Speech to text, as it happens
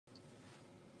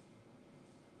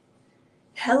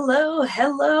Hello,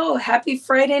 hello. Happy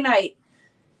Friday night.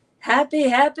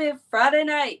 Happy Friday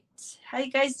night. How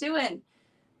you guys doing?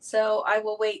 So I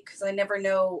will wait because I never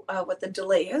know what the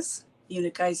delay is. You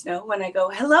guys know when I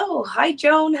go, hello. Hi,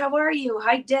 Joan. How are you?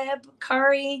 Hi, Deb,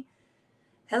 Kari.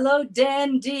 Hello,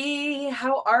 Dandy.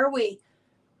 How are we?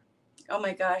 Oh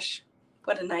my gosh.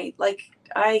 What a night. Like,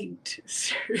 I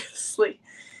seriously,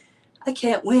 I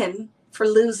can't win for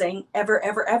losing ever,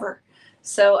 ever, ever.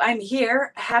 So I'm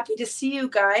here. Happy to see you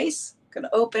guys.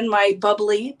 Gonna open my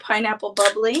bubbly, pineapple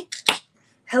bubbly.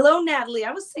 Hello, Natalie.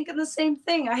 I was thinking the same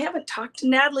thing. I haven't talked to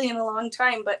Natalie in a long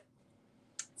time, but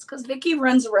it's because Vicky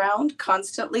runs around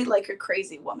constantly like a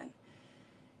crazy woman.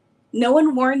 No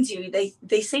one warns you.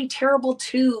 They say terrible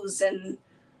twos and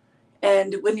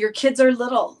when your kids are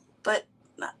little, but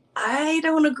I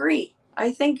don't agree.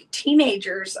 I think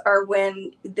teenagers are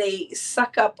when they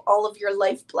suck up all of your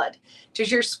lifeblood.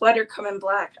 Does your sweater come in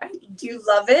black? Do you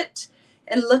love it?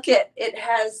 And look at it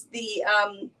has the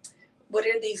what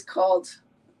are these called?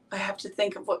 I have to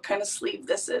think of what kind of sleeve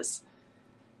this is.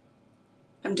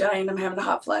 I'm dying. I'm having a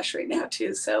hot flash right now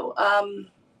too. So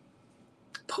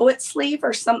poet sleeve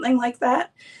or something like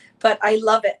that. But I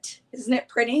love it. Isn't it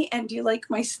pretty? And do you like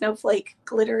my snowflake,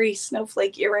 glittery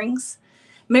snowflake earrings?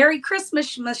 Merry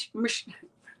Christmas.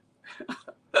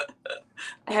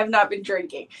 I have not been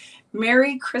drinking.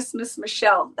 Merry Christmas,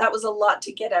 Michelle. That was a lot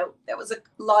to get out. That was a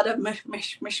lot of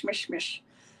mish.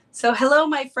 So hello,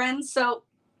 my friends. So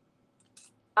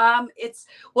it's,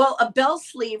 well, a bell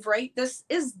sleeve, right? This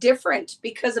is different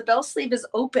because a bell sleeve is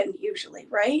open usually,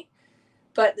 right?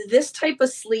 But this type of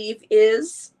sleeve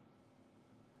is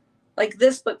like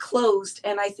this, but closed.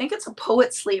 And I think it's a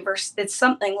poet sleeve or it's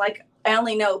something like, I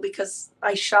only know because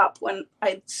I shop when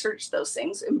I search those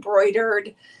things.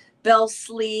 Embroidered, bell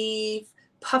sleeve,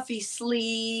 puffy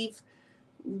sleeve,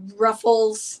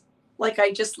 ruffles. Like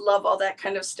I just love all that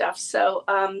kind of stuff. So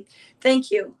thank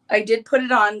you. I did put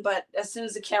it on, but as soon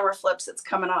as the camera flips, it's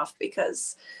coming off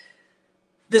because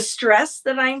the stress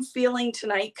that I'm feeling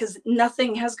tonight, because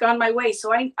nothing has gone my way.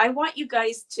 So I want you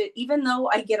guys to, even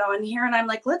though I get on here and I'm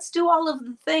like, let's do all of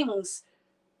the things.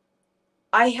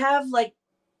 I have like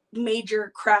major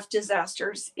craft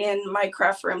disasters in my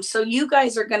craft room. So you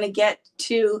guys are going to get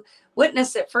to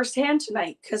witness it firsthand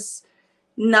tonight because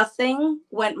nothing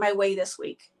went my way this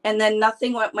week. And then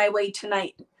nothing went my way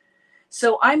tonight.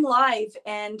 So I'm live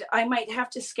and I might have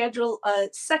to schedule a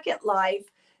second live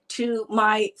to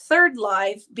my third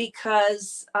live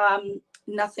because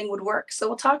nothing would work. So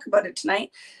we'll talk about it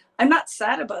tonight. I'm not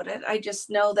sad about it. I just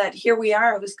know that here we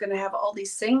are. I was going to have all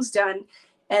these things done.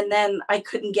 And then I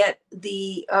couldn't get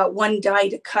the one die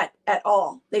to cut at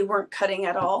all. They weren't cutting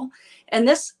at all. And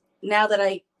this, now that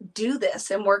I do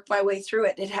this and work my way through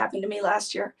it, it happened to me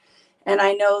last year. And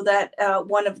I know that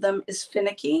one of them is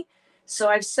finicky. So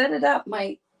I've set it up.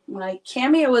 My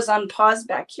Cameo is on pause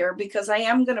back here because I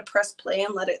am going to press play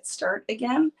and let it start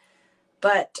again.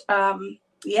 But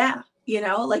yeah, you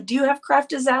know, like, do you have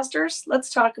craft disasters? Let's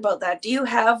talk about that. Do you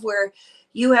have where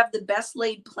you have the best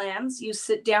laid plans, you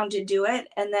sit down to do it,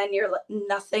 and then you're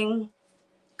nothing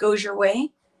goes your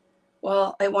way?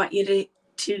 Well, I want you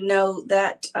to know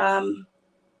that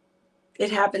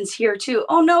it happens here too.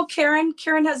 Oh no, Karen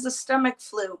has the stomach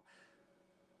flu.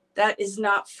 That is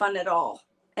not fun at all.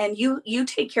 And you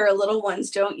take care of little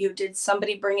ones, don't you? Did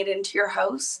somebody bring it into your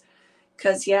house?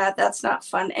 Because yeah, that's not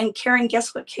fun. And Karen,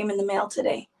 guess what came in the mail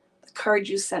today? Card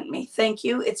you sent me. Thank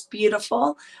you. It's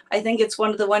beautiful. I think it's one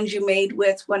of the ones you made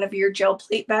with one of your gel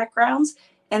plate backgrounds.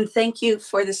 And thank you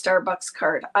for the Starbucks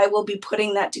card. I will be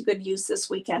putting that to good use this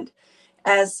weekend,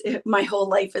 as my whole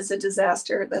life is a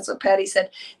disaster. That's what Patty said.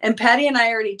 And Patty and I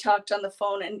already talked on the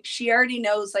phone and she already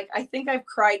knows, like, I think I've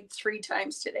cried 3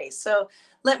 times today. So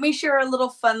let me share a little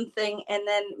fun thing. And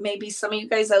then maybe some of you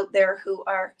guys out there who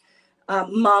are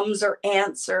moms or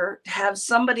aunts or have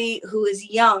somebody who is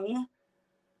young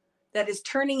that is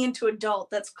turning into adult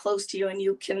that's close to you and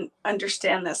you can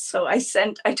understand this. So I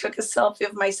took a selfie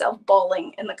of myself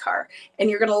bawling in the car and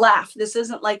you're going to laugh. This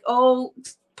isn't like, oh,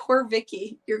 poor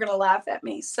Vicky. You're going to laugh at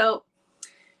me. So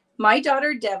my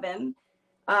daughter, Devin,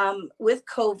 with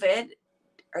COVID,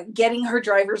 getting her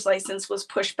driver's license was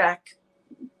pushed back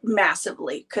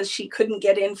massively because she couldn't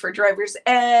get in for driver's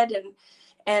ed.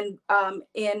 And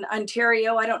in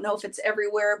Ontario, I don't know if it's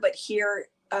everywhere, but here,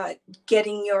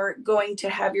 going to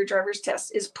have your driver's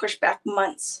test is pushed back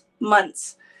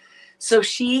months. So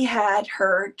she had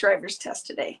her driver's test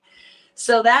today.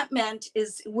 So that meant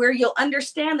is where you'll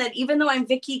understand that even though I'm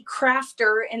Vicky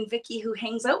Crafter and Vicky who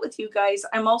hangs out with you guys,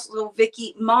 I'm also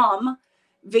Vicky mom,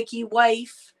 Vicky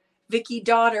wife, Vicky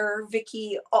daughter,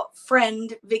 Vicky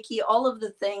friend, Vicky, all of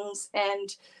the things.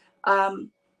 And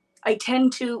I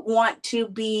tend to want to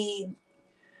be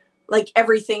like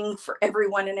everything for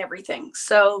everyone and everything.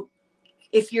 So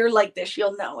if you're like this,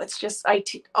 you'll know. It's just I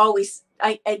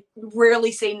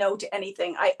rarely say no to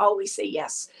anything. I always say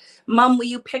yes. Mom, will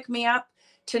you pick me up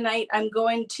tonight? I'm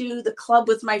going to the club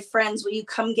with my friends. Will you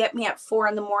come get me at 4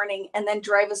 a.m. and then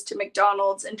drive us to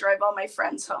McDonald's and drive all my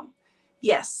friends home?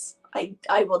 Yes, I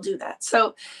will do that.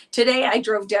 So today I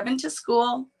drove Devin to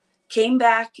school, came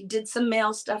back, did some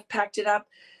mail stuff, packed it up,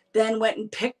 then went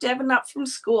and picked Devin up from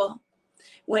school,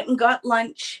 went and got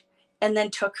lunch, and then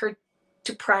took her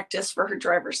to practice for her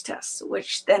driver's test,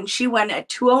 which then she went at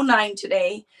 2:09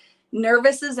 today,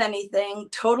 nervous as anything,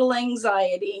 total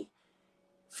anxiety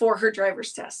for her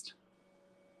driver's test.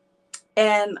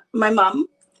 And my mom,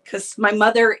 because my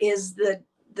mother is the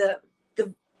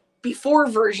before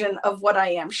version of what I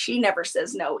am, she never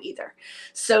says no either.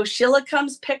 So Sheila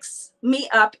comes, picks me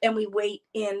up, and we wait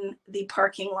in the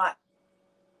parking lot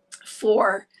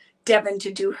for Devin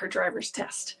to do her driver's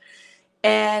test.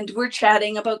 And we're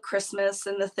chatting about Christmas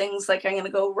and the things like I'm going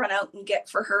to go run out and get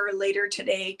for her later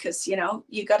today. Cause you know,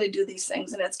 you got to do these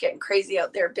things and it's getting crazy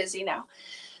out there, busy now.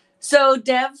 So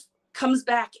Dev comes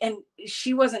back and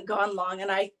she wasn't gone long.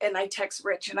 And I text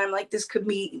Rich and I'm like, this could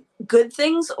be good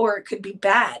things or it could be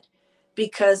bad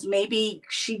because maybe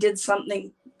she did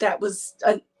something that was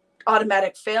an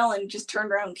automatic fail and just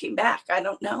turned around and came back. I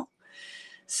don't know.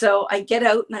 So I get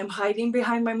out and I'm hiding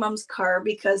behind my mom's car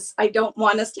because I don't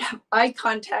want us to have eye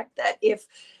contact that if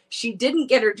she didn't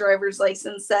get her driver's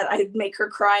license, that I'd make her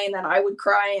cry and then I would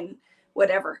cry and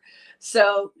whatever.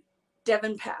 So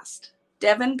Devin passed.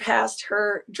 Devin passed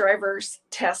her driver's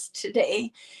test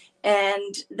today.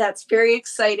 And that's very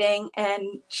exciting.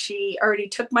 And she already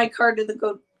took my car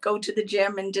to go to the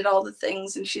gym and did all the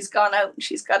things. And she's gone out and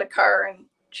she's got a car and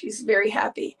she's very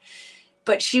happy.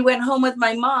 But she went home with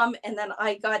my mom, and then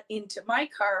I got into my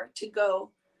car to go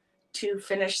to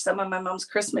finish some of my mom's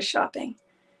Christmas shopping.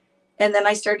 And then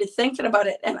I started thinking about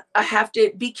it, and I have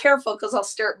to be careful because I'll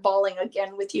start bawling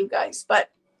again with you guys.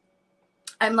 But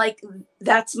I'm like,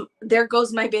 there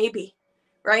goes my baby,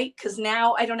 right? Because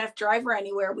now I don't have to drive her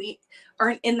anywhere. We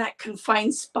aren't in that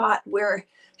confined spot where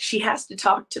she has to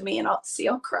talk to me, and I'll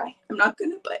cry. I'm not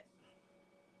going to, but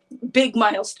big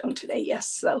milestone today. Yes.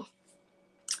 So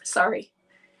sorry.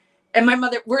 And my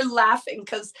mother, we're laughing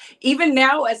because even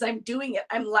now as I'm doing it,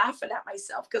 I'm laughing at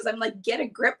myself because I'm like, get a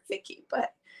grip, Vicky.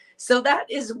 But so that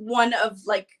is one of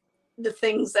like the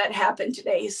things that happened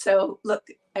today. So look,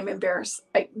 I'm embarrassed.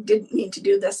 I didn't mean to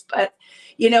do this, but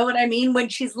you know what I mean? When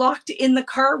she's locked in the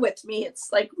car with me,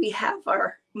 it's like we have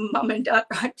our mom and dad.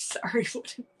 I'm sorry,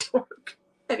 what a dork.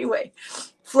 Anyway,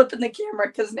 flipping the camera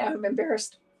because now I'm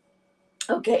embarrassed.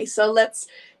 Okay, so let's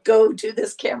go to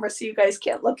this camera so you guys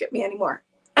can't look at me anymore.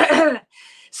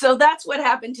 So that's what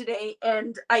happened today.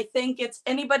 And I think it's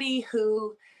anybody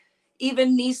who,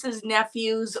 even nieces,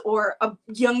 nephews, or a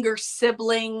younger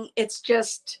sibling, it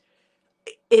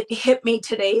hit me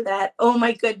today that, oh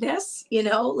my goodness, you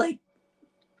know, like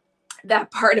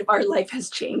that part of our life has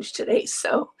changed today.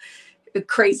 So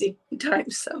crazy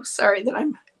times. So sorry that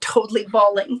I'm totally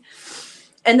bawling.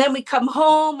 And then we come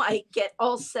home, I get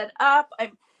all set up.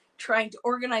 I'm trying to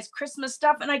organize Christmas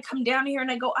stuff. And I come down here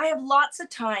and I go, I have lots of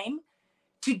time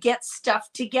to get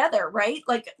stuff together, right?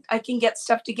 Like I can get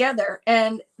stuff together.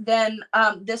 And then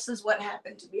this is what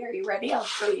happened to me. Are you ready? I'll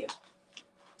show you.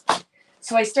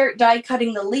 So I start die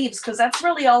cutting the leaves because that's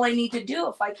really all I need to do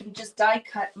if I can just die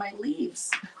cut my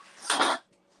leaves.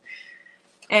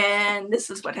 And this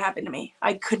is what happened to me.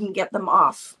 I couldn't get them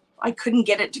off. I couldn't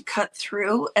get it to cut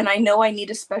through. And I know I need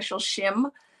a special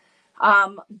shim,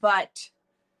 but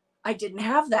I didn't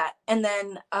have that. And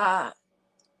then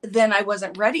I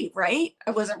wasn't ready, right?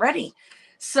 I wasn't ready.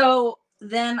 So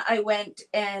then I went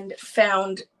and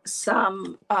found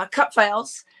some cut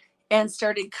files and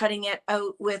started cutting it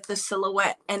out with the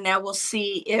silhouette. And now we'll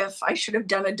see if I should have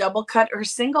done a double cut or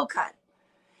single cut.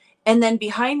 And then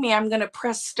behind me, I'm going to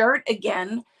press start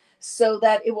again so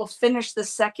that it will finish the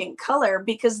second color,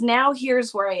 because now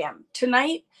here's where I am.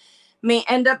 Tonight may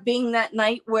end up being that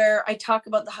night where I talk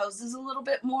about the houses a little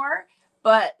bit more,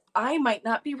 but I might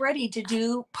not be ready to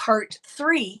do part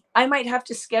 3. I might have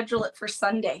to schedule it for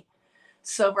Sunday.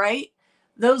 So, right,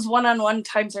 those one-on-one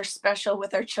times are special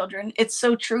with our children. It's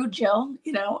so true, Jill,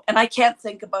 you know, and I can't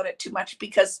think about it too much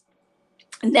because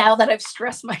now that I've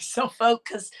stressed myself out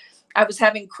because I was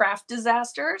having craft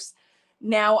disasters,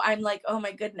 now I'm like, oh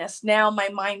my goodness, now my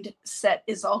mindset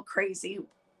is all crazy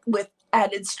with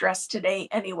added stress today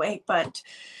anyway, but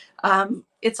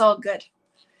it's all good.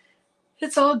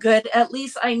 It's all good. At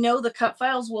least I know the cut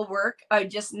files will work. I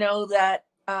just know that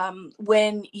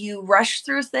when you rush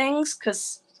through things,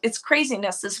 because it's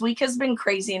craziness. This week has been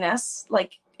craziness,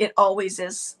 like it always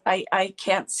is. I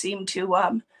can't seem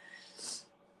to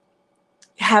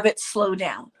have it slow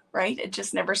down, right? It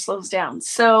just never slows down.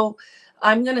 So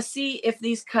I'm going to see if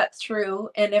these cut through.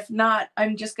 And if not,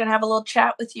 I'm just going to have a little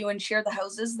chat with you and share the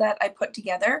houses that I put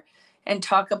together and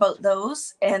talk about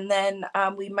those. And then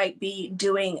we might be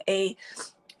doing a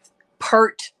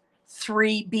part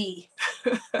 3B,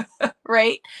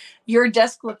 right? Your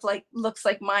desk looks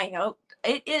like mine. Oh,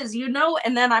 it is,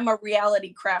 and then I'm a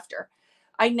reality crafter.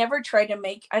 I never try to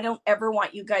make, I don't ever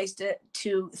want you guys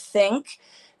to think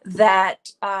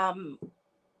that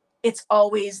it's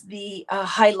always the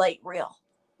highlight reel.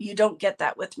 You don't get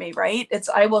that with me, right?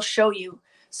 I will show you.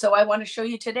 So I want to show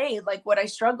you today, like what I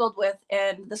struggled with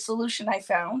and the solution I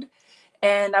found.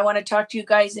 And I want to talk to you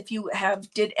guys. If you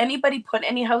did anybody put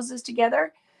any houses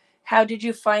together? How did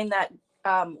you find that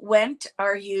went?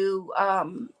 Are you,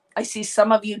 I see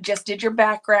some of you just did your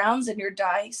backgrounds and your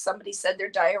die. Somebody said their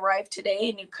die arrived today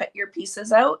and you cut your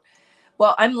pieces out.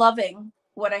 Well, I'm loving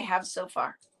what I have so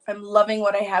far. I'm loving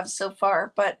what I have so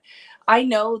far, but I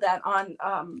know that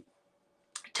on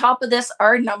top of this,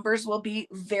 our numbers will be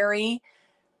very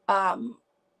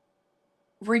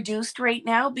reduced right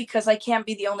now, because I can't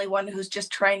be the only one who's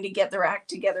just trying to get their act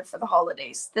together for the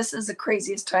holidays. This is the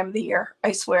craziest time of the year,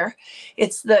 I swear.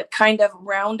 It's the kind of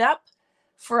roundup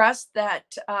for us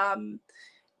that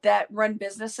that run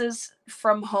businesses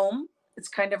from home. It's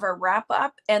kind of a wrap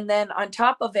up. And then on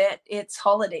top of it, it's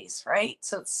holidays, right?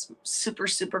 So it's super,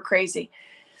 super crazy.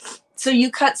 So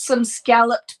you cut some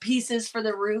scalloped pieces for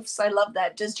the roofs. I love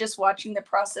that. Does just watching the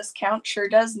process count? Sure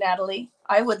does, Natalie.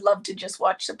 I would love to just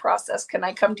watch the process. Can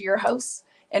I come to your house?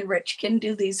 And Rich can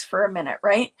do these for a minute,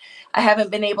 right? I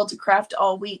haven't been able to craft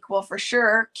all week. Well, for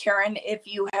sure, Karen, if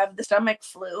you have the stomach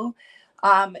flu,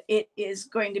 it is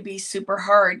going to be super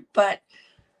hard. But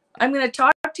I'm going to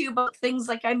talk to you about things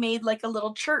like I made like a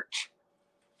little church.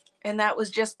 And that was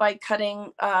just by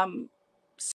cutting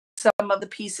some of the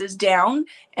pieces down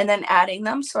and then adding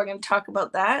them. So I'm going to talk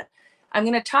about that. I'm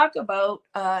going to talk about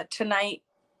tonight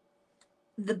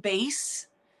the base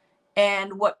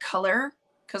and what color,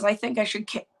 because I think I should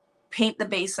paint the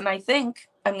base, and I think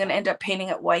I'm going to end up painting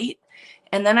it white.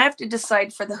 And then I have to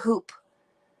decide for the hoop.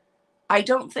 I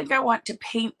don't think I want to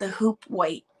paint the hoop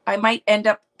white. I might end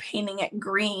up painting it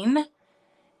green,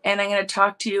 and I'm going to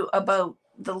talk to you about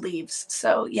the leaves.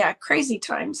 So yeah, crazy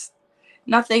times.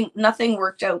 Nothing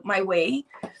worked out my way.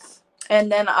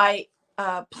 And then I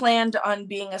planned on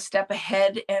being a step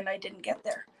ahead, and I didn't get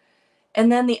there. And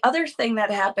then the other thing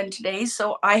that happened today,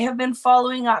 so I have been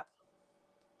following up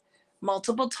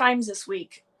multiple times this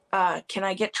week. Can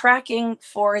I get tracking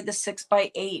for the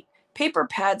 6x8 paper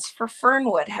pads for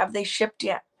Fernwood? Have they shipped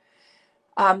yet?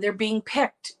 They're being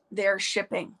picked. They're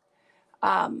shipping.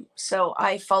 So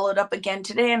I followed up again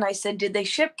today and I said, did they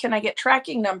ship? Can I get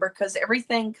tracking number? Because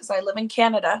I live in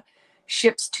Canada,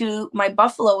 ships to my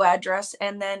Buffalo address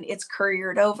and then it's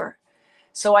couriered over.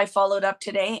 So I followed up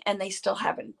today and they still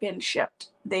haven't been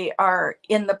shipped. They are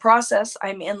in the process.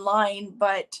 I'm in line,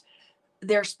 but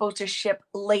they're supposed to ship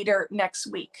later next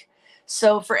week.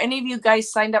 So for any of you guys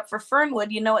signed up for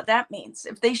Fernwood, you know what that means.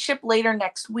 If they ship later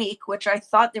next week, which I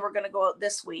thought they were going to go out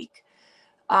this week,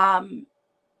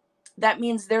 that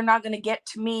means they're not going to get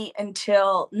to me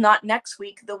until not next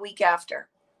week, the week after,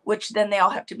 which then they all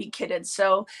have to be kitted.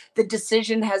 So the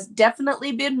decision has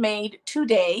definitely been made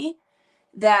today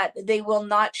that they will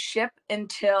not ship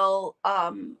until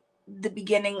the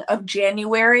beginning of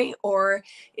January, or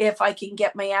if I can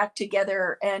get my act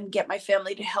together and get my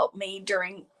family to help me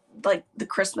during like the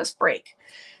Christmas break.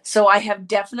 So I have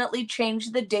definitely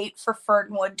changed the date for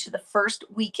Fernwood to the first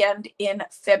weekend in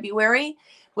February,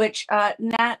 which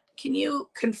Nat, can you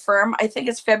confirm? I think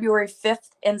it's February 5th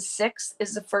and 6th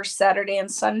is the first Saturday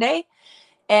and Sunday.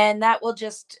 And that will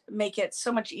just make it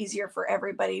so much easier for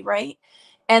everybody, right?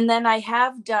 And then I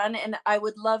have done, and I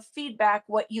would love feedback,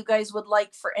 what you guys would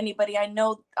like for anybody. I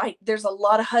know there's a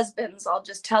lot of husbands, I'll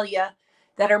just tell you,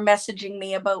 that are messaging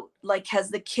me about, like, has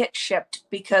the kit shipped?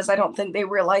 Because I don't think they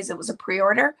realize it was a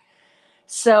pre-order.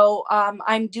 So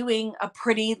I'm doing a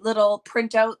pretty little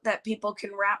printout that people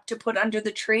can wrap to put under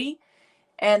the tree.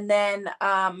 And then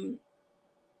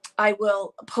I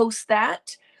will post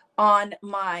that on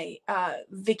my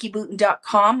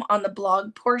vickybooten.com on the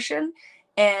blog portion.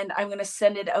 And I'm going to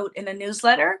send it out in a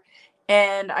newsletter.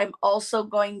 And I'm also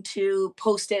going to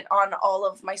post it on all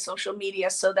of my social media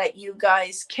so that you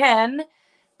guys can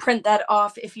print that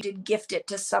off if you did gift it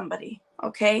to somebody.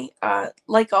 Okay.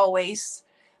 Like always.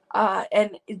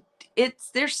 And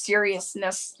there's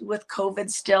seriousness with COVID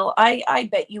still. I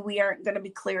bet you we aren't going to be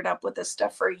cleared up with this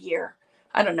stuff for a year.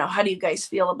 I don't know. How do you guys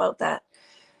feel about that?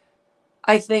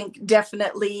 I think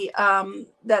definitely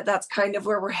that's kind of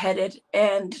where we're headed.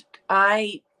 And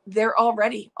they're all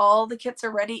ready. All the kits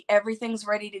are ready. Everything's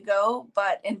ready to go.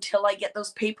 But until I get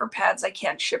those paper pads, I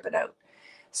can't ship it out.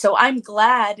 So I'm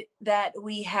glad that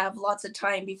we have lots of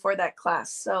time before that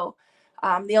class. So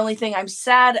the only thing I'm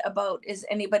sad about is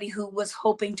anybody who was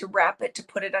hoping to wrap it to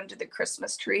put it under the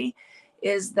Christmas tree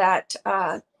is that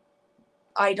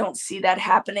I don't see that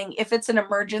happening. If it's an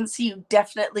emergency, you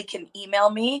definitely can email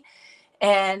me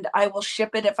and I will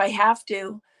ship it if I have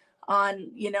to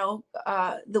on,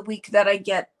 the week that I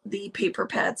get the paper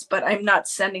pads, but I'm not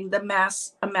sending the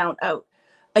mass amount out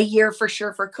a year for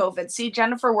sure for COVID. See,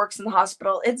 Jennifer works in the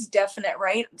hospital. It's definite,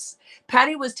 right?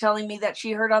 Patty was telling me that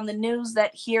she heard on the news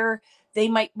that here they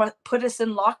might put us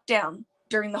in lockdown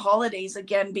during the holidays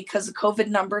again because the COVID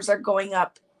numbers are going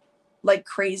up like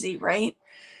crazy, right?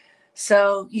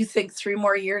 So you think 3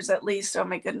 more years at least. Oh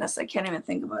my goodness, I can't even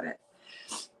think about it.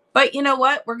 But you know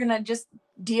what? We're going to just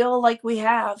deal like we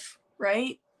have,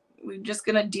 right? We're just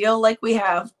going to deal like we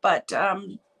have. But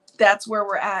that's where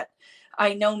we're at.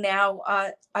 I know now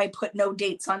I put no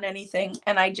dates on anything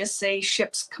and I just say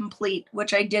ships complete,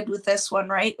 which I did with this one,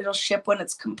 right? It'll ship when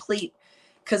it's complete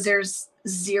because there's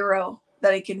zero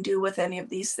that I can do with any of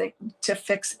these things to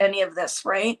fix any of this,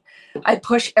 right? I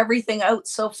push everything out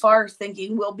so far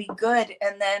thinking we'll be good.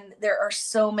 And then there are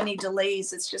so many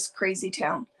delays. It's just crazy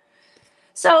town.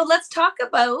 So let's talk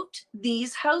about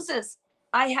these houses.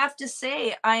 I have to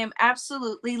say, I am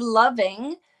absolutely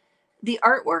loving the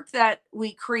artwork that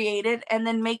we created and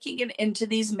then making it into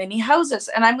these mini houses.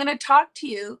 And I'm going to talk to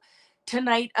you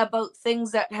tonight about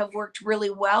things that have worked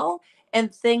really well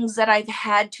and things that I've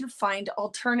had to find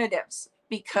alternatives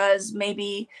because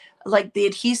maybe like the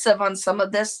adhesive on some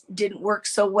of this didn't work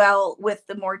so well with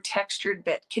the more textured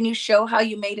bit. Can you show how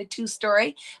you made a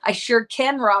 2-story? I sure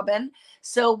can, Robin.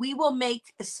 So we will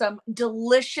make some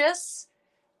delicious,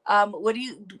 what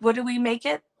do we make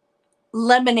it?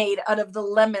 Lemonade out of the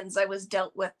lemons I was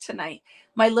dealt with tonight.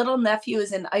 My little nephew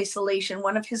is in isolation.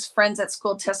 One of his friends at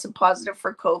school tested positive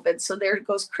for COVID. So there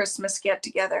goes Christmas get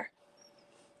together.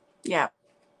 Yeah.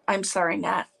 I'm sorry,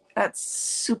 Nat. That's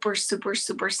super, super,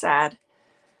 super sad.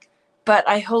 But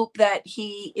I hope that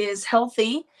he is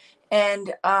healthy.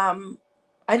 And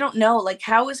I don't know, like,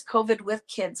 how is COVID with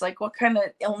kids? Like, what kind of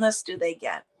illness do they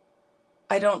get?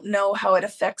 I don't know how it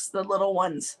affects the little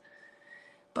ones,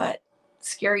 but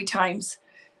scary times.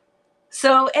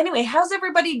 So anyway, how's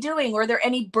everybody doing? Were there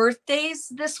any birthdays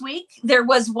this week? There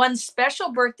was one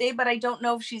special birthday, but I don't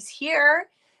know if she's here.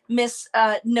 Miss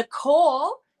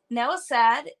Nicole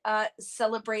Nowasad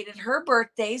celebrated her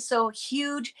birthday. So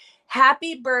huge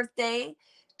happy birthday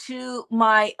to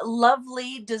my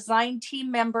lovely design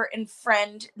team member and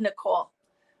friend, Nicole.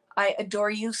 I adore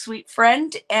you, sweet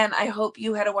friend, and I hope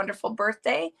you had a wonderful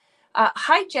birthday.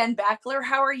 Hi, Jen Backler.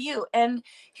 How are you? And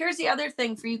here's the other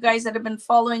thing for you guys that have been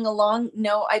following along.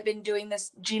 No, I've been doing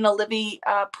this Gina Livy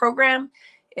program.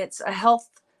 It's a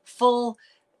healthful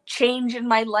change in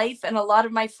my life. And a lot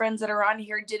of my friends that are on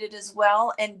here did it as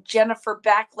well. And Jennifer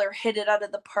Backler hit it out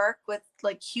of the park with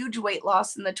like huge weight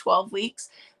loss in the 12 weeks.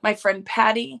 My friend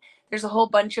Patty, there's a whole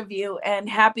bunch of you, and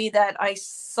happy that I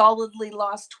solidly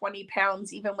lost 20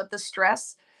 pounds, even with the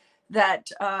stress that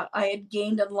I had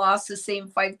gained and lost the same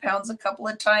 5 pounds a couple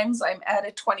of times. I'm at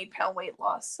a 20-pound weight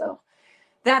loss. So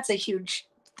that's a huge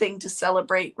thing to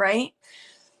celebrate, right?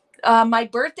 My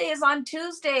birthday is on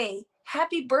Tuesday.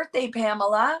 Happy birthday,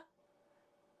 Pamela.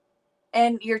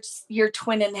 And your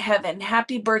twin in heaven.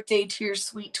 Happy birthday to your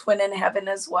sweet twin in heaven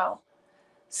as well.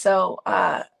 So,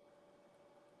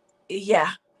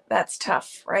 yeah, that's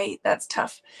tough, right? That's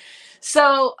tough.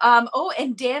 So,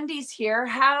 and Dandy's here.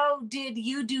 How did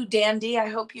you do, Dandy? I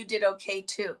hope you did okay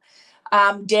too.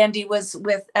 Dandy was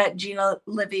at Gina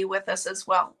Livy with us as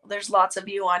well. There's lots of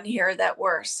you on here that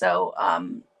were. So,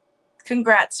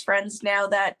 congrats, friends. Now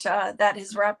that that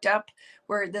has wrapped up,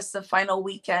 this is the final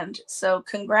weekend. So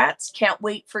congrats. Can't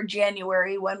wait for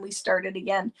January when we started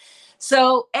again.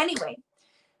 So anyway,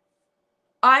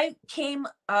 I came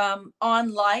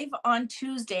on live on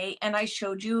Tuesday and I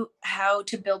showed you how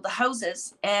to build the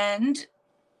houses. And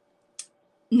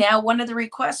now one of the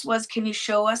requests was, can you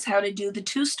show us how to do the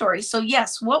 2-story? So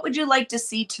yes, what would you like to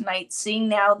see tonight? Seeing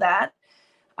now that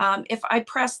if I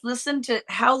press, listen to,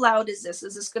 how loud is this?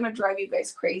 Is this going to drive you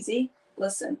guys crazy?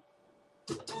 Listen.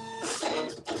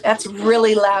 That's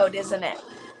really loud, isn't it?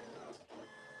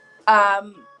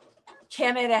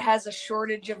 Canada has a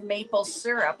shortage of maple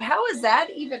syrup. How is that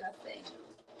even a thing?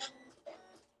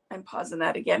 I'm pausing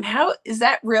that again. How is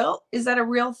that real? Is that a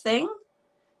real thing?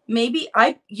 Maybe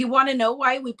you want to know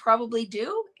why we probably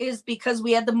do is because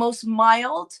we had the most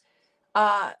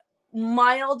uh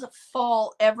mild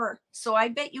fall ever. So I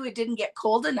bet you it didn't get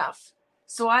cold enough.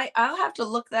 So I'll have to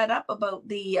look that up about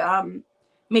the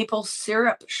maple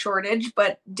syrup shortage,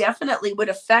 but definitely would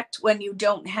affect when you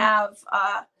don't have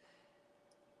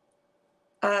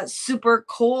super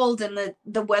cold and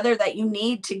the weather that you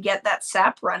need to get that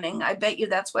sap running. I bet you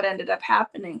that's what ended up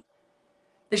happening.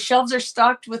 The shelves are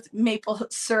stocked with maple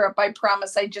syrup. I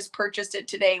promise. I just purchased it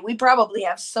today. We probably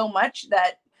have so much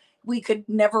that we could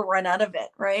never run out of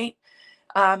it, right?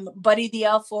 Buddy the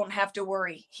Elf won't have to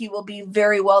worry. He will be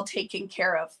very well taken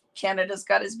care of. Canada's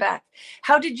got his back.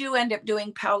 How did you end up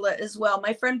doing Paula as well?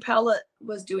 My friend Paula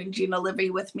was doing Gina Livy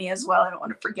with me as well. I don't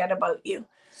want to forget about you.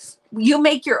 You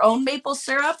make your own maple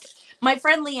syrup. My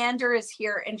friend Leander is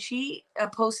here, and she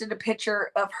posted a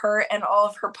picture of her and all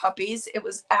of her puppies. It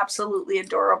was absolutely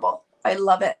adorable. I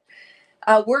love it.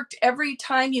 Worked every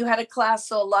time you had a class,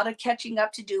 so a lot of catching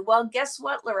up to do. Well, guess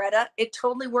what, Loretta? It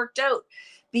totally worked out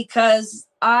because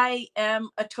I am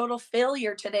a total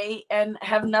failure today and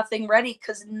have nothing ready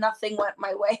because nothing went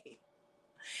my way.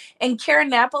 And Karen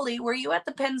Napoli, were you at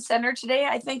the Penn Center today?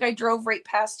 I think I drove right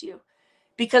past you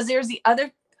because there's the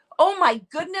other. Oh my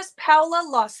goodness, Paula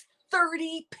lost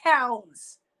 30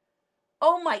 pounds.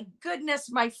 Oh my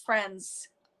goodness, my friend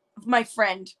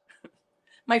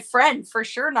for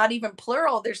sure, not even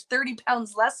plural. There's 30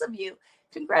 pounds less of you.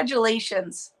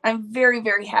 Congratulations. I'm very,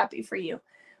 very happy for you.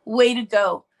 Way to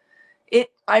go.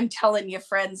 I'm telling you,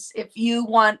 friends, if you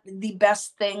want the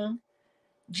best thing,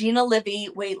 Gina Livy,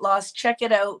 weight loss, check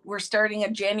it out. We're starting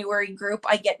a January group.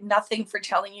 I get nothing for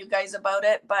telling you guys about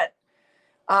it, but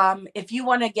if you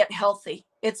want to get healthy,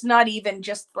 it's not even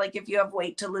just like if you have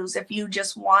weight to lose. If you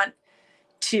just want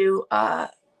to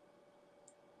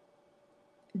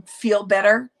feel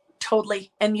better,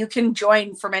 totally. And you can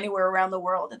join from anywhere around the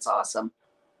world. It's awesome.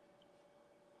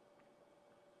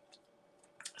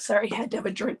 Sorry, had to have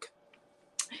a drink.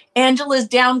 Angela's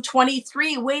down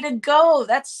 23. Way to go.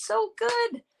 That's so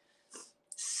good.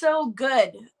 So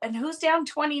good. And who's down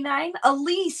 29?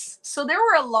 Elise. So there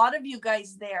were a lot of you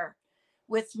guys there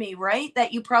with me, right?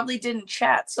 That you probably didn't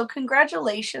chat. So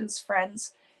congratulations,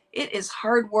 friends. It is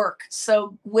hard work.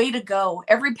 So way to go.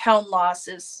 Every pound loss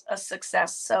is a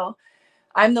success. So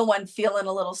I'm the one feeling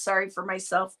a little sorry for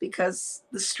myself because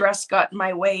the stress got in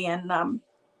my way, and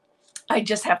I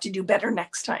just have to do better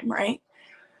next time, right?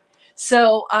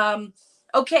 So,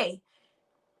 okay,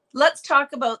 let's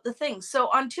talk about the things. So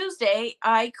on Tuesday,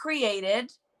 I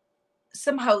created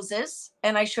some houses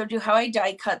and I showed you how I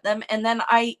die cut them. And then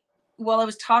while I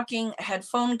was talking, I had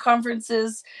phone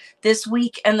conferences this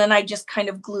week, and then I just kind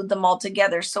of glued them all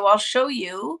together. So I'll show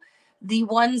you the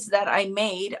ones that I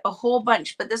made, a whole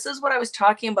bunch, but this is what I was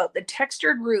talking about. The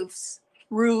textured roofs,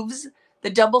 the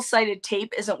double-sided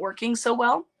tape isn't working so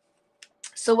well.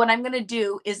 So what I'm going to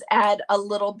do is add a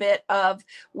little bit of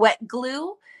wet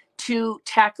glue to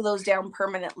tack those down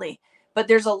permanently. But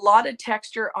there's a lot of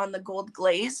texture on the gold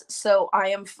glaze. So I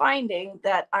am finding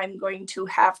that I'm going to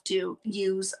have to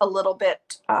use a little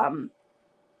bit, some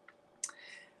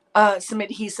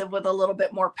adhesive with a little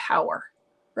bit more power,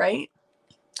 right?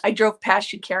 I drove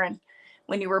past you, Karen,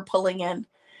 when you were pulling in.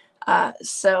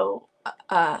 So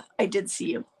I did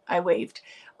see you. I waved.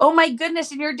 Oh my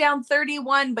goodness. And you're down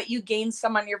 31, but you gained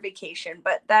some on your vacation,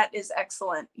 but that is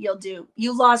excellent. You'll do.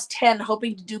 You lost 10,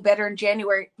 hoping to do better in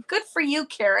January. Good for you,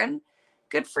 Karen.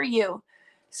 Good for you.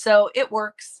 So it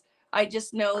works. I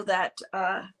just know that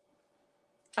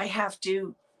I have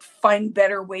to find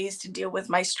better ways to deal with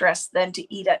my stress than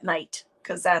to eat at night,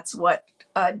 because that's what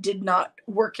did not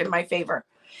work in my favor.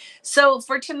 So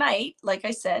for tonight, like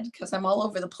I said, because I'm all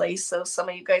over the place, so some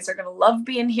of you guys are going to love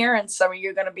being here, and some of you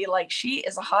are going to be like, she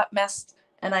is a hot mess,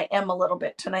 and I am a little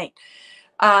bit tonight.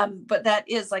 But that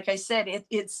is, like I said,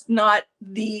 it's not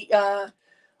the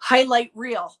highlight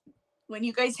reel. When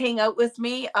you guys hang out with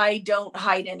me, I don't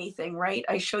hide anything, right?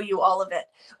 I show you all of it.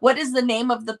 What is the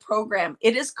name of the program?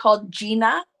 It is called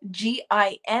Gina, Gina.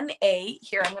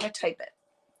 Here, I'm going to type it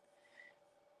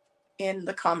in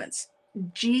the comments.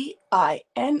 Gina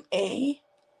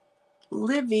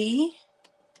Livy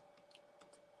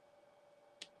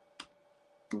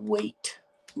weight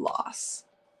loss.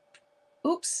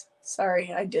 Oops,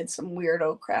 sorry, I did some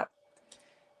weirdo crap.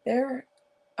 There,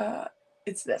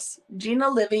 it's this, Gina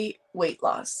Livy weight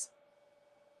loss.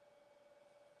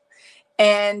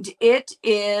 And it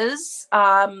is,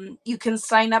 you can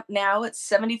sign up now. It's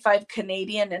 75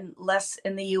 Canadian and less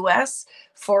in the US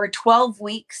for 12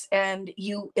 weeks. And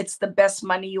it's the best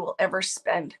money you will ever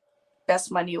spend.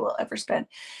 best money you will ever spend.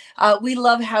 We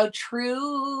love how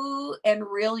true and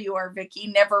real you are, Vicky.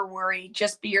 Never worry.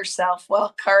 Just be yourself.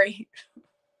 Well, Kari,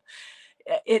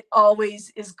 it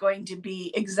always is going to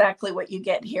be exactly what you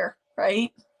get here,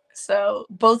 right? So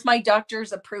both my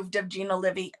doctors approved of Gina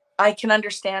Livy. I can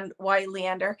understand why,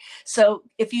 Leander. So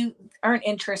if you aren't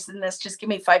interested in this, just give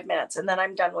me 5 minutes and then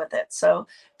I'm done with it. So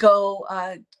go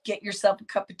get yourself a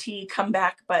cup of tea, come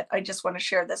back. But I just want to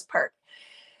share this part.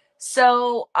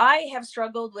 So I have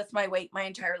struggled with my weight my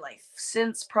entire life,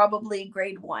 since probably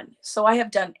grade 1. So I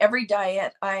have done every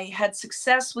diet. I had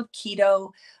success with keto.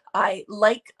 I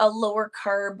like a lower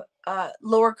carb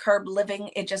living.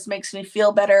 It just makes me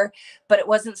feel better, but it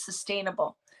wasn't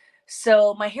sustainable.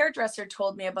 So my hairdresser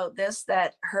told me about this,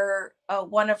 that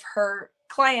one of her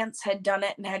clients had done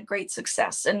it and had great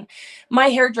success. And my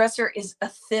hairdresser is a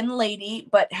thin lady,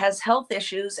 but has health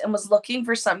issues and was looking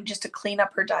for something just to clean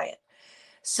up her diet.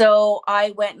 So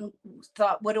I went and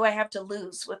thought, what do I have to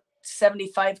lose with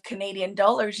 75 Canadian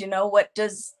dollars? You know, what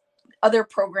does other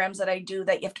programs that I do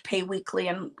that you have to pay weekly,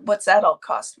 and what's that all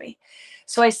cost me?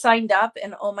 So I signed up,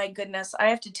 and oh my goodness, I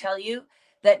have to tell you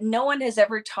that no one has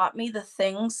ever taught me the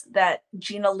things that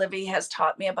Gina Livy has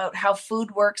taught me about how food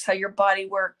works, how your body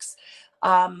works.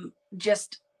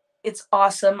 Just, it's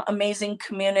awesome, amazing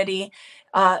community,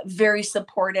 very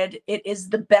supported. It is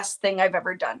the best thing I've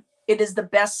ever done. It is the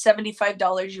best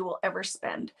 $75 you will ever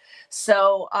spend.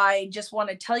 So I just want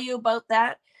to tell you about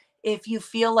that. If you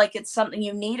feel like it's something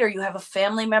you need, or you have a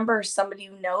family member or somebody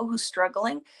you know who's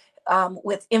struggling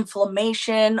with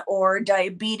inflammation or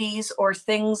diabetes, or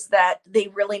things that they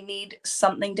really need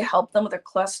something to help them with their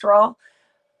cholesterol,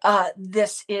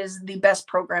 this is the best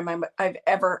program I've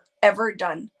ever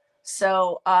done.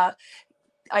 So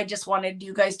I just wanted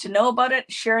you guys to know about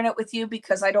it, sharing it with you,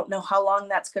 because I don't know how long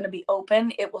that's going to be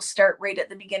open. It will start right at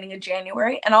the beginning of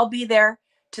January, and I'll be there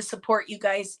to support you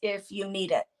guys if you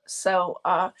need it. So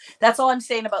that's all I'm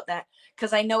saying about that,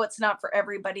 because I know it's not for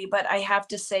everybody, but I have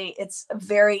to say it's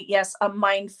a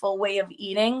mindful way of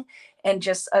eating, and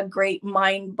just a great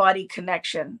mind-body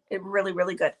connection. It really,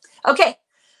 really good. Okay,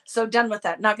 so done with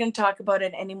that. Not going to talk about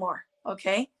it anymore.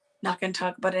 Okay, not going to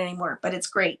talk about it anymore, but it's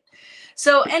great.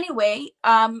 So anyway,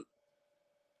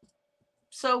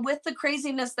 so with the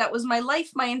craziness that was my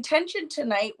life, my intention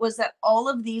tonight was that all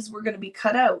of these were going to be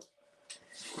cut out.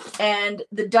 And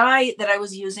the dye that I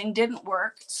was using didn't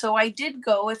work. So I did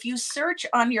go, if you search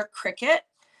on your Cricut,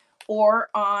 or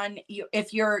on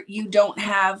if you don't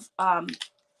have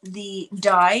the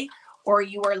dye, or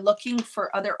you are looking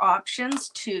for other options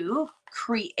to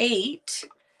create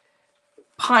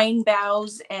pine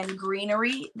boughs and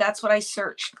greenery, that's what I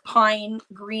searched: pine,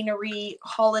 greenery,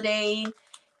 holiday.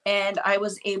 And I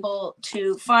was able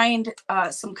to find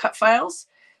some cut files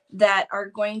that are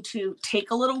going to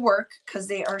take a little work, because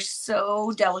they are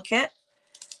so delicate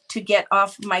to get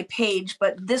off my page.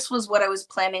 But this was what I was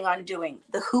planning on doing: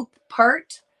 the hoop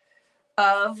part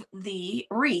of the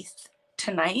wreath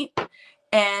tonight.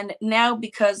 And now,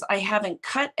 because I haven't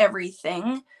cut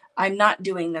everything, I'm not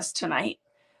doing this tonight.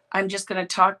 I'm just going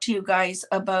to talk to you guys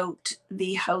about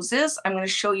the houses. I'm going to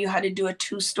show you how to do a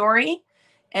 2-story,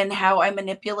 and how I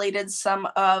manipulated some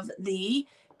of the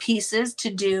pieces to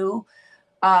do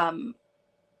the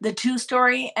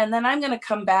 2-story. And then I'm going to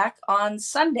come back on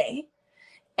Sunday,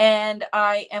 and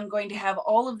I am going to have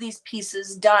all of these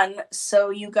pieces done, so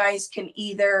you guys can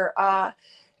either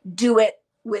do it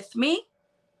with me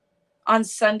on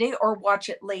Sunday or watch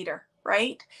it later,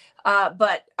 right?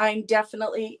 But I'm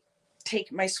definitely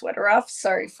taking my sweater off.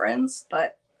 Sorry, friends,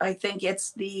 but I think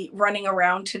it's the running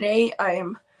around today. I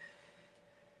am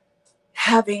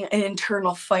having an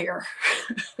internal fire.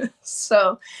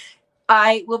 So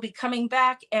I will be coming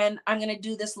back, and I'm going to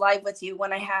do this live with you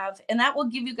when I have, and that will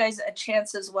give you guys a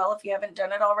chance as well, if you haven't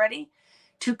done it already,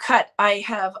 to cut. I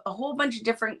have a whole bunch of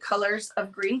different colors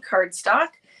of green cardstock,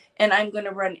 and I'm going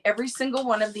to run every single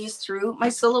one of these through my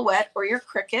Silhouette or your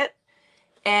Cricut,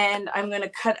 and I'm going to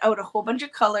cut out a whole bunch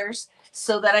of colors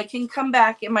so that I can come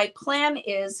back. And my plan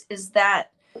is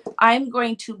that I'm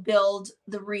going to build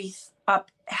the wreath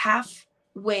up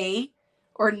halfway,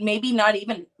 or maybe not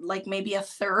even, like maybe a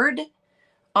third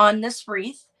on this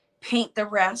wreath, paint the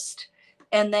rest,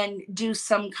 and then do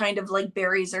some kind of like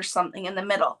berries or something in the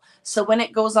middle. So when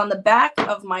it goes on the back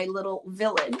of my little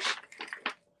village,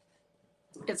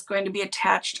 it's going to be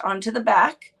attached onto the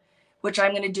back, which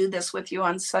I'm going to do this with you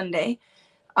on Sunday,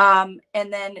 and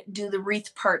then do the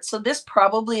wreath part. So this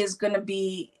probably is going to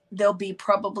be, there'll be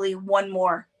probably one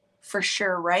more for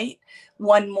sure, right?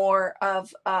 One more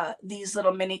of these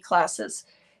little mini classes.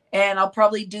 And I'll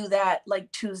probably do that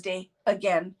like Tuesday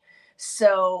again.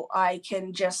 so I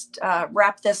can just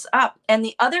wrap this up. And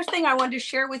the other thing I wanted to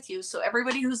share with you, so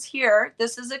everybody who's here,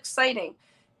 this is exciting.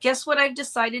 Guess what I've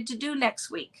decided to do next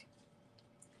week?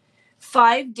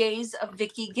 5 days of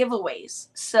Vicky giveaways.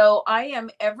 So I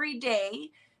am every day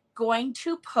going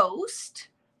to post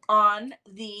on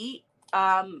the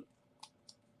I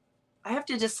have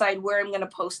to decide where I'm going to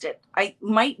post it. I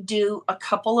might do a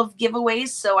couple of giveaways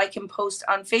so I can post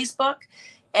on Facebook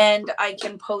and I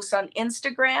can post on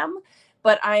Instagram,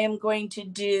 but I am going to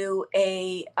do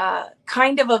a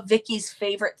kind of a Vicky's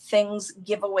favorite things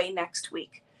giveaway next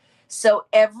week. So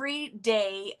every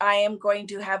day I am going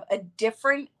to have a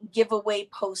different giveaway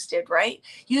posted, right?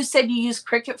 You said you use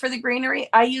Cricut for the greenery.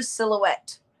 I use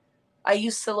Silhouette.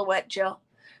 Jill,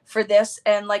 for this.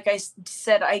 And like I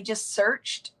said, I just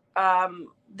searched.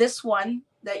 This one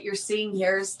that you're seeing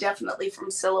here is definitely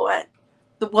from Silhouette.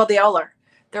 Well, they all are.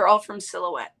 They're all from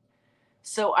Silhouette.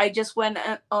 So I just went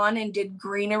on and did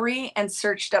greenery and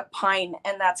searched up pine,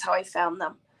 and that's how I found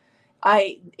them.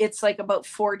 It's like about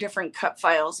 4 different cut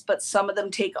files, but some of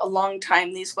them take a long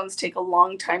time. These ones take a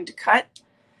long time to cut,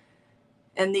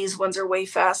 and these ones are way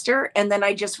faster. And then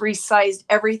I just resized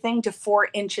everything to 4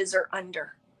 inches or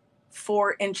under.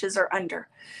 4 inches or under.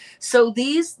 So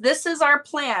this is our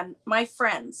plan, my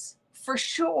friends. For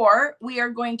sure, we are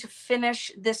going to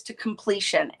finish this to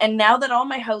completion. And now that all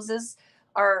my houses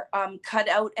are cut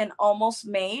out and almost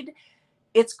made,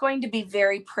 it's going to be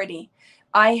very pretty.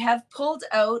 I have pulled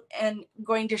out and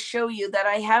going to show you that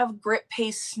I have grit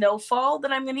paste snowfall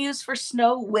that I'm going to use for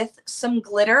snow with some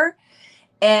glitter.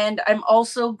 And I'm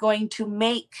also going to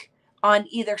make on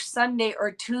either Sunday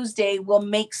or Tuesday, we'll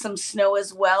make some snow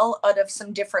as well out of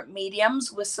some different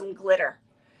mediums with some glitter.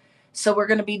 So we're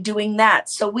going to be doing that.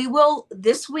 So we will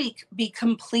this week be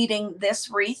completing this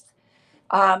wreath.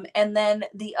 And then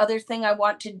the other thing I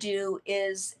want to do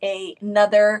is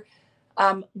another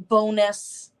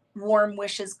bonus warm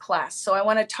wishes class. So I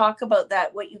want to talk about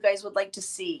that, what you guys would like to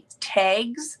see,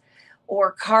 tags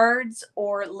or cards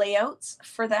or layouts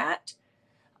for that.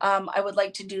 I would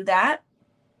like to do that.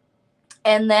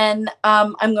 And then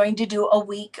I'm going to do a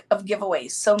week of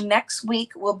giveaways. So next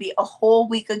week will be a whole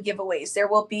week of giveaways. There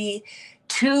will be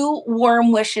 2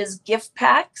 warm wishes gift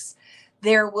packs.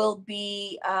 There will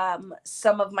be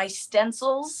some of my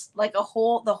stencils, like the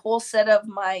whole set of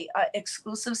my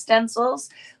exclusive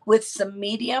stencils with some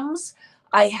mediums.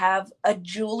 I have a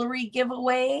jewelry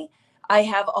giveaway. I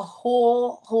have a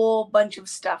whole bunch of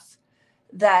stuff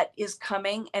that is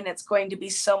coming, and it's going to be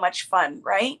so much fun,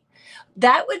 right?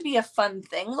 That would be a fun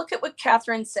thing. Look at what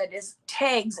Catherine said is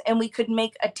tags, and we could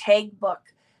make a tag book.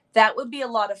 That would be a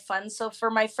lot of fun. So for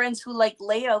my friends who like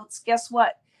layouts, guess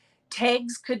what?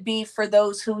 Tags could be for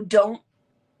those who don't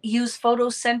use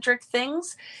photocentric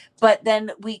things, but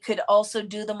then we could also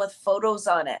do them with photos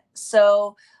on it.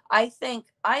 So I think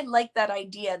I like that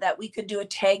idea that we could do a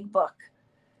tag book,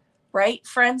 right,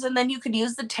 friends? And then you could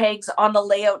use the tags on the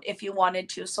layout if you wanted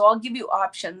to. So I'll give you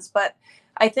options, but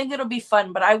I think it'll be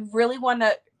fun. But I really want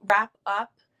to wrap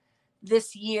up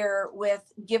this year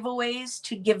with giveaways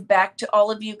to give back to all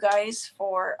of you guys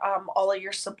for all of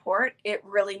your support. It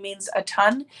really means a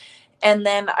ton. And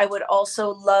then I would also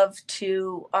love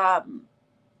to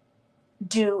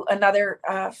do another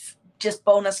just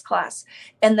bonus class.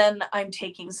 And then I'm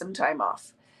taking some time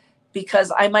off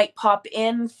because I might pop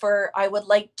in for, I would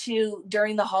like to,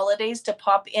 during the holidays, to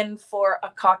pop in for a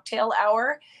cocktail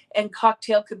hour. And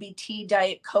cocktail could be tea,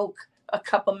 Diet Coke, a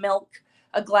cup of milk,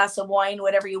 a glass of wine,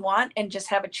 whatever you want, and just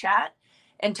have a chat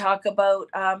and talk about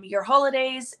your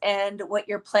holidays and what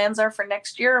your plans are for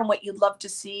next year and what you'd love to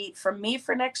see from me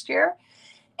for next year.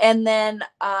 And then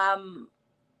I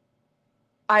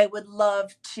would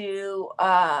love to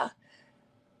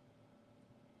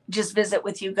just visit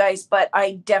with you guys, but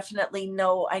I definitely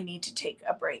know I need to take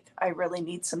a break. I really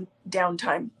need some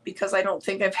downtime because I don't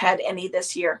think I've had any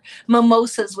this year.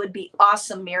 Mimosas would be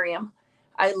awesome, Miriam.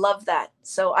 I love that.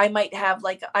 So I might have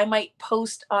I might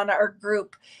post on our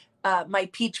group my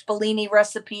peach Bellini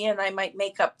recipe, and I might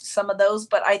make up some of those,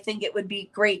 but I think it would be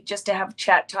great just to have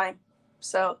chat time.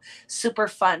 So super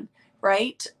fun,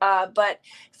 right? But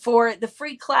for the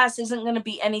free class isn't going to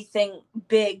be anything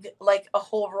big like a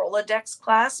whole Rolodex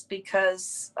class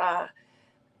because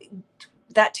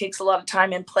that takes a lot of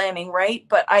time and planning, right?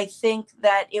 But I think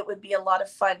that it would be a lot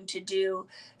of fun to do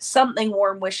something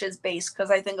warm wishes based because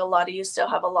I think a lot of you still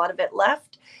have a lot of it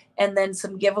left, and then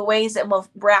some giveaways, and we'll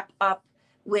wrap up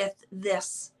with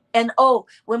this. And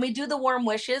when we do the warm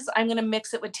wishes, I'm going to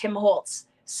mix it with Tim Holtz.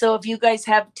 So if you guys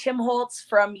have Tim Holtz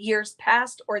from years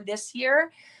past or this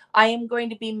year, I am going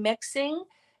to be mixing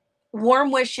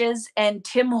Warm Wishes and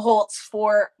Tim Holtz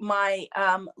for my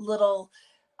little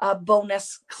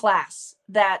bonus class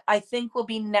that I think will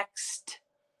be next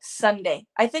Sunday.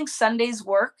 I think Sundays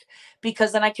work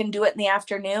because then I can do it in the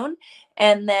afternoon.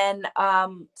 And then,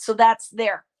 so that's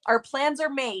there. Our plans are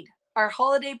made. Our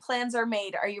holiday plans are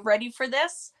made. Are you ready for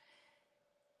this?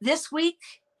 This week,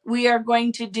 we are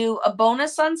going to do a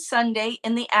bonus on Sunday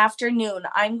in the afternoon.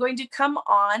 I'm going to come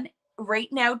on right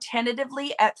now,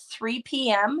 tentatively at 3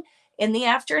 p.m. in the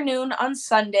afternoon on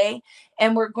Sunday,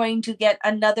 and we're going to get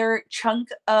another chunk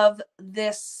of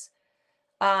this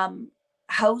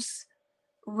house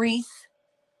wreath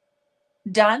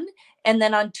done. And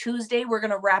then on Tuesday, we're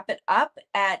going to wrap it up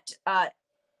at,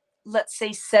 let's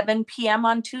say, 7 p.m.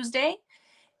 on Tuesday.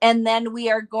 And then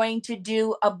we are going to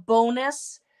do a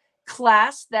bonus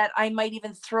class that I might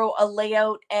even throw a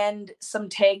layout and some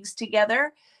tags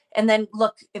together. And then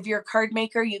look, if you're a card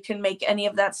maker, you can make any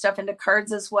of that stuff into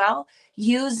cards as well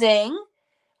using,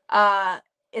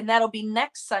 and that'll be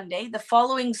next Sunday. The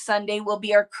following Sunday will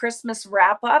be our Christmas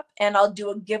wrap up, and I'll do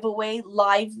a giveaway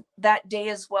live that day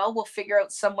as well. We'll figure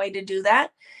out some way to do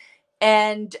that.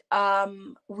 And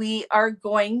we are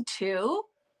going to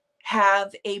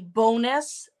have a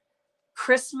bonus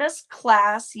Christmas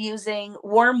class using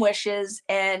Warm Wishes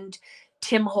and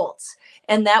Tim Holtz.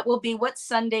 And that will be, what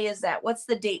Sunday is that? What's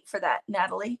the date for that,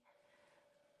 Natalie?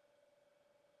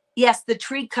 Yes, the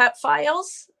tree cut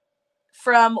files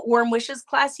from Warm Wishes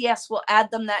class. Yes, we'll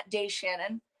add them that day,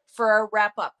 Shannon, for our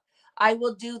wrap up. I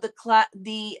will do the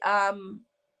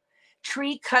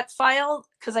tree cut file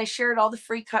because I shared all the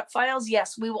free cut files.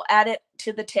 Yes, we will add it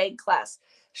to the tag class.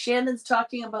 Shannon's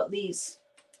talking about these.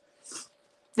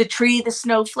 The tree, the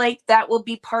snowflake, that will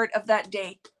be part of that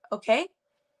day. Okay.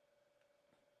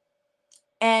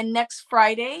 And next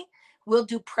Friday, we'll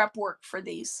do prep work for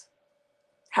these.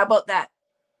 How about that?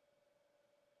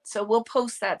 So we'll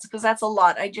post that because that's a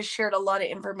lot. I just shared a lot of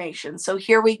information. So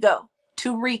here we go.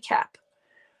 To recap,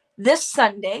 this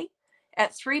Sunday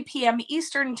at 3 p.m.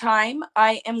 Eastern time,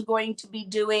 I am going to be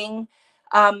doing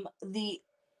the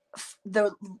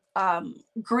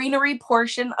greenery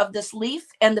portion of this leaf,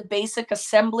 and the basic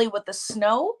assembly with the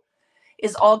snow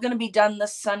is all going to be done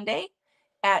this Sunday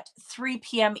at 3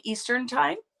 p.m. Eastern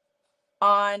time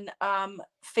on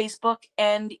Facebook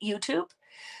and YouTube.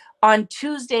 On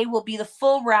Tuesday will be the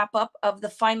full wrap up of the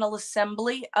final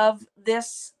assembly of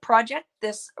this project,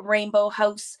 this Rainbow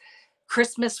House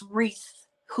Christmas wreath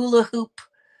hula hoop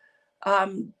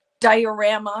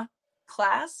diorama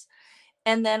class.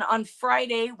 And then on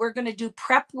Friday, we're going to do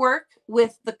prep work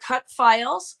with the cut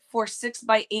files for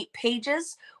 6x8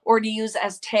 pages or to use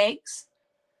as tags.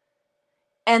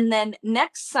 And then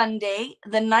next Sunday,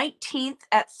 the 19th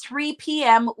at 3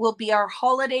 p.m. will be our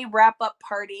holiday wrap-up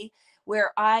party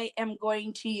where I am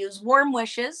going to use Warm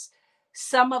Wishes,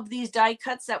 some of these die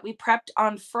cuts that we prepped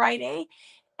on Friday,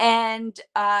 and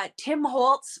Tim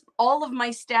Holtz, all of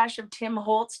my stash of Tim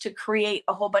Holtz to create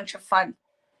a whole bunch of fun.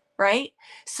 Right?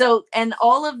 So, and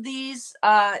all of these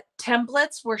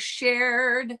templates were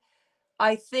shared,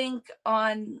 I think,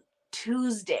 on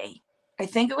Tuesday. I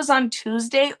think it was on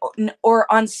Tuesday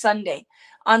or on Sunday.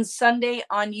 On Sunday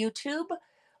on YouTube,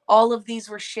 all of these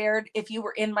were shared. If you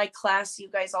were in my class, you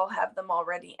guys all have them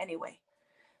already anyway.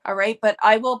 All right. But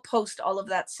I will post all of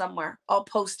that somewhere. I'll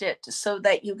post it so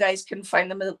that you guys can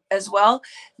find them as well.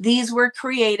 These were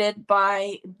created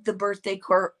by the birthday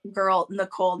girl,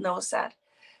 Nicole Nosad.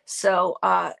 So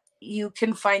you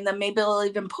can find them. Maybe I'll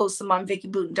even post them on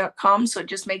vickybooten.com. So it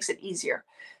just makes it easier.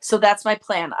 So that's my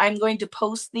plan. I'm going to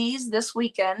post these this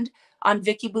weekend on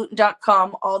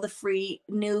vickybooten.com, all the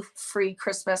new free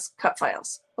Christmas cut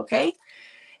files. Okay.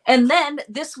 And then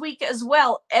this week as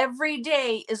well, every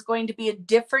day is going to be a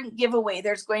different giveaway.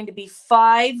 There's going to be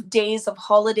 5 days of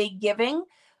holiday giving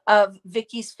of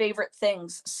Vicky's favorite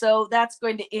things. So that's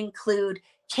going to include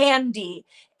candy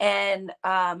and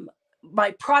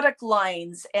my product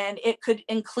lines, and it could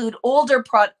include older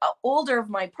of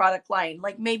my product line,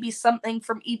 like maybe something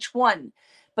from each one.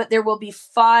 But there will be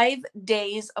 5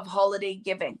 days of holiday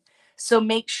giving. So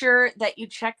make sure that you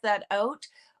check that out.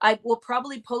 I will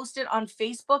probably post it on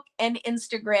Facebook and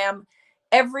Instagram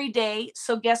every day.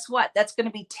 So guess what? That's going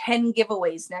to be 10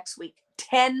 giveaways next week.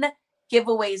 10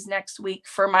 giveaways next week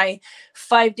for my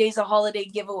 5 days of holiday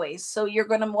giveaways. So you're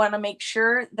going to want to make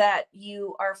sure that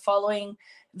you are following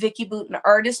Vicky Booten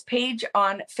Artist page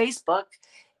on Facebook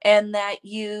and that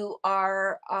you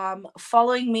are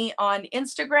following me on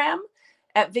Instagram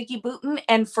at Vicky Booten.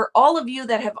 And for all of you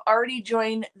that have already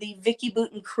joined the Vicky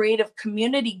Booten Creative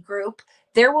Community Group,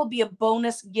 there will be a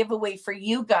bonus giveaway for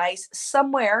you guys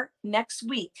somewhere next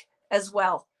week as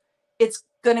well. It's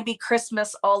going to be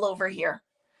Christmas all over here.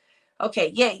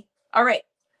 Okay, yay. All right.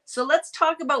 So let's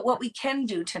talk about what we can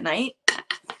do tonight,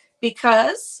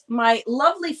 because my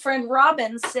lovely friend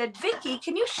Robin said, Vicky,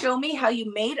 can you show me how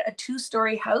you made a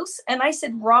 2-story house? And I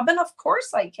said, Robin, of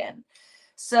course I can.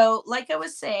 So like I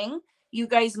was saying, you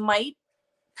guys might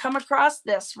come across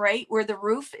this, right? Where the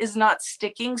roof is not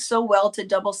sticking so well to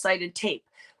double-sided tape,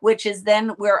 which is then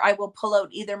where I will pull out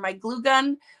either my glue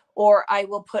gun or I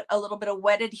will put a little bit of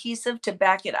wet adhesive to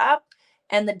back it up.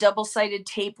 And the double-sided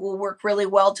tape will work really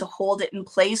well to hold it in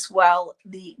place while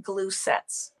the glue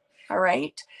sets. All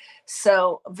right.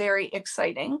 So very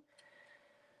exciting.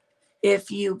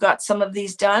 If you got some of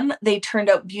these done, they turned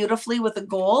out beautifully with the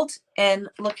gold, and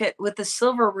look at with the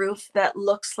silver roof that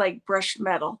looks like brushed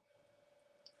metal,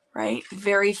 right?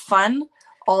 Very fun.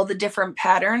 All the different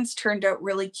patterns turned out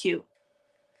really cute.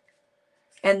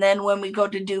 And then when we go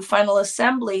to do final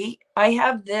assembly, I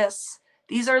have this.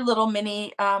 These are little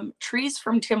mini trees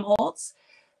from Tim Holtz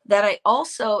that I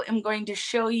also am going to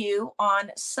show you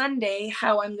on Sunday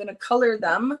how I'm going to color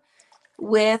them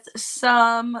with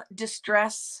some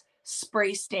distress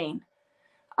spray stain.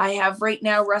 I have right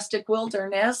now Rustic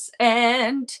Wilderness,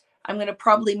 and I'm going to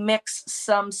probably mix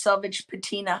some Salvage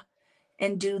Patina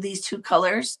and do these 2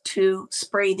 colors to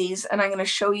spray these. And I'm going to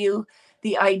show you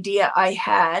the idea I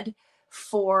had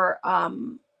for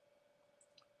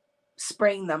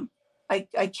spraying them.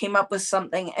 I came up with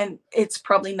something, and it's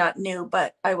probably not new,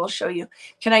 but I will show you.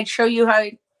 Can I show you how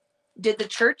I did the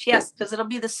church? Yes, because it'll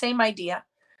be the same idea,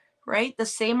 right? The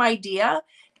same idea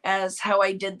as how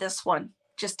I did this one,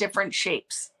 just different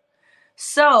shapes.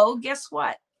 So guess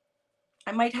what?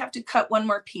 I might have to cut one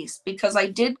more piece because I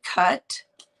did cut.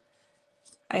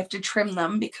 I have to trim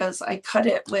them because I cut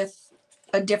it with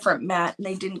a different mat and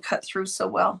they didn't cut through so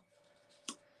well.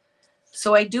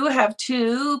 So I do have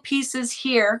 2 pieces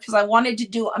here because I wanted to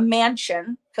do a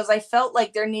mansion, because I felt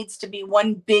like there needs to be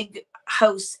one big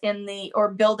house in the, or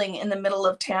building in the middle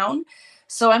of town.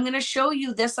 So I'm going to show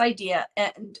you this idea,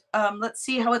 and let's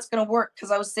see how it's going to work,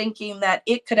 because I was thinking that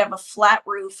it could have a flat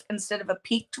roof instead of a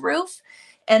peaked roof.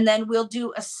 And then we'll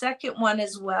do a second one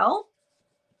as well.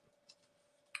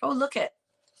 Oh, look it.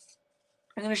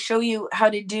 I'm going to show you how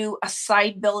to do a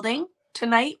side building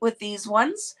tonight with these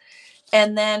ones.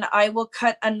 And then I will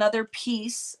cut another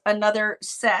piece, another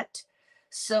set,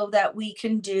 so that we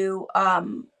can do,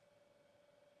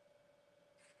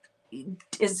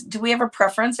 do we have a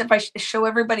preference? If I show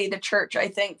everybody the church, I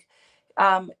think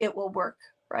it will work,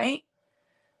 right?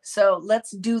 So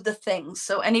let's do the things.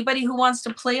 So anybody who wants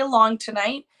to play along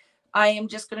tonight, I am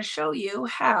just going to show you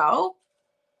how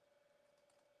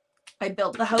I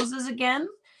built the houses again.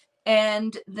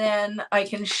 And then I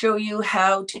can show you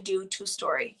how to do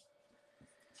 2-story.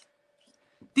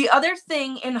 The other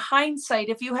thing in hindsight,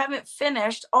 if you haven't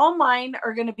finished, all mine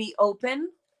are going to be open,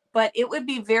 but it would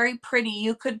be very pretty.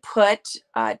 You could put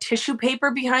tissue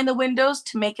paper behind the windows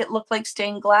to make it look like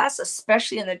stained glass,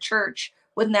 especially in the church.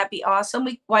 Wouldn't that be awesome?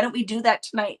 Why don't we do that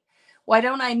tonight? Why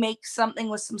don't I make something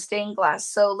with some stained glass?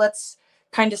 So let's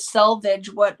kind of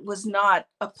salvage what was not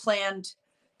a planned,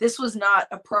 this was not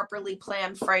a properly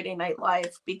planned Friday Night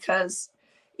Live, because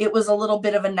it was a little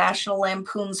bit of a National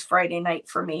Lampoon's Friday night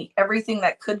for me. Everything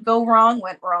that could go wrong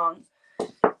went wrong.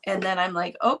 And then I'm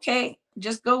like, okay,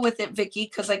 just go with it, Vicky,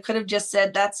 because I could have just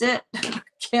said, that's it,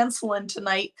 canceling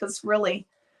tonight, because really,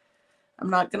 I'm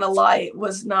not going to lie, it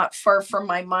was not far from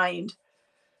my mind,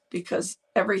 because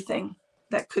everything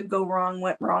that could go wrong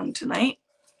went wrong tonight.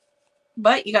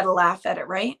 But you got to laugh at it,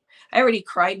 right? I already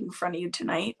cried in front of you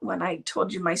tonight when I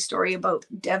told you my story about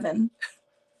Devin.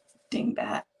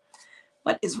 Dingbat.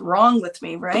 What is wrong with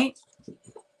me, right?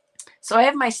 So I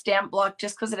have my stamp block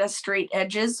just because it has straight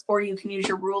edges, or you can use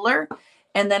your ruler.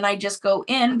 And then I just go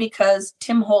in because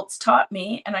Tim Holtz taught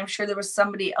me, and I'm sure there was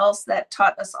somebody else that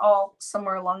taught us all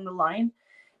somewhere along the line,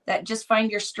 that just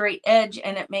find your straight edge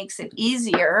and it makes it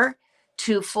easier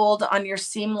to fold on your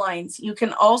seam lines. You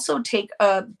can also take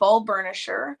a ball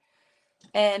burnisher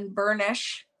and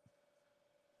burnish,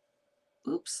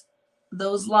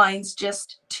 those lines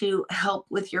just to help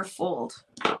with your fold.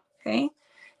 Okay.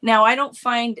 Now I don't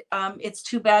find it's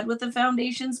too bad with the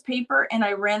foundations paper, and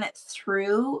I ran it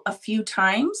through a few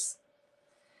times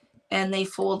and they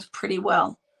fold pretty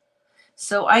well.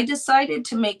 So I decided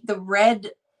to make the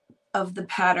red of the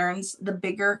patterns the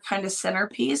bigger kind of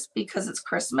centerpiece because it's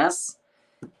Christmas,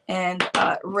 and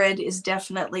red is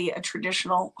definitely a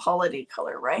traditional holiday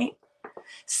color, right?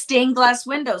 Stained glass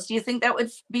windows. Do you think that would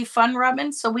be fun,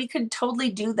 Robin? So we could totally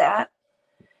do that.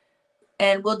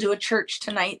 And we'll do a church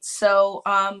tonight. So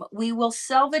we will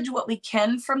salvage what we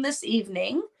can from this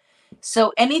evening.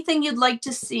 So anything you'd like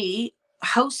to see,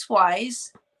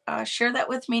 house-wise, share that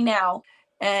with me now.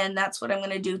 And that's what I'm going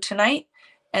to do tonight.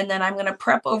 And then I'm going to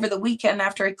prep over the weekend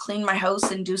after I clean my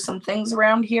house and do some things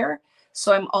around here.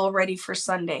 So I'm all ready for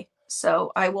Sunday.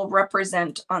 So I will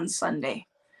represent on Sunday.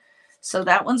 So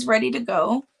that one's ready to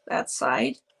go, that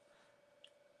side.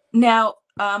 Now,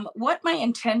 what my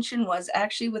intention was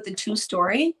actually with the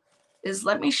 2-story is,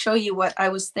 let me show you what I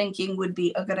was thinking would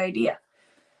be a good idea.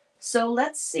 So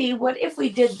let's see, what if we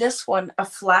did this one, a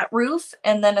flat roof,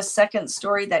 and then a second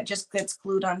story that just gets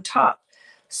glued on top.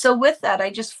 So with that, I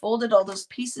just folded all those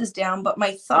pieces down. But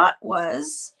my thought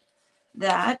was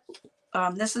that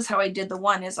this is how I did the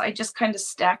one, is I just kind of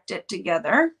stacked it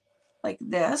together like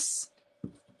this,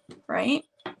 right?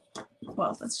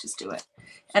 Well, let's just do it.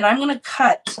 And I'm going to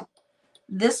cut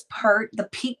this part, the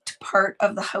peaked part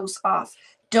of the house off.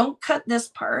 Don't cut this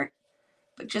part,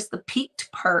 but just the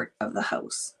peaked part of the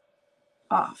house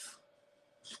off.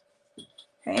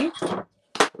 Okay.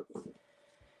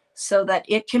 So that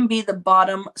it can be the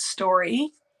bottom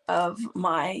story of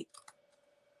my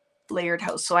layered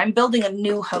house. So I'm building a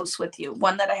new house with you,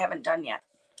 one that I haven't done yet.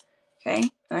 Okay.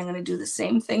 And I'm going to do the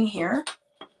same thing here.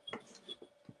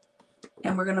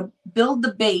 And we're going to build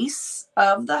the base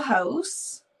of the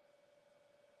house.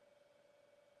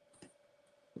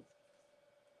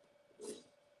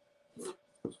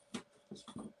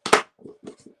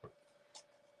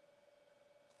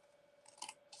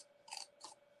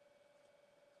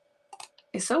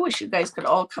 I so wish you guys could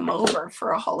all come over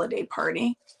for a holiday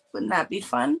party. Wouldn't that be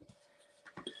fun?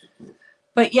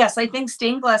 But yes, I think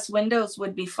stained glass windows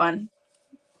would be fun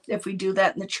if we do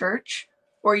that in the church.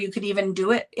 Or you could even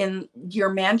do it in your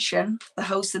mansion, the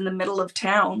house in the middle of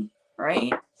town,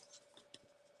 right? You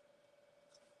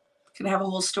can have a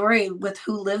whole story with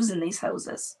who lives in these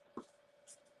houses.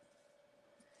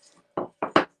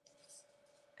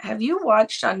 Have you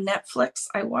watched on Netflix?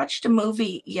 I watched a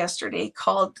movie yesterday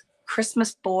called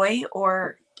Christmas Boy,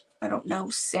 or I don't know,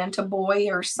 Santa Boy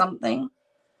or something.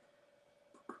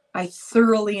 I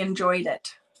thoroughly enjoyed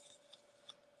it.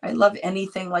 I love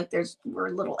anything like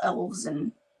were little elves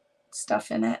and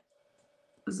stuff in it.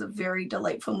 It was a very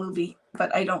delightful movie,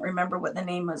 but I don't remember what the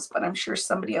name was, but I'm sure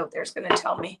somebody out there is going to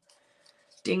tell me.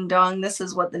 Ding dong, this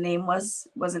is what the name was.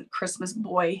 It wasn't Christmas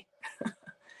Boy.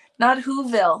 Not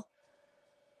Whoville.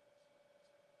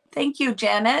 Thank you,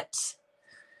 Janet.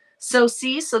 So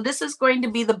see, so this is going to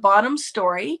be the bottom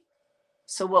story.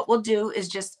 So what we'll do is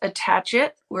just attach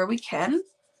it where we can.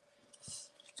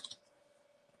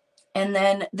 And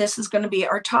then this is going to be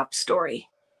our top story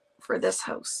for this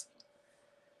house.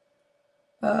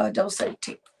 Double-sided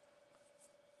tape.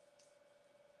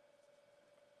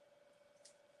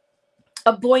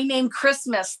 A Boy Named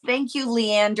Christmas. Thank you,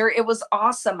 Leander. It was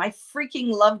awesome. I freaking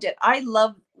loved it. I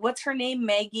love, what's her name?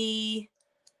 Maggie.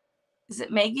 Is it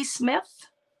Maggie Smith?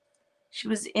 She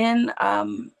was in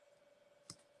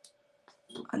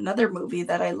another movie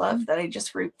that I love that I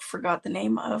just forgot the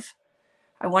name of.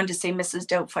 I wanted to say Mrs.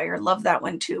 Doubtfire. Love that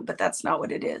one too, but that's not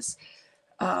what it is.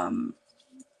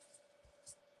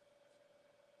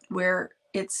 Where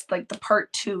it's like the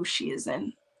part 2 she is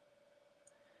in.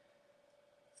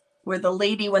 Where the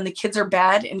lady, when the kids are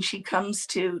bad and she comes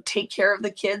to take care of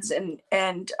the kids,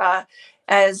 and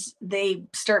as they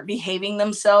start behaving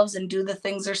themselves and do the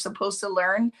things they're supposed to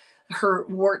learn, her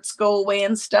warts go away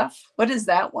and stuff. What is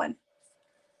that one?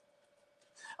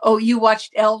 Oh, you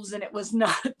watched Elves and it was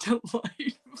not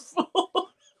delightful.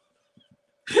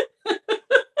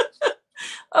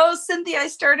 Oh, Cynthia, I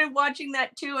started watching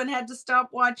that too and had to stop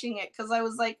watching it because I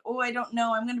was like, oh, I don't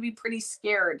know. I'm going to be pretty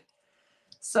scared.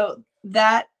 So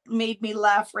that made me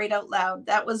laugh right out loud.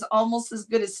 That was almost as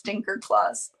good as Stinker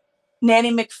Claws.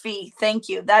 Nanny McPhee, thank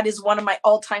you. That is one of my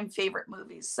all-time favorite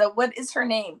movies. So what is her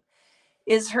name?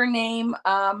 Is her name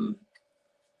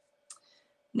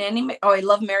Nanny oh, I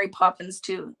love Mary Poppins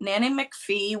too. Nanny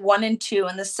McPhee 1 and 2,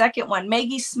 and the second one,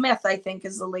 Maggie Smith, I think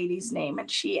is the lady's name,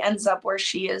 and she ends up where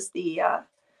she is the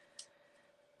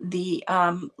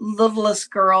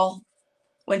littlest girl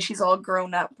when she's all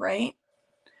grown up, right?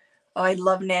 Oh, I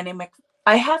love Nanny McPhee.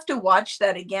 I have to watch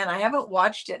that again. I haven't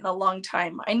watched it in a long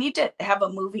time. I need to have a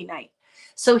movie night.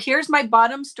 So here's my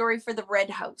bottom story for the red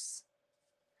house.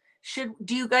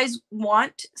 Do you guys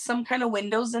want some kind of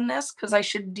windows in this? Because I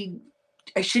should be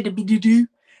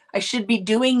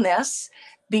doing this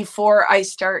before I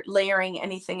start layering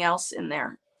anything else in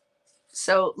there.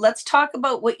 So let's talk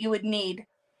about what you would need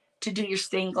to do your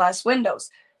stained glass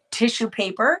windows. Tissue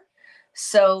paper.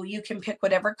 So you can pick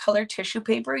whatever color tissue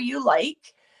paper you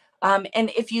like.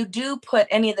 And if you do put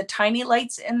any of the tiny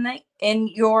lights in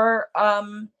your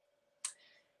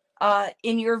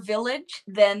in your village,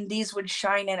 then these would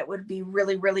shine and it would be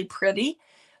really, really pretty.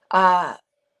 And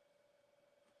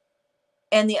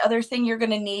the other thing you're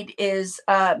going to need is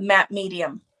matte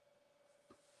medium.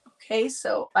 Okay,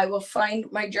 so I will find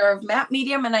my jar of matte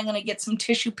medium and I'm going to get some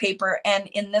tissue paper. And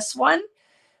in this one,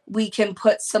 we can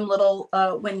put some little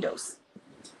windows.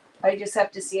 I just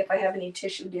have to see if I have any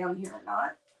tissue down here or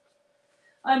not.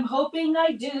 I'm hoping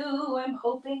I do. I'm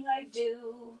hoping I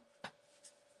do.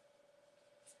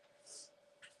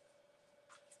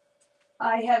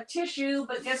 I have tissue,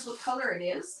 but guess what color it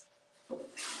is?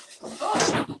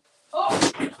 Oh,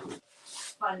 oh.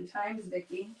 Fun times,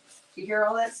 Vicki. You hear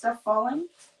all that stuff falling?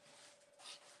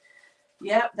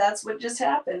 Yep, that's what just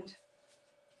happened.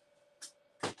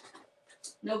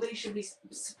 Nobody should be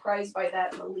surprised by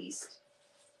that in the least.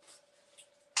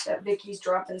 That Vicky's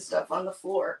dropping stuff on the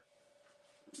floor.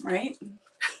 Right?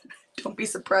 Don't be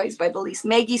surprised by the least.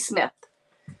 Maggie Smith.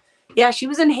 Yeah, she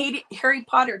was in Harry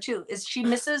Potter too. Is she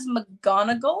Mrs.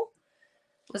 McGonagall?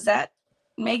 Was that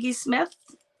Maggie Smith?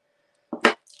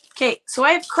 Okay, so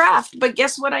I have craft, but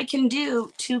guess what I can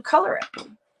do to color it? A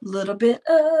little bit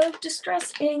of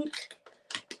distress ink.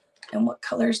 And what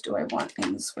colors do I want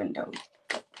in this window?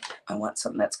 I want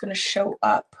something that's going to show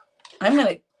up. I'm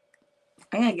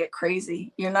gonna get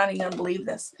crazy. You're not even gonna believe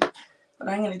this, but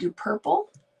I'm gonna do purple.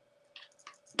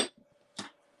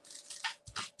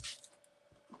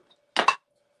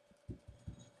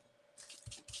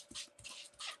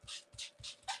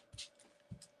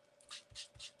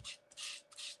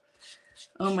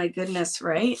 Oh my goodness,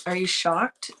 right? Are you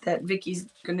shocked that Vicky's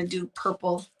gonna do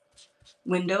purple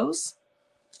windows?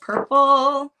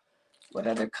 Purple. What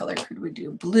other color could we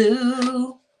do?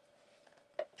 Blue.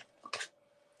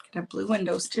 Could have blue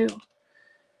windows too.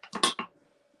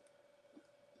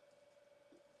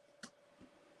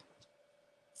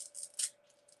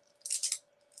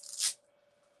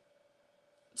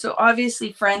 So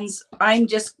obviously, friends, I'm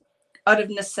just out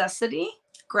of necessity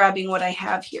grabbing what I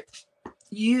have here.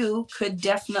 You could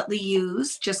definitely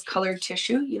use just colored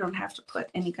tissue. You don't have to put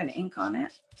any kind of ink on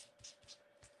it.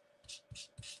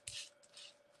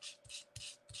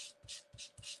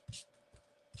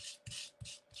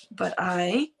 But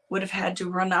I would have had to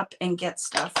run up and get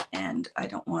stuff, and I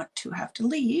don't want to have to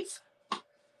leave.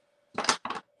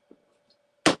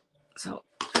 So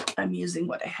I'm using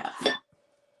what I have.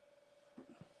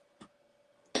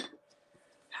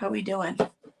 How are we doing?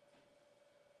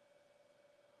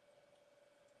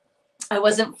 I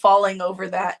wasn't falling over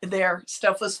that there.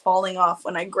 Stuff was falling off.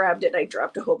 When I grabbed it, I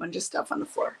dropped a whole bunch of stuff on the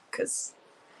floor because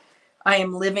I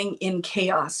am living in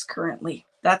chaos currently.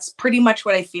 That's pretty much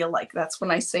what I feel like. That's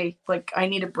when I say, like, I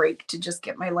need a break to just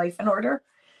get my life in order.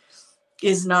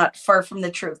 Is not far from the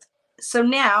truth. So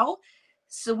now,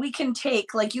 so we can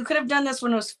take, like, you could have done this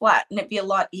when it was flat and it'd be a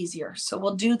lot easier. So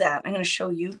we'll do that. I'm going to show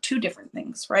you two different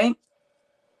things, right?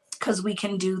 Because we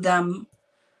can do them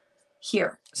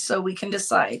here. So we can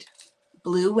decide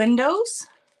blue windows,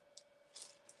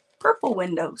 purple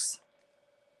windows,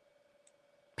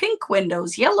 pink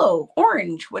windows, yellow,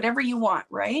 orange, whatever you want,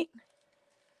 right?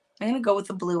 I'm going to go with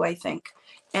the blue, I think.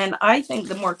 And I think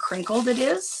the more crinkled it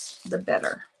is, the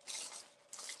better.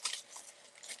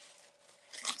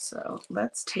 So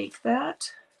let's take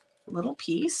that little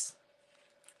piece.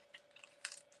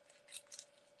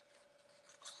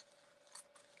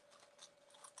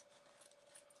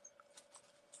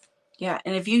 Yeah,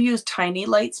 and if you use tiny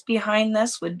lights behind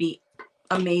this would be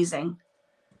amazing.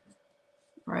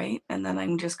 Right? And then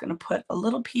I'm just going to put a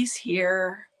little piece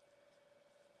here.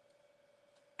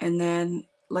 And then,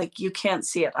 like, you can't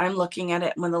see it. I'm looking at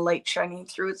it, and when the light's shining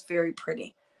through, it's very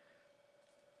pretty.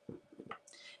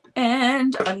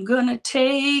 And I'm going to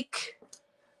take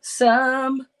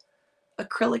some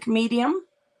acrylic medium.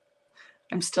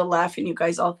 I'm still laughing. You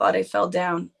guys all thought I fell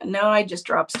down. No, I just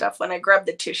dropped stuff. When I grabbed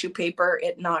the tissue paper,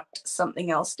 it knocked something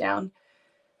else down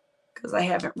because I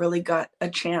haven't really got a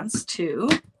chance to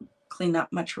clean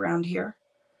up much around here.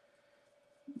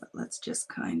 But let's just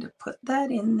kind of put that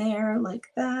in there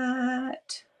like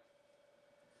that.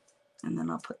 And then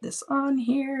I'll put this on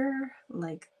here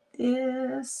like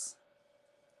this.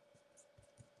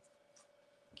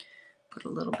 Put a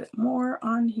little bit more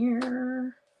on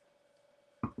here.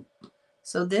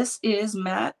 So this is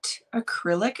matte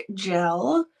acrylic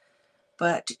gel,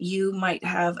 but you might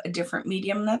have a different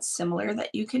medium that's similar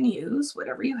that you can use.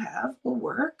 Whatever you have will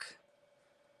work.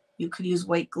 You could use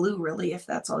white glue, really, if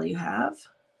that's all you have.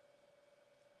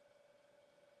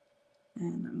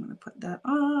 And I'm going to put that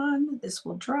on. This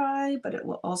will dry, but it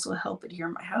will also help adhere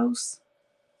my house.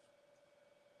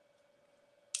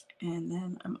 And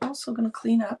then I'm also going to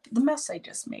clean up the mess I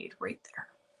just made right there.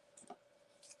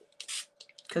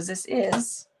 because this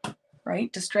is, right,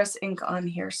 Distress ink on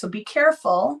here. So be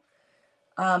careful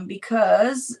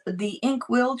because the ink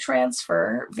will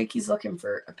transfer. Vicky's looking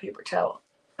for a paper towel.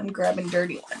 I'm grabbing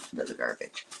dirty one out of the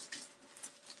garbage.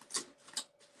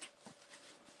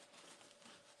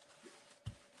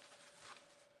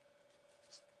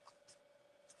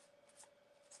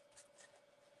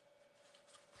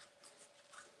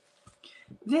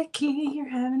 Vicky, you're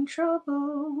having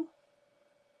trouble.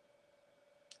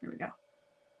 There we go.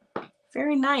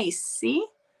 Very nice. See?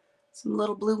 Some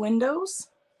little blue windows.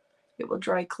 It will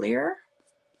dry clear.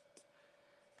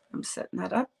 I'm setting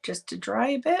that up just to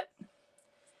dry a bit.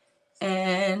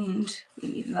 And we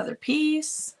need another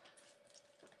piece.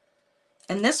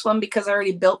 And this one, because I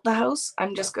already built the house,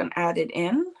 I'm just going to add it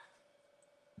in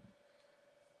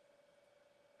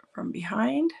from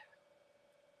behind.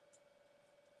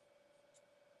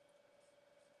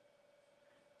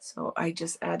 So I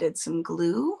just added some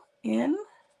glue in.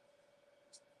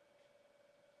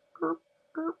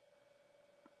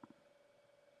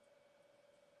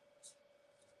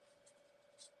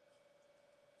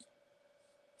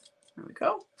 There we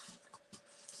go.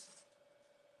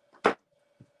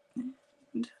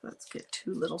 And let's get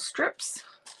 2 little strips.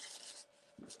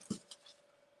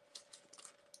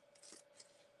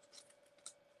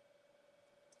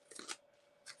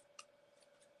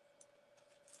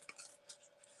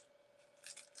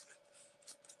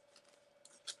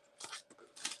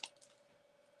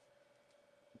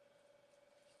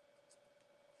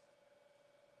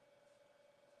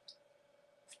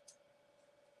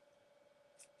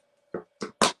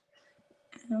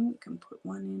 And we can put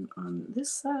one in on this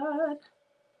side.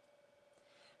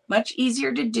 Much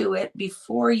easier to do it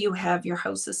before you have your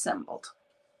house assembled.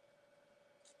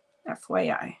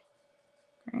 FYI.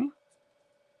 Okay.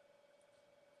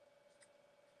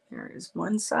 There is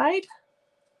one side.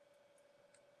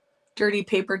 Dirty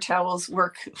paper towels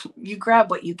work. You grab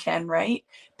what you can, right?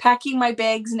 Packing my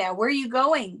bags now. Where are you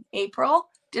going, April?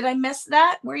 Did I miss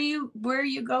that? Where are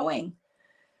you going?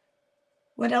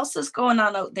 What else is going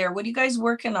on out there? What are you guys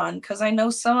working on? Because I know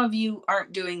some of you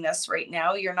aren't doing this right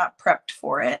now. You're not prepped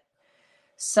for it.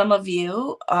 Some of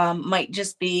you might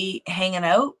just be hanging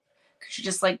out because you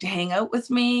just like to hang out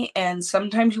with me. And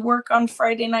sometimes you work on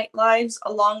Friday Night Lives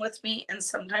along with me, and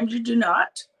sometimes you do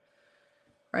not.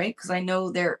 Right? Because I know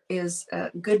there is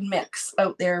a good mix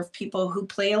out there of people who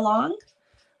play along.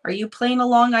 Are you playing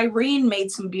along? Irene made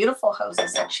some beautiful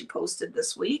houses that she posted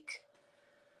this week.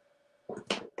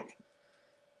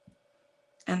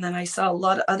 And then I saw a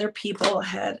lot of other people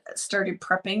had started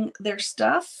prepping their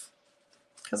stuff.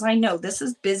 Because I know this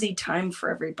is busy time for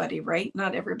everybody, right?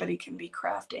 Not everybody can be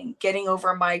crafting. Getting over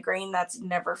a migraine, that's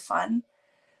never fun.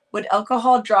 Would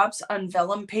alcohol drops on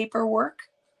vellum paper work?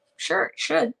 Sure, it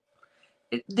should.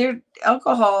 Their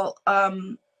alcohol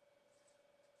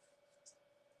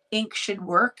ink should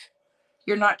work.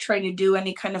 You're not trying to do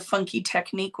any kind of funky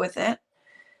technique with it.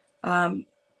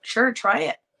 Sure, try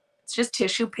it. It's just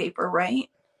tissue paper, right?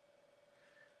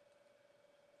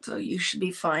 So you should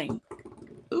be fine.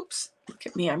 Oops, look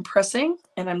at me. I'm pressing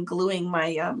and I'm gluing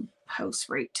my house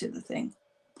right to the thing.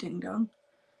 Ding dong.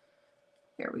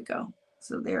 There we go.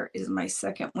 So there is my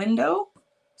second window,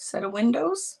 set of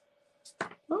windows.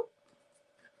 Oh.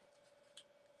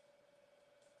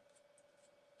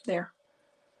 There.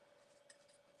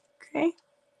 Okay.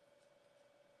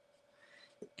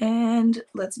 And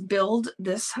let's build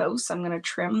this house. I'm going to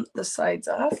trim the sides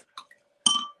off.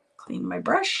 Clean my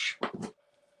brush.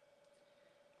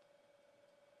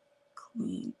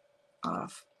 Clean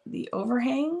off the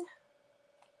overhang.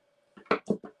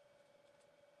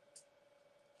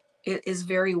 It is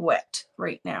very wet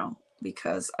right now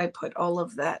because I put all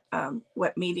of that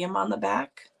wet medium on the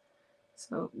back.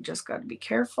 So just got to be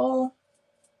careful.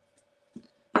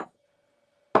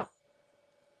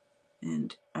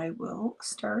 And I will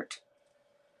start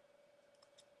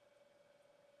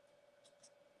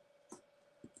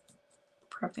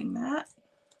prepping that.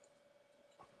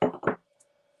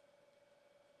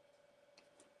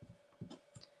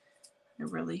 I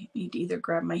really need to either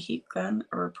grab my heat gun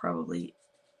or probably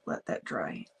let that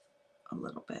dry a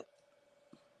little bit.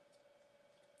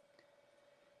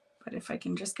 But if I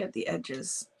can just get the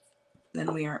edges,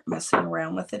 then we aren't messing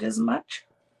around with it as much.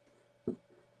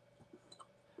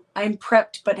 I'm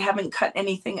prepped but haven't cut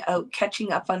anything out.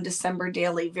 Catching up on December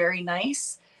daily. Very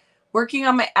nice. Working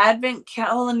on my advent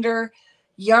calendar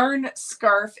yarn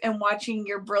scarf and watching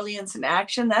your brilliance in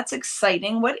action. That's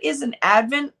exciting. What is an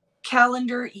advent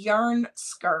calendar yarn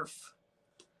scarf?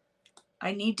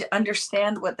 I need to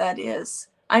understand what that is.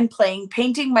 I'm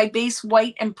painting my base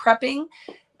white and prepping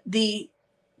the,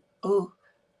 oh,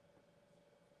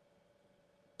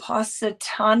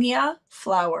 Positania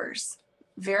flowers.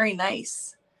 Very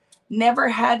nice. Never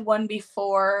had one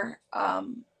before.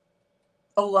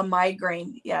 Oh, a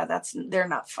migraine. Yeah, they're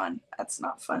not fun. That's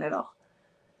not fun at all.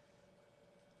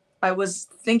 I was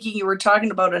thinking you were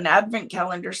talking about an advent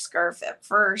calendar scarf at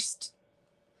first.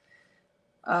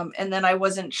 And then I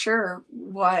wasn't sure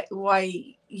why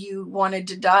you wanted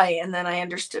to die. And then I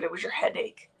understood it was your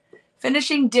headache.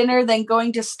 Finishing dinner, then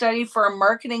going to study for a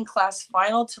marketing class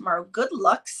final tomorrow. Good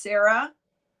luck, Sarah.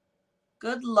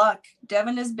 Good luck.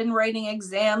 Devin has been writing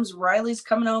exams. Riley's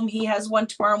coming home. He has one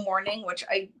tomorrow morning, which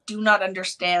I do not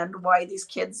understand why these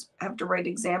kids have to write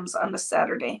exams on a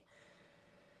Saturday.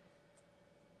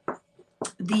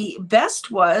 The best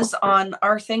was on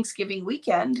our Thanksgiving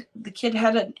weekend, the kid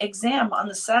had an exam on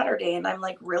the Saturday, and I'm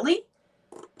like, really?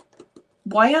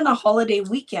 Why on a holiday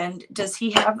weekend does he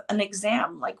have an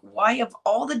exam? Like, why of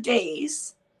all the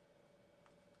days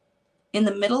in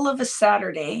the middle of a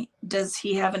Saturday does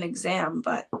he have an exam?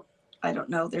 But I don't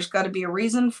know. There's got to be a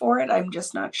reason for it. I'm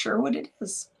just not sure what it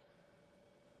is.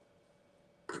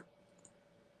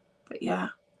 But yeah,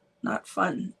 not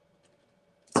fun.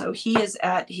 So he is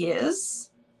at his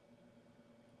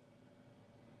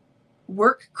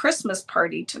work Christmas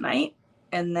party tonight,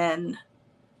 and then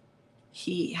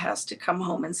he has to come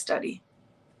home and study.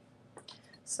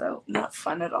 So not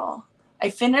fun at all. I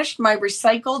finished my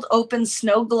recycled open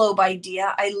snow globe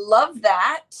idea. I love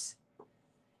that.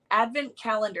 Advent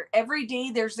calendar. Every day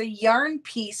there's a yarn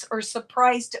piece or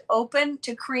surprise to open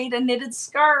to create a knitted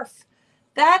scarf.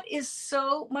 That is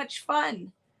so much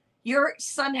fun. Your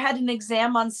son had an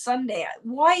exam on Sunday.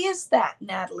 Why is that,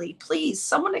 Natalie? Please,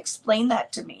 someone explain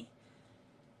that to me.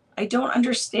 I don't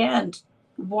understand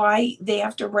why they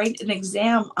have to write an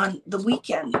exam on the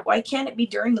weekend. Why can't it be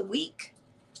during the week?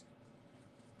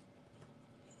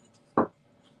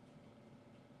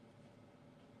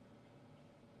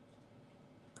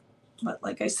 But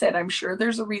like I said, I'm sure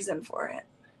there's a reason for it.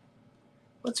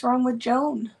 What's wrong with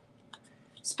Joan?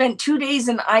 Spent 2 days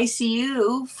in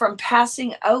ICU from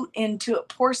passing out into a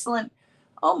porcelain.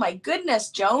 Oh my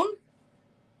goodness, Joan.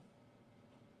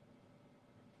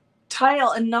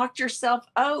 Tile and knocked yourself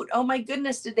out. Oh my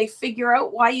goodness, did they figure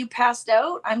out why you passed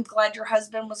out? I'm glad your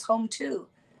husband was home too.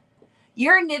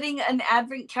 You're knitting an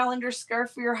advent calendar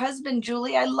scarf for your husband,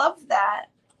 Julie. I love that.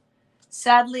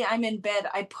 Sadly, I'm in bed.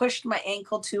 I pushed my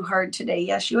ankle too hard today.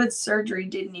 Yes, you had surgery,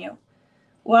 didn't you?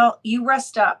 Well, you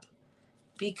rest up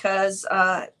because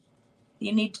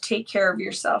you need to take care of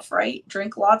yourself, right?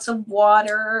 Drink lots of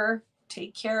water.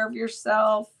 Take care of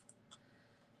yourself.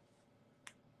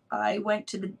 I went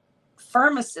to the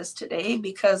pharmacist today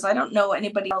because I don't know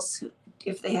anybody else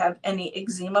if they have any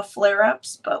eczema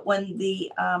flare-ups, but when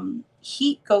the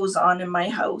heat goes on in my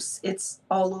house, it's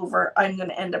all over. I'm going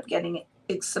to end up getting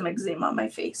some eczema on my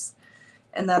face.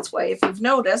 And that's why, if you've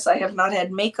noticed, I have not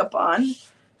had makeup on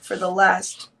for the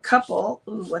last couple.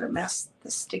 Ooh, what a mess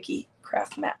the sticky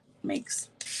craft mat makes.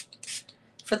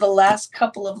 For the last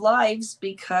couple of lives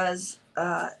because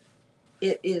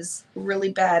it is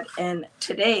really bad. And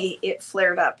today it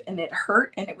flared up and it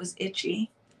hurt and it was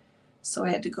itchy. So I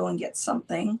had to go and get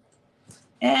something.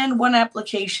 And one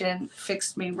application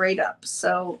fixed me right up.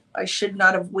 So I should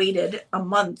not have waited a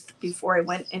month before I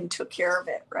went and took care of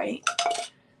it, right?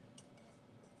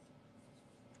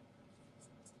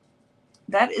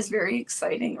 That is very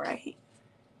exciting, right?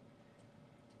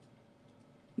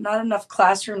 Not enough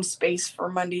classroom space for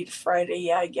Monday to Friday.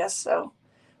 Yeah, I guess so.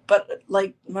 But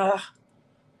like,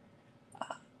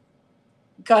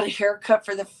 got a haircut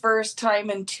for the first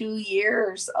time in 2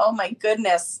 years. Oh my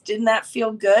goodness. Didn't that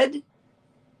feel good?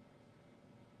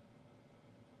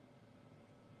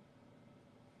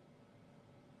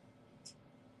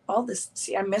 All this,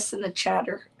 see, I'm missing the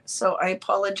chatter. So I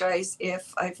apologize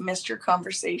if I've missed your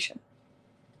conversation.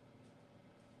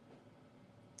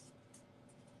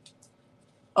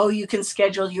 Oh, you can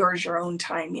schedule yours your own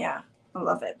time. Yeah, I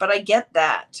love it. But I get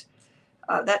that.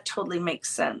 That totally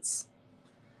makes sense.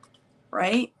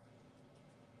 Right?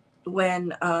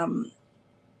 When I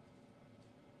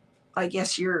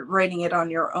guess you're writing it on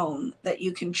your own, that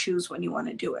you can choose when you want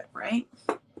to do it, right?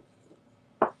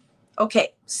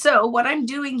 Okay, so what I'm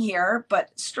doing here, but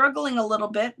struggling a little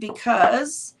bit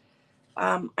because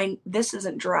this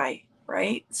isn't dry,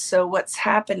 right? So what's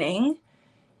happening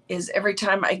is every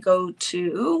time I go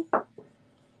to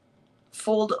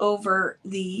fold over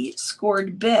the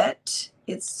scored bit,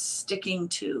 it's sticking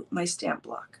to my stamp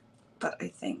block. But I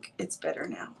think it's better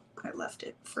now. I left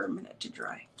it for a minute to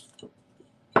dry.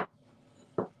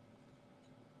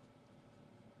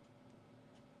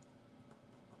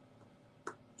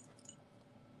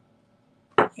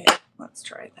 Okay, let's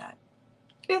try that.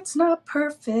 It's not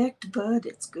perfect, but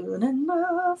it's good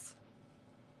enough.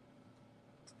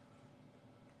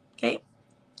 Okay,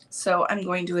 so I'm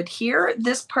going to adhere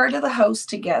this part of the house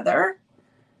together.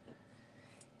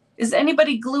 Is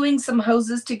anybody gluing some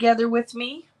hoses together with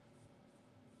me?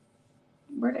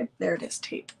 There it is,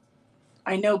 tape.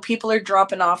 I know people are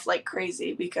dropping off like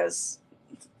crazy because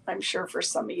I'm sure for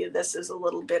some of you this is a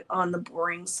little bit on the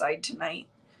boring side tonight.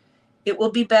 It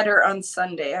will be better on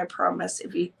Sunday, I promise.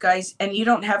 If you guys, and you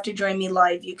don't have to join me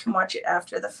live, you can watch it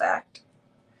after the fact.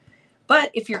 But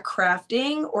if you're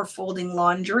crafting or folding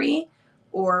laundry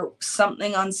or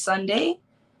something on Sunday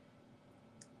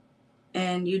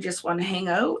and you just want to hang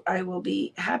out, I will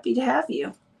be happy to have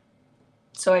you.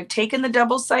 So I've taken the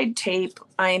double side tape.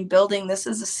 I am building this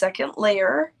as a second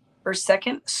layer or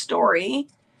second story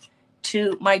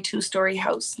to my 2-story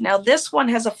house. Now this one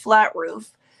has a flat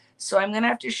roof. So I'm going to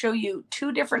have to show you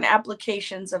 2 different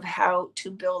applications of how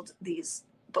to build these,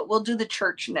 but we'll do the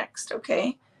church next,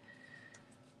 okay?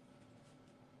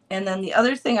 And then the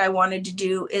other thing I wanted to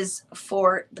do is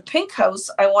for the pink house,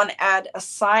 I want to add a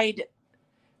side,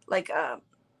 like a,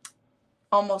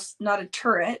 almost not a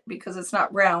turret because it's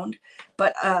not round,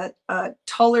 but a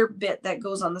taller bit that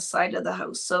goes on the side of the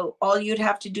house. So all you'd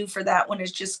have to do for that one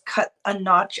is just cut a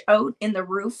notch out in the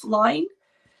roof line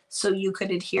so you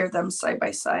could adhere them side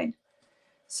by side.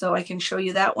 So I can show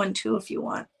you that one too if you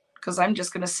want, because I'm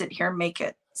just going to sit here and make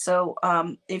it. So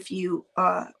if you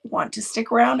want to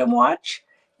stick around and watch,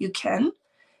 you can.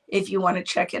 If you want to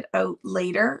check it out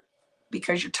later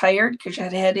because you're tired, because you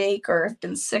had a headache or have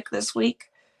been sick this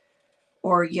week,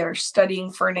 or you're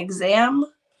studying for an exam,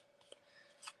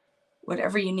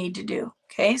 whatever you need to do.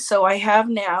 Okay, so I have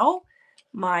now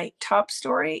my top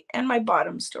story and my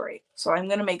bottom story. So I'm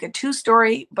going to make a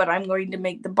 2-story, but I'm going to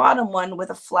make the bottom one with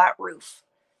a flat roof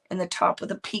and the top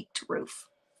with a peaked roof.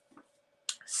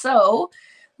 So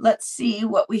let's see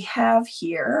what we have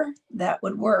here that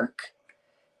would work.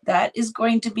 That is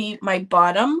going to be my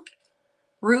bottom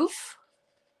roof.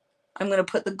 I'm going to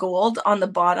put the gold on the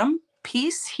bottom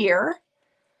piece here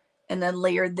and then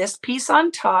layer this piece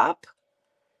on top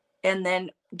and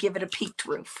then give it a peaked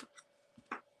roof.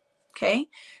 Okay,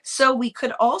 so we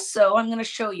could also, I'm going to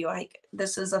show you,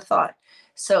 this is a thought.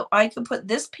 So I could put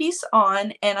this piece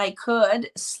on and I could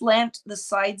slant the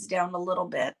sides down a little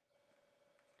bit.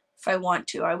 If I want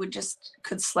to, I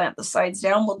could slant the sides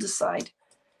down, we'll decide.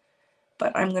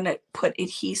 But I'm going to put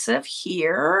adhesive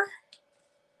here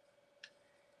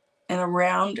and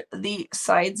around the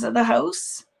sides of the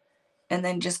house and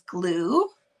then just glue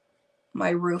my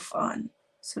roof on.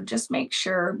 So just make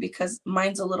sure, because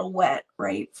mine's a little wet,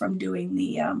 right, from doing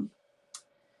the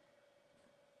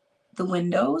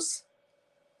windows,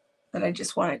 that I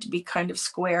just want it to be kind of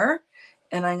square.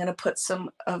 And I'm going to put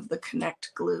some of the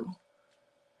Connect glue.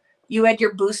 You had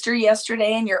your booster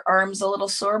yesterday and your arm's a little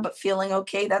sore, but feeling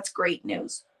okay. That's great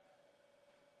news.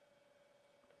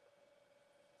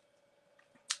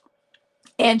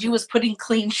 Angie was putting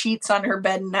clean sheets on her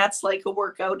bed, and that's like a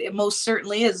workout. It most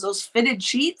certainly is. Those fitted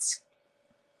sheets.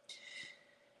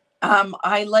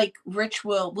 I like Rich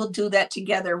will do that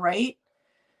together, right?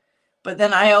 But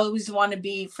then I always want to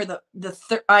be for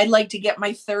I like to get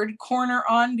my 3rd corner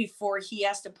on before he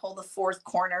has to pull the 4th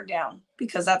corner down,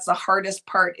 because that's the hardest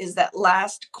part, is that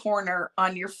last corner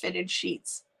on your fitted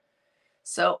sheets.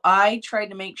 So I try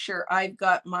to make sure I've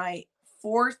got my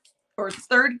 4th or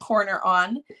 3rd corner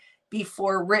on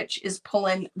before Rich is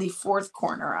pulling the 4th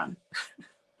corner on.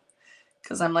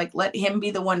 Because I'm like, let him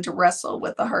be the one to wrestle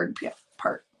with the hard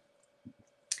part.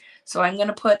 So I'm going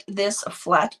to put this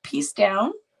flat piece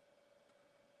down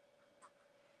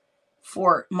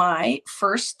for my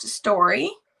 1st story.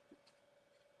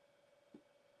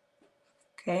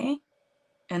 Okay.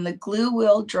 And the glue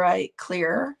will dry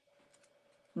clear.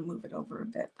 I'll move it over a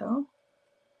bit though.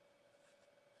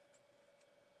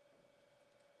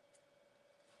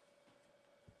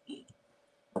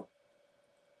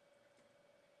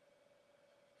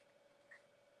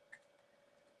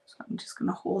 So I'm just going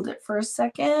to hold it for a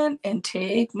second and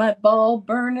take my ball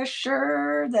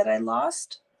burnisher that I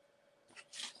lost.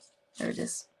 There it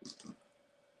is.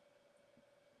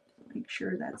 Make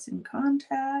sure that's in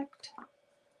contact.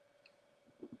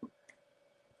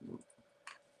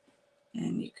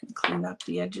 And you can clean up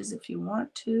the edges if you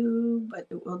want to, but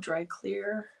it will dry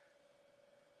clear.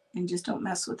 And just don't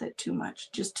mess with it too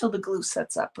much, just till the glue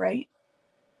sets up, right?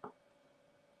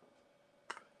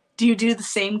 Do you do the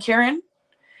same, Karen?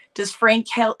 Does Frank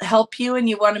help you and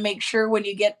you want to make sure when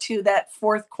you get to that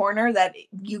 4th corner that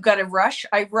you got to rush?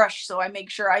 I rush, so I make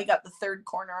sure I got the 3rd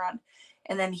corner on,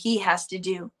 and then he has to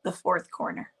do the 4th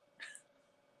corner.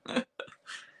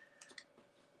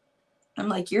 I'm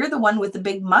like, you're the one with the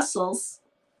big muscles.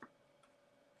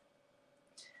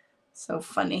 So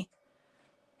funny.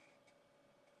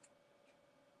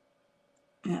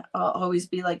 Yeah, I'll always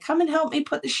be like, come and help me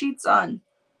put the sheets on.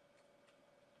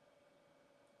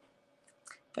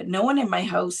 But no one in my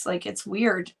house, like, it's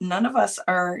weird. None of us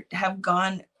have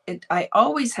gone. I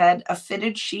always had a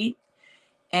fitted sheet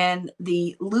and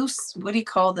the loose, what do you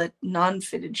call the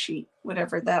non-fitted sheet,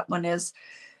 whatever that one is,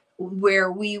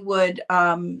 where we would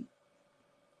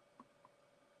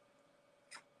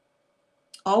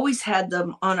always had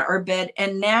them on our bed.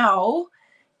 And now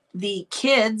the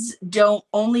kids don't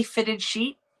only fitted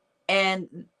sheet,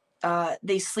 and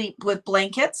they sleep with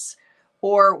blankets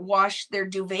or wash their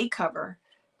duvet cover.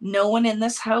 No one in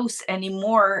this house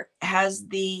anymore has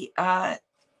the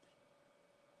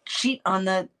sheet on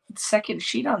the second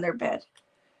sheet on their bed.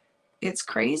 It's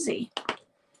crazy.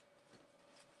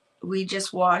 We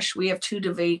just wash. We have 2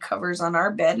 duvet covers on our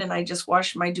bed, and I just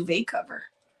wash my duvet cover.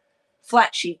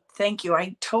 Flat sheet. Thank you.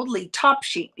 Top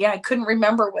sheet. Yeah, I couldn't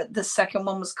remember what the second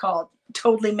one was called.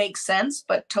 Totally makes sense,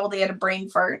 but totally had a brain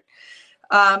fart.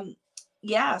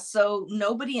 Yeah, so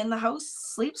nobody in the house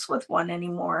sleeps with one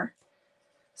anymore.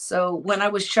 So when I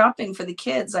was shopping for the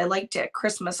kids, I liked at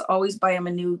Christmas always buy them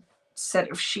a new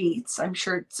set of sheets. I'm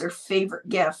sure it's their favorite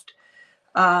gift.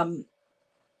 I'm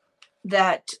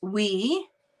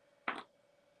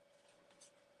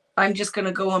just going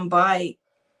to go and buy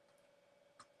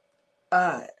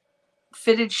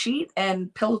fitted sheet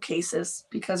and pillowcases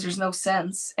because there's no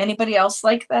sense. Anybody else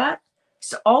like that?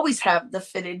 So always have the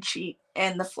fitted sheet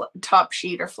and the top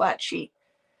sheet or flat sheet.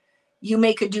 You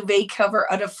make a duvet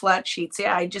cover out of flat sheets.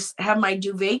 Yeah, I just have my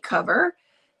duvet cover,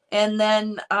 and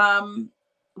then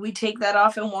we take that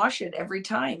off and wash it every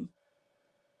time.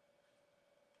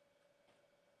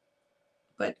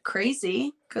 But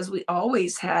crazy, because we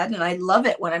always had, and I love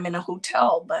it when I'm in a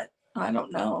hotel, but I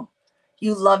don't know.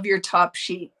 You love your top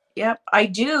sheet. Yep, I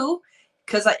do.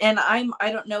 I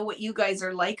don't know what you guys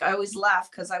are like. I always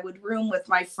laugh because I would room with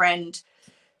my friend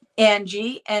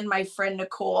Angie and my friend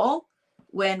Nicole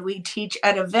when we teach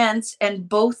at events, and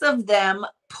both of them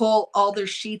pull all their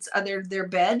sheets out of their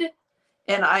bed,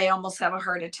 and I almost have a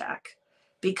heart attack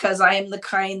because I am the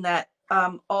kind that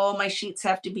all my sheets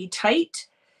have to be tight,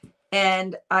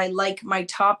 and I like my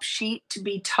top sheet to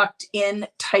be tucked in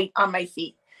tight on my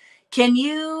feet. Can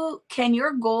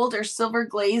your gold or silver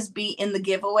glaze be in the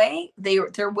giveaway?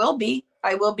 There will be.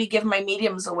 I will be giving my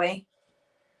mediums away.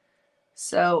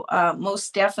 So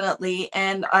most definitely.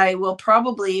 And I will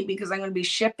probably, because I'm going to be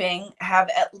shipping, have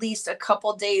at least a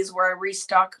couple days where I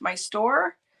restock my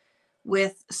store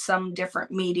with some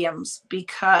different mediums,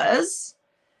 because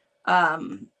I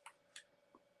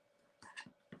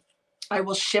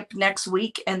will ship next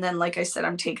week. And then, like I said,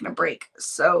 I'm taking a break.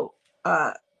 So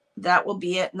that will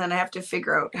be it. And then I have to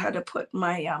figure out how to put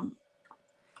my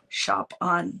shop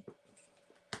on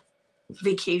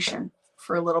vacation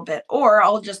for a little bit, or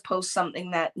I'll just post something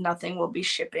that nothing will be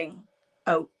shipping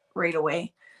out right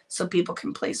away so people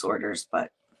can place orders.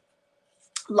 But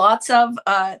lots of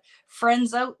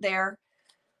friends out there,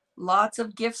 lots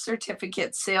of gift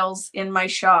certificate sales in my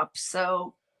shop.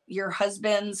 So your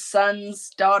husbands,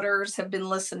 sons, daughters have been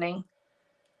listening.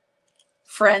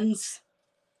 Friends,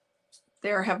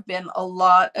 there have been a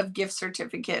lot of gift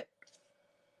certificate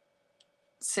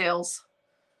sales,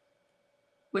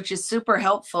 which is super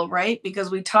helpful, right? Because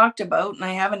we talked about, and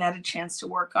I haven't had a chance to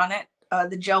work on it,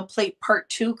 the gel plate part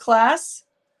 2 class.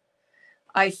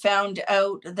 I found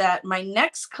out that my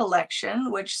next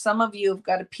collection, which some of you have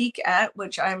got a peek at,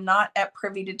 which I'm not at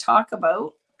privy to talk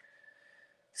about,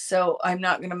 so I'm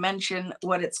not going to mention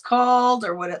what it's called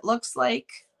or what it looks like,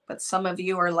 but some of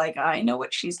you are like, I know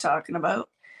what she's talking about.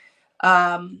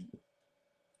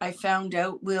 I found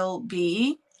out will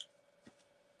be,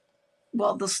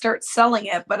 well, they'll start selling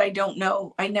it, but I don't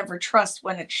know. I never trust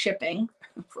when it's shipping,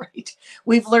 right?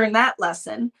 We've learned that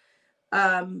lesson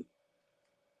in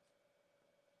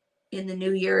the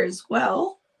new year as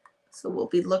well. So we'll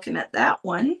be looking at that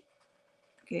one.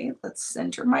 Okay, let's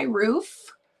center my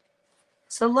roof.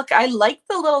 So look, I like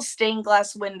the little stained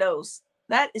glass windows.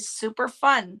 That is super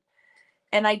fun.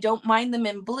 And I don't mind them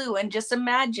in blue. And just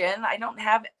imagine, I don't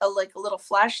have a little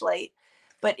flashlight,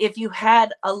 but if you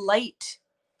had a light,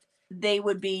 they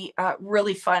would be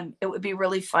really fun. It would be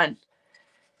really fun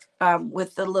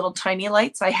with the little tiny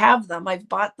lights. I have them. I've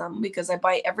bought them because I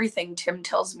buy everything Tim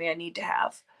tells me I need to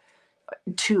have,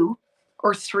 2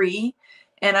 or 3.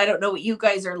 And I don't know what you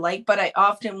guys are like, but I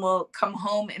often will come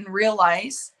home and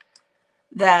realize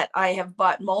that I have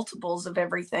bought multiples of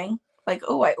everything. Like,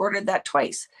 oh, I ordered that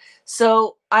twice.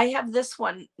 So I have this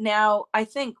one now. I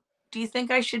think Do you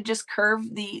think I should just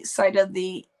curve the side of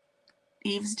the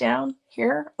eaves down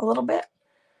here a little bit?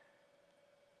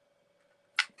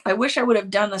 I wish I would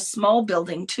have done a small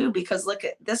building too, because look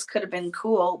at this, could have been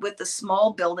cool with the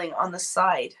small building on the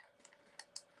side.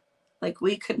 Like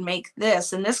we could make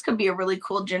this, and this could be a really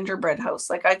cool gingerbread house.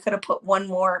 Like I could have put one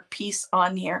more piece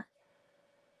on here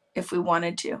if we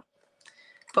wanted to,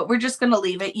 but we're just going to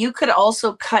leave it. You could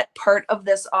also cut part of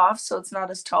this off so it's not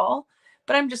as tall,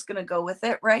 but I'm just going to go with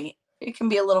it, right? It can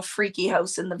be a little freaky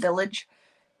house in the village.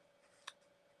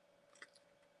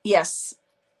 Yes,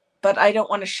 but I don't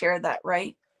want to share that,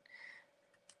 right?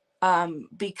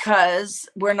 Because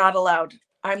we're not allowed.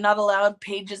 I'm not allowed.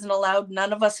 Paige isn't allowed.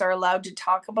 None of us are allowed to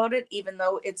talk about it, even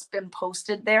though it's been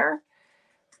posted there.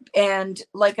 And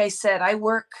like I said, I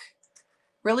work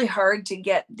really hard to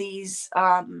get these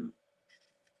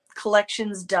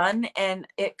collections done, and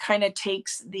it kind of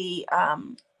takes the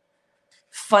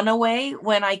fun away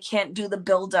when I can't do the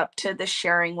build up to the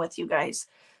sharing with you guys.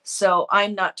 So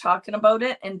I'm not talking about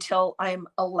it until I'm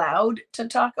allowed to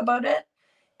talk about it.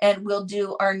 And we'll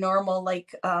do our normal,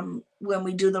 like when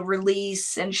we do the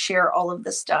release and share all of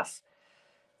the stuff,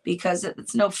 because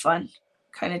it's no fun.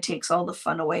 Kind of takes all the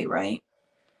fun away, right?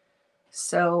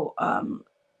 So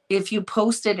if you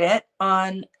posted it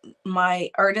on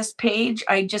my artist page,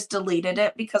 I just deleted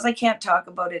it because I can't talk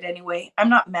about it anyway. I'm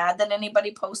not mad that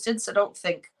anybody posted, so don't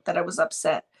think that I was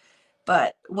upset.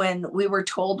 But when we were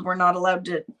told we're not allowed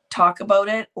to talk about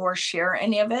it or share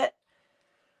any of it,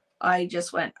 I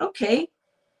just went, okay,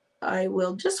 I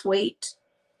will just wait,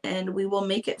 and we will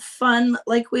make it fun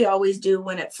like we always do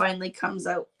when it finally comes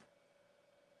out.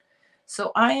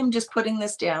 So I am just putting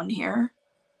this down here.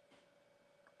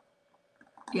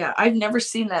 Yeah, I've never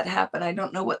seen that happen. I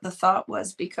don't know what the thought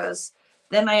was, because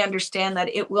then I understand that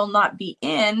it will not be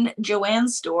in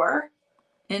Joanne's store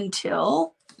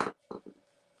until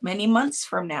many months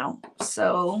from now.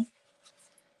 So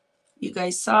you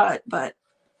guys saw it, but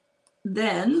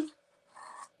then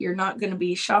you're not going to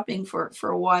be shopping for it for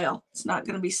a while. It's not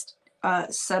going to be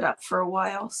set up for a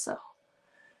while. So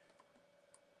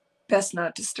best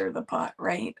not to stir the pot,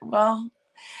 right? Well,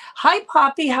 hi,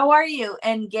 Poppy. How are you?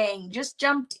 And gang, just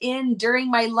jumped in during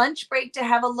my lunch break to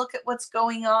have a look at what's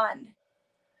going on.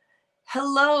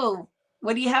 Hello.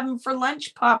 What are you having for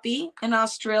lunch, Poppy, in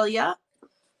Australia?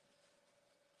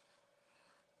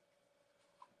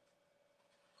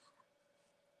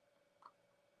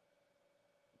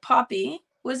 Poppy,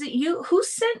 was it you? Who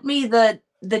sent me the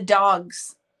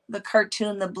dogs, the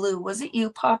cartoon, the blue? Was it you,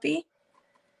 Poppy?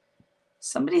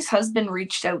 Somebody's husband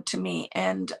reached out to me,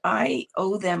 and I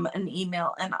owe them an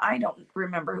email, and I don't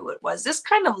remember who it was. This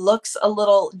kind of looks a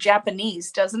little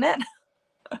Japanese, doesn't it?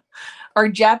 Our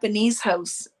Japanese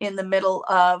house in the middle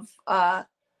of our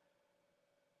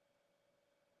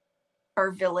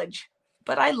village.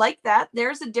 But I like that.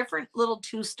 There's a different little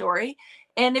two-story.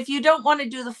 And if you don't want to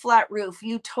do the flat roof,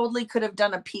 you totally could have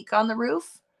done a peak on the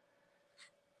roof.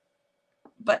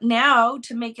 But now,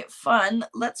 to make it fun,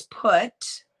 let's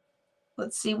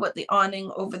see what the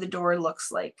awning over the door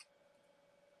looks like.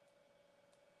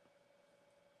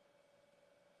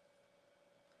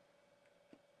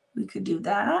 We could do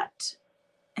that.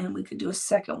 And we could do a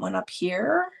second one up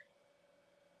here.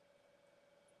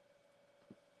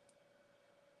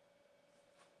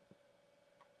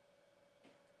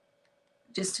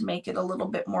 Just to make it a little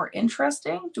bit more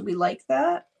interesting. Do we like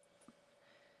that?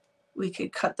 We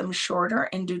could cut them shorter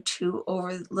and do two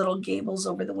over little gables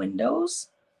over the windows.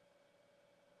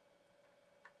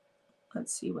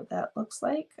 Let's see what that looks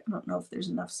like. I don't know if there's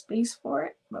enough space for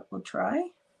it, but we'll try.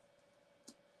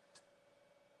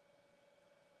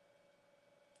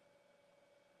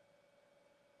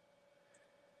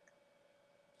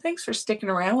 Thanks for sticking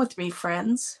around with me,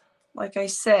 friends. Like I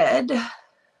said,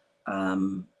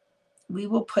 we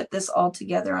will put this all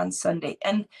together on Sunday.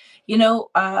 And, you know,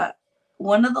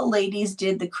 one of the ladies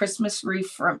did the Christmas wreath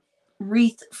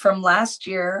from last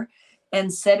year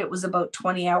and said it was about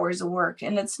 20 hours of work.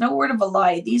 And it's no word of a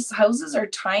lie. These houses are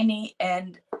tiny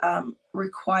and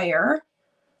require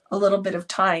a little bit of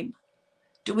time.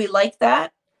 Do we like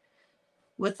that?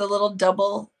 With the little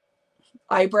double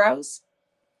eyebrows?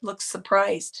 Looks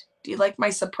surprised. Do you like my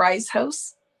surprise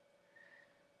house?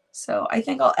 So I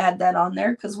think I'll add that on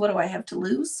there, because what do I have to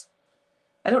lose?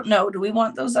 I don't know. Do we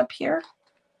want those up here?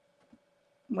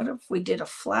 What if we did a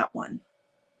flat one?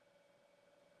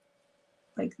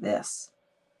 Like this?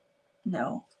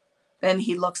 No. Then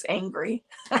he looks angry.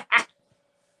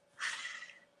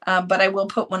 But I will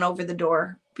put one over the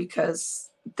door, because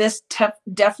this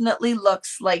definitely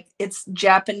looks like it's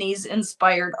Japanese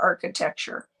inspired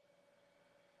architecture.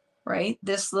 Right?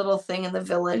 This little thing in the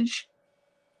village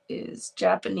is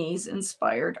Japanese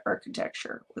inspired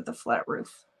architecture with a flat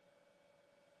roof.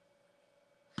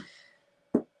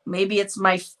 Maybe it's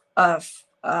my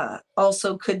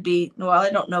also could be, well, I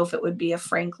don't know if it would be a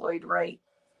Frank Lloyd Wright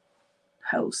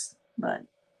house, but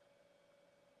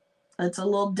it's a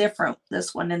little different,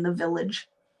 this one in the village.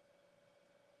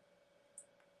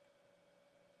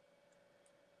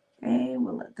 Okay,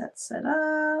 we'll let that set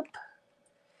up.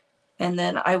 And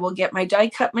then I will get my die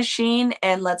cut machine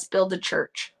and let's build a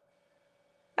church.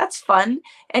 That's fun.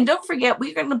 And don't forget,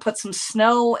 we're going to put some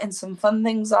snow and some fun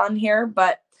things on here,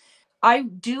 but I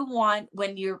do want,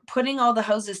 when you're putting all the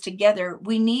houses together,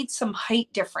 we need some height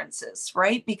differences,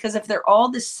 right? Because if they're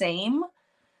all the same,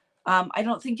 I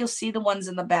don't think you'll see the ones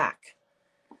in the back.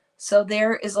 So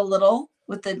there is a little,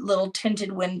 with the little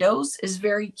tinted windows, is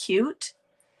very cute,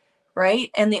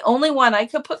 right? And the only one, I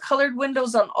could put colored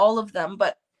windows on all of them,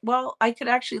 but, well, I could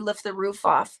actually lift the roof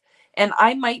off. And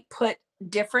I might put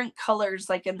different colors,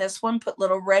 like in this one, put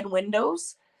little red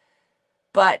windows.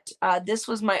 But this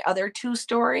was my other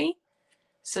 2-story.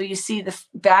 So you see the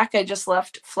back I just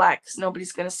left flat because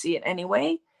nobody's going to see it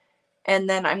anyway. And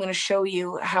then I'm going to show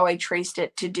you how I traced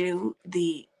it to do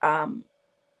the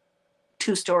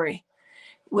 2-story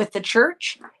with the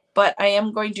church. But I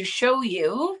am going to show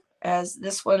you, as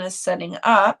this one is setting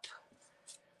up,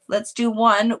 let's do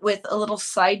one with a little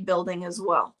side building as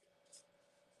well.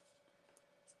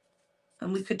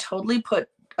 And we could totally put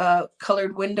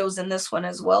colored windows in this one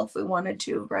as well if we wanted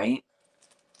to, right?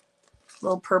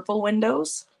 Little purple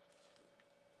windows,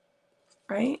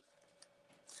 right?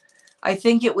 I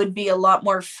think it would be a lot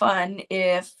more fun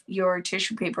if your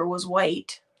tissue paper was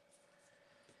white.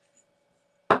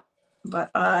 But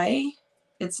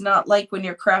it's not like when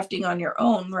you're crafting on your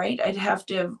own, right? I'd have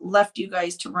to have left you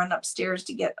guys to run upstairs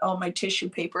to get all my tissue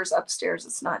papers upstairs.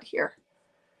 It's not here.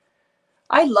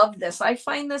 I love this. I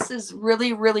find this is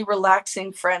really, really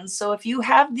relaxing, friends. So if you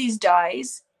have these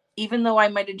dies, even though I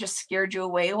might have just scared you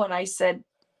away when I said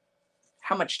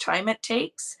how much time it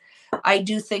takes, I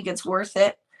do think it's worth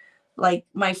it. Like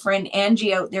my friend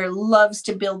Angie out there loves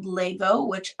to build Lego,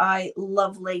 which I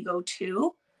love Lego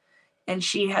too. And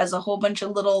she has a whole bunch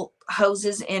of little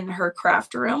houses in her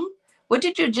craft room. What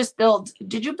did you just build?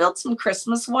 Did you build some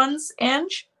Christmas ones,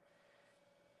 Ange?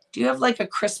 Do you have like a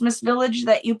Christmas village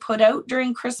that you put out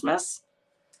during Christmas?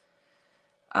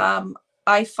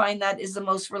 I find that is the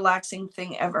most relaxing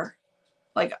thing ever.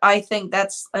 Like, I think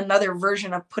that's another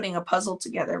version of putting a puzzle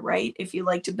together, right? If you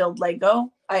like to build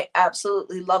Lego, I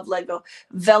absolutely love Lego.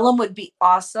 Vellum would be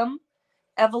awesome.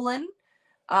 Evelyn,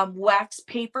 wax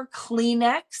paper,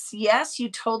 Kleenex. Yes, you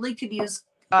totally could use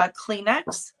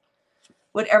Kleenex.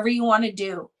 Whatever you want to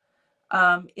do,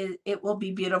 it will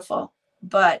be beautiful.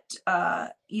 But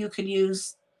you could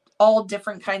use all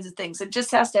different kinds of things. It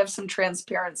just has to have some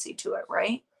transparency to it,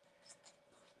 right?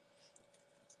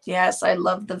 Yes, I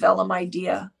love the vellum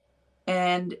idea.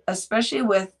 And especially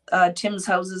with Tim's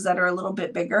houses that are a little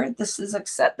bit bigger. This is a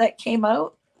set that came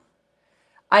out.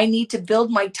 I need to build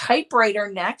my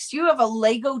typewriter next. You have a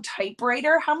Lego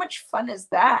typewriter? How much fun is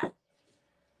that?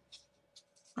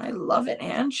 I love it,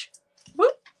 Ange.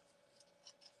 Whoop.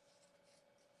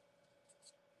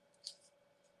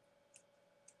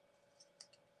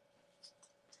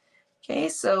 Okay,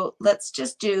 so let's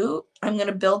just do, I'm going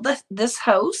to build this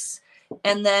house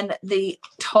and then the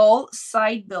tall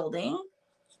side building.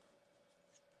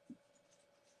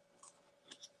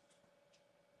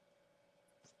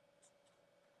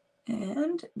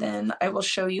 And then I will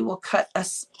show you, we'll cut a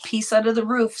piece out of the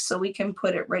roof so we can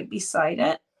put it right beside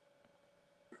it.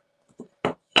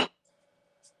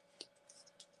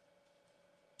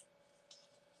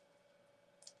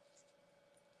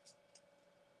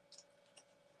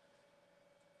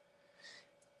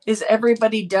 Is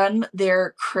everybody done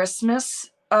their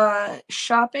Christmas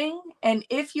shopping? And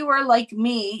if you are like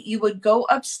me, you would go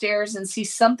upstairs and see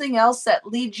something else that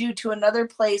leads you to another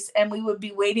place, and we would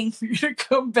be waiting for you to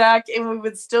come back, and we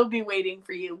would still be waiting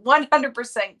for you.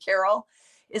 100%, Carol.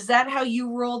 Is that how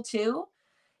you roll too?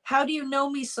 How do you know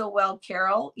me so well,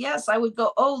 Carol? Yes, I would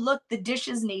go, oh, look, the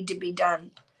dishes need to be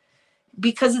done,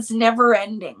 because it's never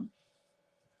ending.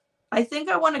 I think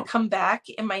I want to come back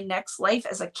in my next life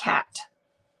as a cat,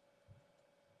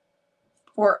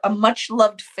 or a much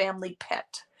loved family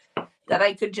pet that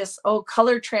I could just,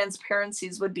 color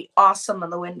transparencies would be awesome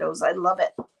on the windows. I love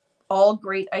it. All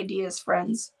great ideas,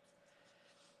 friends.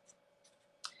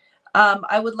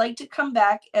 I would like to come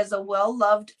back as a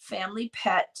well-loved family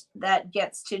pet that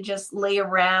gets to just lay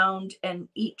around and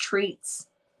eat treats.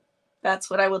 That's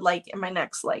what I would like in my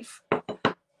next life.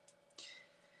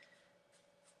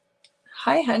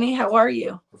 Hi, honey. How are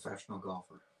you? Professional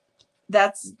golfer.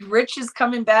 That's Rich is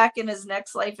coming back in his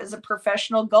next life as a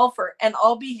professional golfer, and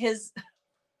I'll be his.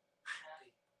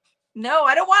 No,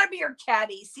 I don't want to be your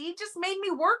caddy. See, it just made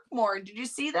me work more. Did you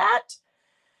see that?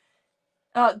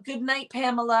 Good night,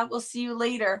 Pamela. We'll see you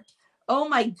later. Oh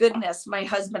my goodness, my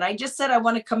husband. I just said I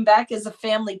want to come back as a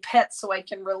family pet so I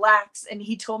can relax. And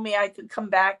he told me I could come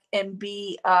back and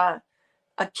be a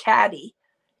caddy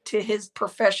to his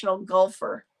professional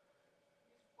golfer.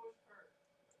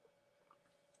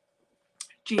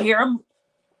 Do you hear him?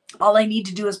 All I need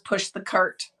to do is push the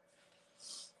cart.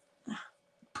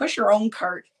 Push your own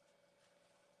cart.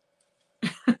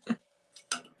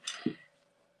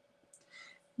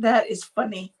 That is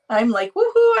funny. I'm like,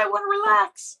 woohoo, I want to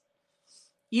relax.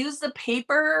 Use the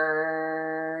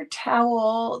paper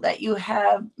towel that you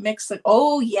have mixed.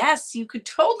 Oh, yes, you could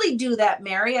totally do that,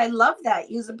 Mary. I love that.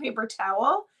 Use a paper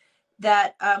towel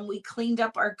that we cleaned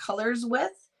up our colors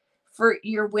with for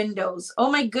your windows.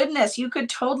 Oh, my goodness. You could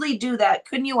totally do that.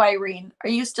 Couldn't you, Irene? Are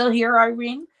you still here,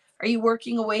 Irene? Are you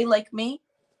working away like me?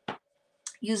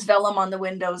 Use vellum on the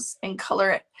windows and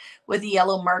color it with a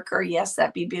yellow marker. Yes,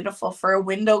 that'd be beautiful for a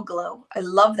window glow. I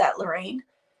love that, Lorraine.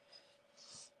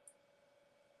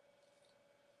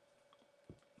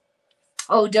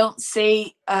 Oh, don't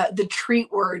say the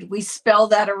treat word. We spell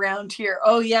that around here.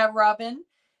 Oh, yeah, Robin.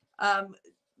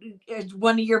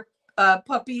 One of your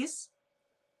puppies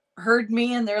heard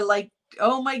me and they're like,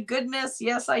 oh, my goodness.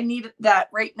 Yes, I need that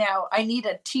right now. I need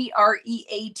a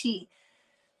TREAT.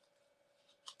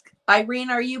 Irene,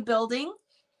 are you building?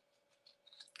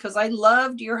 Because I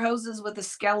loved your houses with a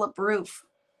scallop roof.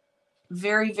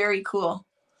 Very, very cool.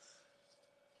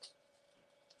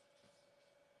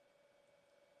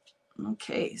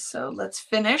 Okay, so let's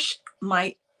finish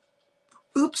my,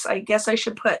 oops, I guess I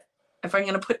should put, if I'm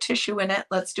going to put tissue in it,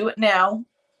 let's do it now.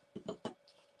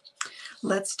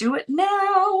 Let's do it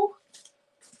now.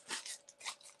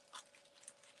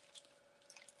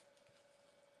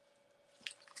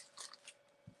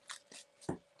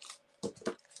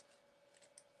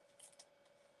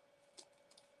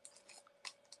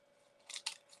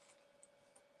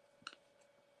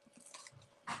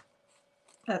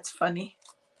 That's funny.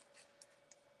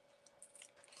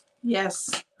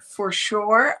 Yes, for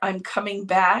sure. I'm coming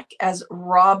back as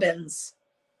Robin's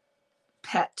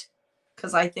pet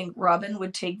because I think Robin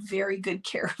would take very good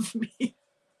care of me.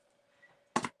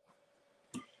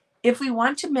 If we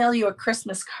want to mail you a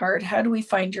Christmas card, how do we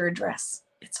find your address?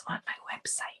 It's on my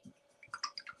website.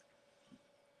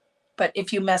 But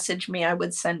if you message me, I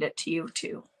would send it to you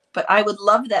too. But I would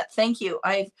love that. Thank you.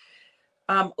 And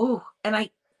I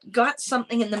got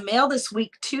something in the mail this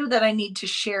week too that I need to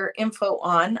share info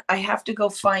on. I have to go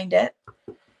find it.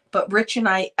 But Rich and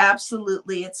I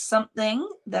absolutely, it's something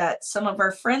that some of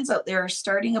our friends out there are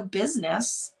starting a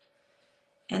business.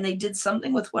 And they did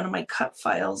something with one of my cut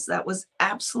files that was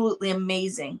absolutely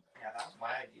amazing. Yeah, that was my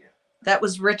idea. That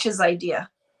was Rich's idea.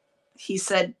 He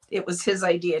said it was his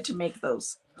idea to make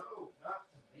those. No, not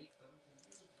to make them, to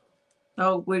use them.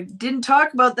 Oh, we didn't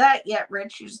talk about that yet,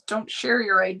 Rich. You just don't share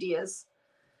your ideas.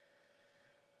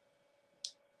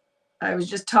 I was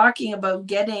just talking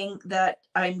about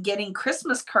I'm getting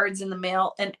Christmas cards in the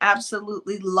mail and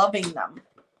absolutely loving them.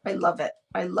 I love it.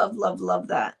 I love, love, love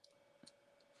that.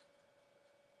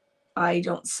 I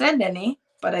don't send any,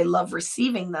 but I love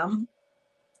receiving them.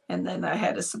 And then I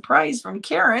had a surprise from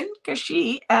Karen because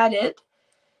she added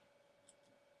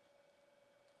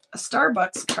a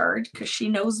Starbucks card because she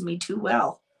knows me too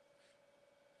well.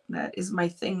 That is my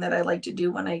thing that I like to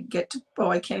do when I get to,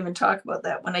 I can't even talk about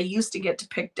that. When I used to get to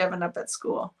pick Devin up at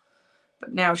school.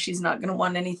 But now she's not going to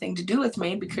want anything to do with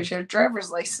me because she has a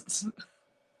driver's license.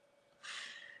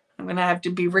 I'm going to have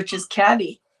to be Rich's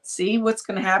caddy. See what's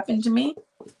going to happen to me?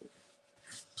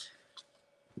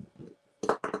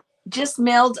 Just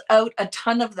mailed out a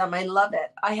ton of them. I love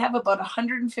it. I have about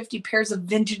 150 pairs of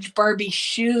vintage Barbie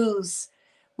shoes.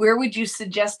 Where would you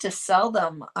suggest to sell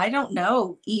them? I don't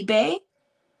know. eBay?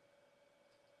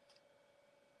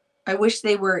 I wish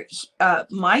they were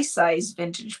my size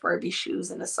vintage Barbie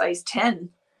shoes in a size 10.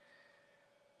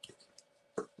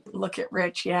 Look at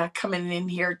Rich. Yeah, coming in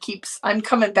here. I'm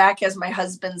coming back as my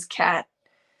husband's cat.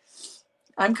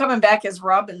 I'm coming back as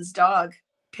Robin's dog,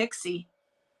 Pixie.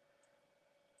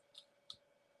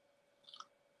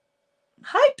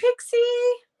 Hi, Pixie.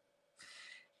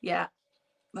 Yeah,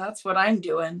 that's what I'm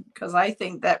doing because I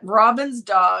think that Robin's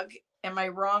dog, am I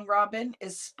wrong, Robin,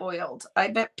 is spoiled. I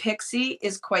bet Pixie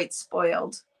is quite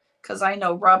spoiled because I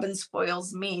know Robin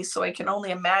spoils me, so I can only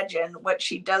imagine what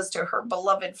she does to her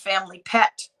beloved family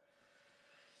pet.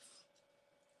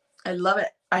 I love it.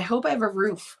 I hope I have a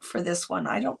roof for this one.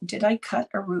 Did I cut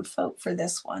a roof out for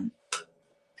this one?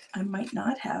 I might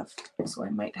not have, so I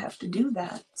might have to do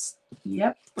that.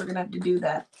 Yep, we're gonna have to do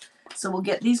that. So we'll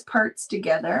get these parts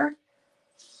together,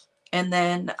 and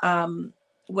then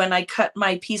when I cut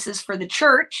my pieces for the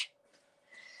church,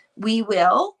 we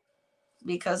will,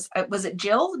 because was it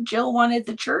Jill? Jill wanted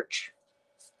the church.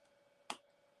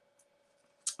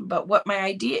 But what my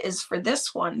idea is for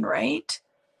this one, right,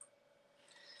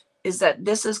 is that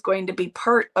this is going to be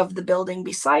part of the building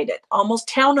beside it, almost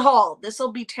town hall. This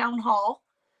will be town hall.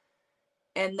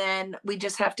 And then we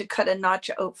just have to cut a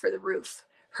notch out for the roof.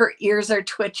 Her ears are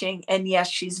twitching, and yes,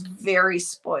 she's very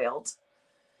spoiled.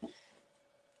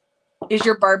 Is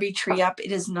your Barbie tree up?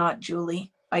 It is not,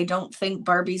 Julie. I don't think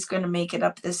Barbie's going to make it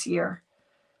up this year.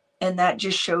 And that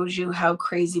just shows you how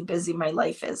crazy busy my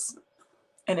life is.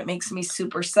 And it makes me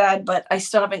super sad, but I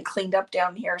still haven't cleaned up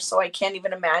down here, so I can't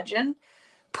even imagine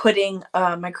putting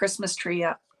my Christmas tree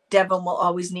up. Devin will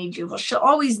always need you. Well, she'll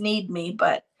always need me,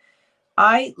 but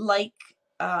I like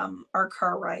our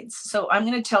car rides. So I'm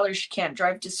going to tell her she can't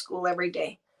drive to school every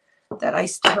day, that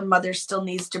her mother still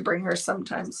needs to bring her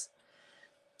sometimes,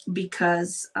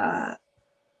 because I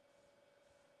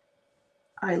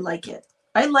like it.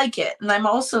 I like it. And I'm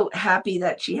also happy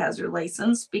that she has her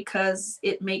license, because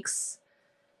it makes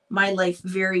my life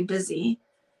very busy.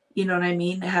 You know what I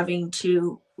mean? Having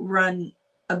to run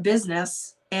a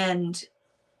business and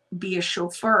be a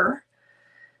chauffeur.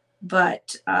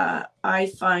 But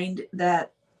I find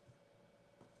that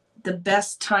the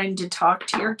best time to talk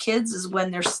to your kids is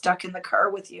when they're stuck in the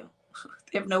car with you.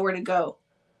 They have nowhere to go.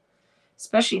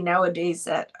 Especially nowadays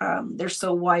that they're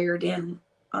so wired in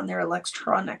on their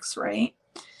electronics, right?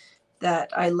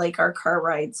 That I like our car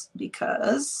rides,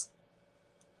 because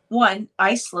one,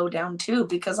 I slow down too,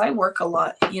 because I work a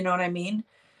lot, you know what I mean?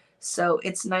 So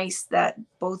it's nice that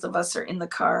both of us are in the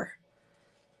car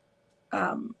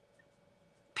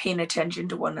paying attention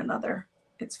to one another.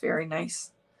 It's very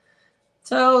nice.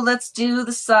 So let's do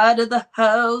the side of the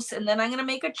house, and then I'm going to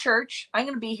make a church. I'm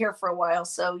going to be here for a while,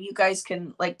 so you guys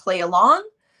can like play along,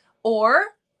 or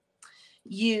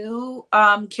you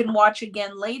can watch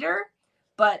again later.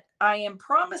 But I am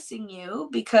promising you,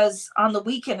 because on the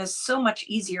weekend is so much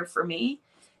easier for me,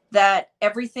 that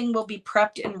everything will be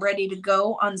prepped and ready to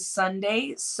go on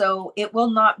Sunday. So it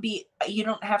will not be, you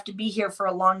don't have to be here for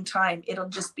a long time. It'll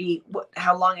just be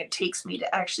how long it takes me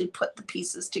to actually put the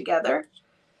pieces together.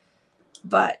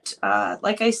 But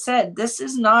like I said, this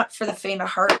is not for the faint of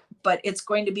heart, but it's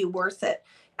going to be worth it.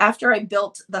 After I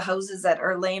built the houses that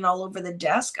are laying all over the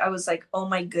desk, I was like, oh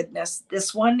my goodness,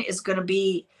 this one is going to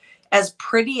be as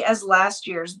pretty as last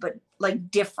year's, but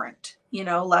like different. You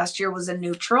know, last year was the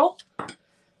neutral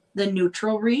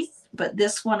wreath, but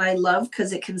this one I love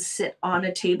because it can sit on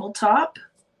a tabletop.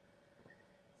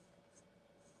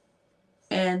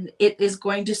 And it is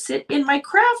going to sit in my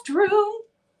craft room.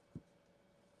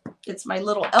 It's my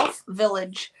little elf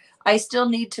village. I still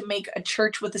need to make a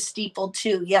church with a steeple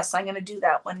too. Yes, I'm going to do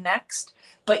that one next.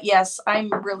 But yes, I'm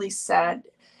really sad.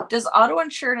 Does auto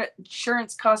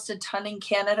insurance cost a ton in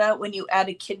Canada when you add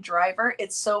a kid driver?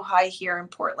 It's so high here in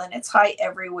Portland. It's high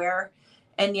everywhere.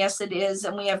 And yes, it is.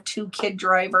 And we have 2 kid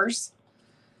drivers.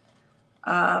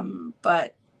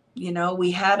 But, you know, we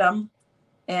had them.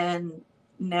 And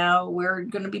now we're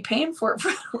going to be paying for it for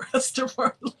the rest of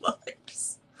our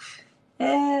lives.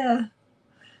 Yeah.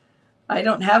 I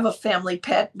don't have a family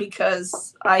pet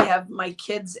because I have my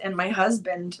kids and my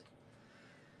husband,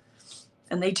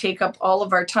 and they take up all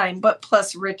of our time. But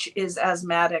plus Rich is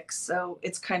asthmatic, so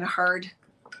it's kind of hard.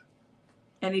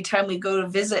 Anytime we go to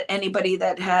visit anybody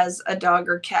that has a dog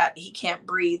or cat, he can't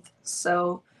breathe.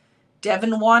 So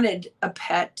Devin wanted a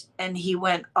pet, and he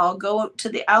went, I'll go to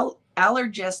the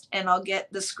allergist and I'll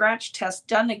get the scratch test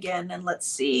done again, and let's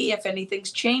see if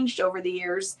anything's changed over the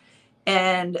years.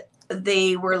 And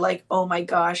they were like, oh my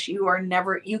gosh, you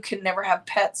can never have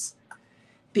pets,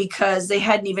 because they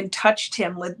hadn't even touched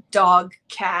him with dog,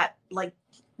 cat, like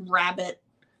rabbit,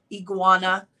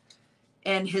 iguana,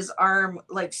 and his arm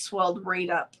like swelled right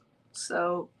up.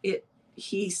 So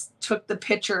he took the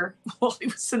picture while he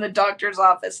was in the doctor's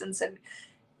office and said,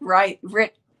 right,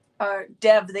 Rick,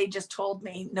 Dev, they just told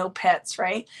me no pets,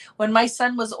 right? When my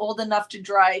son was old enough to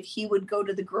drive, he would go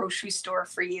to the grocery store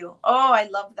for you. Oh, I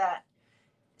love that.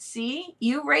 See,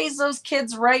 you raise those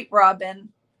kids right, Robin.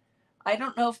 I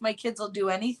don't know if my kids will do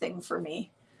anything for me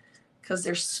because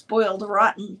they're spoiled,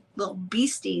 rotten little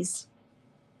beasties.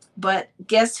 But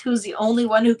guess who's the only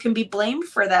one who can be blamed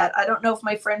for that? I don't know if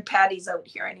my friend Patty's out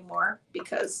here anymore,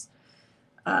 because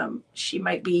she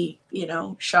might be,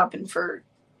 shopping for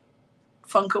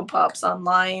Funko Pops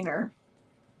online or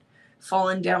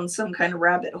falling down some kind of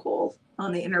rabbit hole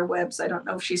on the interwebs. I don't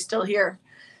know if she's still here.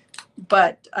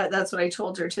 But that's what I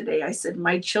told her today. I said,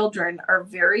 my children are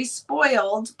very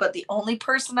spoiled, but the only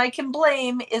person I can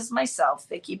blame is myself,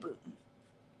 Vicky Booten.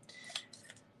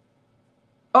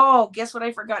 Oh, guess what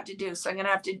I forgot to do? So I'm going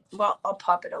to have to, well, I'll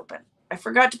pop it open. I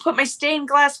forgot to put my stained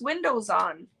glass windows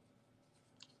on.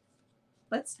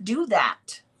 Let's do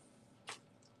that.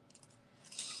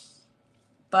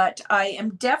 But I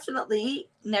am definitely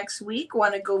next week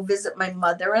want to go visit my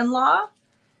mother-in-law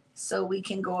so we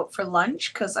can go out for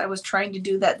lunch, because I was trying to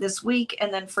do that this week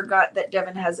and then forgot that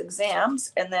Devin has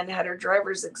exams and then had her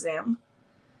driver's exam.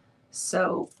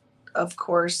 So, of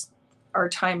course, our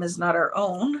time is not our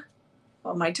own.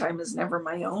 Well, my time is never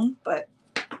my own, but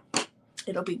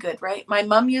it'll be good, right? My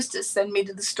mom used to send me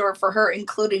to the store for her,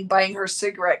 including buying her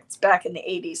cigarettes back in the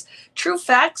 80s. True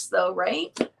facts, though,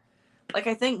 right? Like,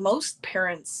 I think most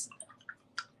parents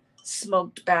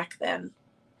smoked back then.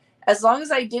 As long as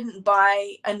I didn't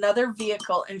buy another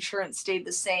vehicle, insurance stayed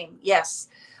the same. Yes.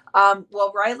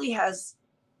 Well, Riley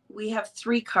we have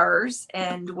 3 cars,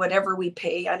 and whatever we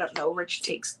pay, I don't know, Rich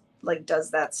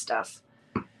does that stuff.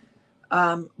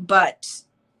 But,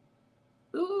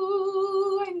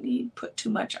 ooh, I need put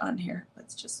too much on here.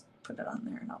 Let's just put it on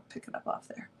there and I'll pick it up off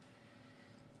there.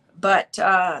 But,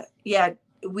 yeah,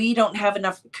 we don't have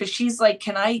enough, because she's like,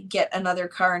 can I get another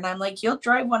car? And I'm like, you'll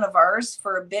drive one of ours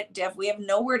for a bit, Dev. We have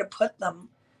nowhere to put them.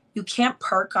 You can't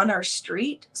park on our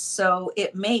street. So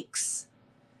it makes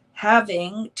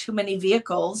having too many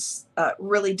vehicles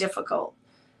really difficult,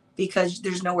 because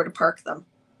there's nowhere to park them.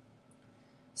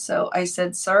 So I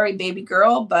said, sorry, baby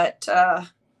girl, but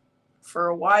for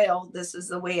a while, this is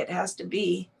the way it has to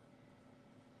be,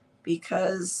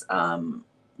 because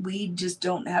we just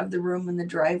don't have the room in the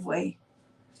driveway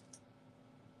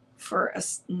for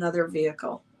another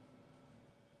vehicle.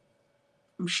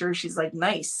 I'm sure she's like,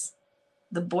 nice.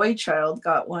 The boy child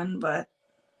got one, but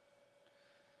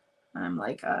I'm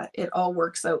like, it all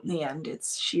works out in the end.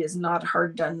 She is not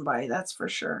hard done by, that's for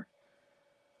sure.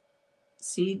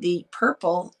 See, the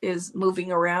purple is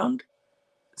moving around.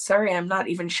 Sorry, I'm not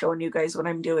even showing you guys what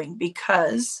I'm doing,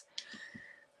 because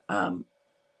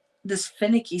this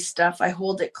finicky stuff, I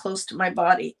hold it close to my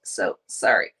body. So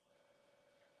sorry.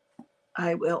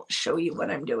 I will show you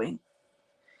what I'm doing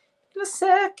in a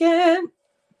second.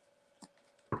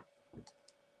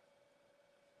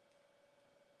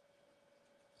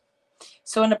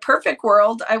 So in a perfect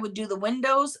world, I would do the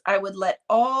windows. I would let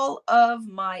all of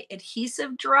my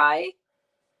adhesive dry,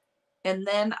 and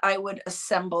then I would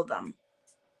assemble them,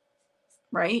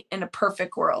 right? In a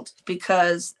perfect world,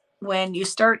 because when you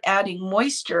start adding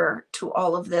moisture to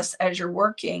all of this as you're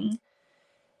working,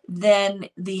 then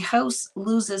the house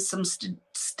loses some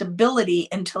stability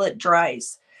until it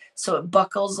dries. So it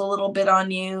buckles a little bit on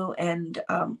you, and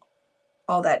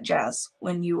all that jazz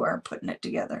when you are putting it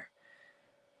together.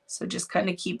 So just kind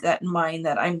of keep that in mind,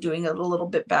 that I'm doing it a little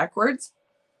bit backwards.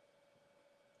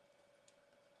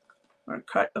 I'm going to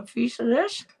cut a piece of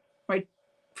this. My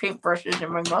paintbrush is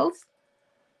in my mouth.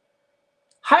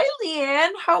 Hi,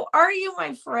 Leanne. How are you,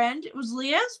 my friend? It was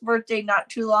Leanne's birthday not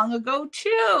too long ago,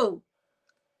 too.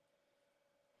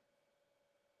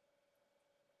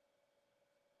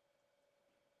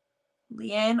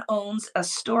 Leanne owns a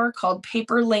store called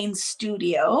Paper Lane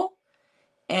Studio,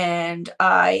 and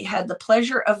I had the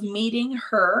pleasure of meeting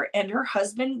her and her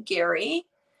husband, Gary,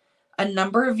 a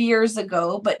number of years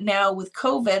ago, but now with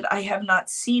COVID, I have not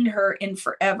seen her in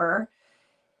forever.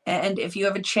 And if you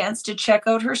have a chance to check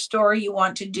out her store, you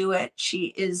want to do it.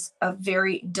 She is a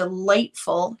very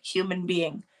delightful human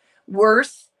being,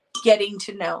 worth getting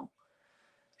to know.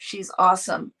 She's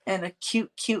awesome, and a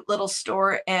cute, cute little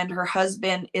store. And her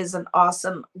husband is an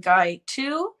awesome guy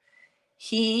too.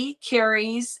 He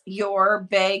carries your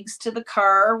bags to the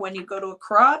car when you go to a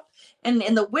crop. And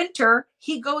in the winter,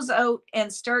 he goes out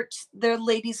and starts their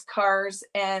ladies' cars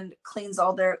and cleans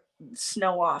all their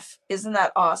snow off. Isn't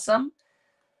that awesome?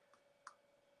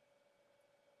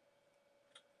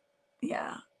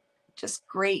 Yeah, just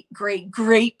great, great,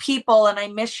 great people. And I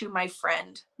miss you, my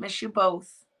friend. Miss you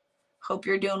both. Hope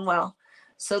you're doing well.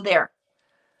 So there.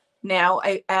 Now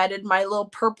I added my little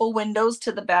purple windows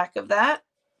to the back of that.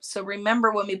 So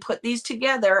remember, when we put these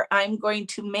together, I'm going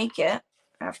to make it,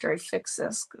 after I fix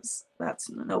this, because that's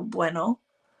no bueno,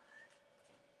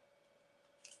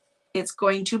 it's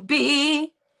going to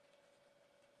be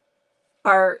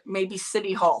our maybe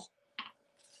city hall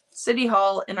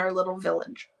in our little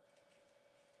village.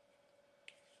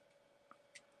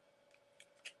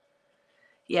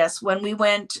 Yes, when I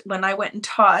went and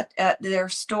taught at their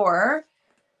store,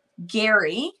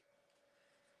 Gary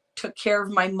took care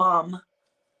of my mom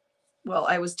while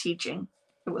I was teaching.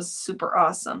 It was super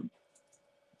awesome.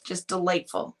 Just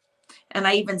delightful. And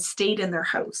I even stayed in their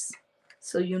house.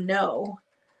 So you know,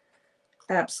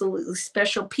 absolutely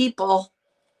special people.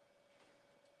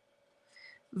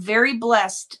 Very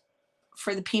blessed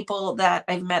for the people that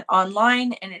I've met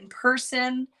online and in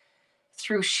person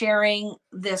through sharing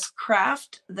this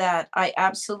craft that I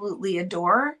absolutely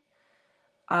adore.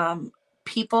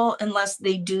 People, unless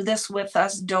they do this with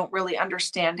us, don't really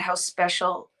understand how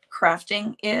special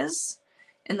crafting is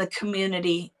in the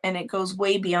community. And it goes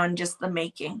way beyond just the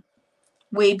making,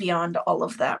 way beyond all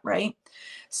of that, right?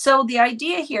 So the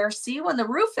idea here, see, when the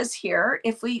roof is here,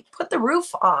 if we put the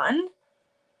roof on,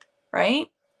 right,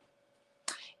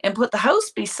 and put the house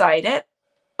beside it,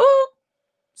 ooh,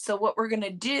 so what we're going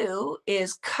to do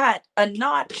is cut a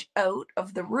notch out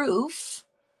of the roof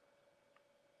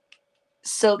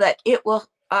so that it will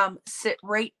sit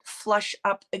right flush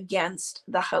up against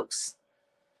the house.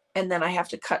 And then I have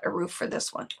to cut a roof for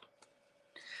this one.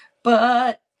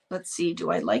 But let's see, do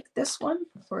I like this one?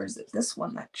 Or is it this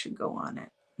one that should go on it?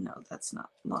 No, that's not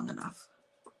long enough.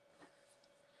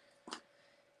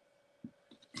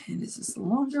 And is this a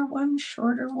longer one,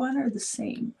 shorter one, or the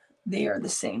same? They are the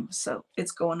same, so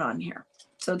it's going on here.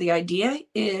 So the idea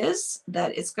is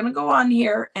that it's going to go on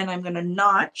here, and I'm going to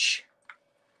notch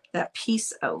that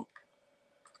piece out.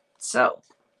 So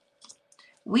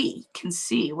we can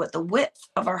see what the width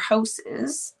of our house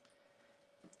is,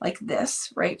 like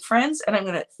this, right, friends? And I'm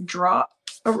going to draw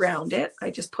around it.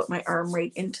 I just put my arm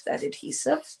right into that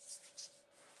adhesive.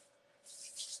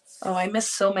 Oh, I miss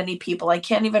so many people. I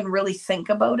can't even really think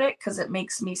about it because it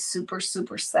makes me super,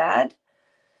 super sad,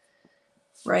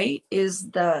 right?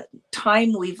 Is the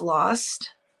time we've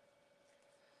lost.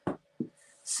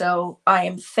 So I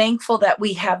am thankful that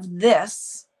we have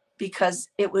this because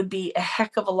it would be a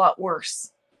heck of a lot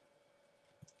worse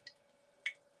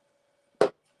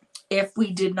if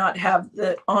we did not have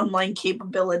the online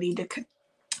capability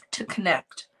to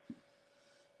connect.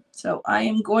 So I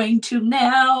am going to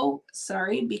now,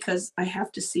 sorry, because I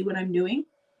have to see what I'm doing,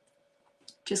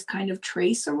 just kind of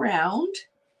trace around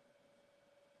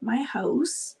my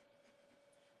house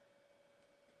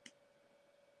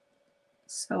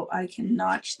so I can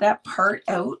notch that part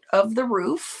out of the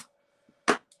roof,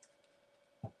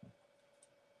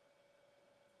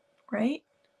 right?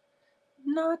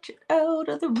 Notch it out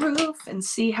of the roof and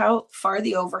see how far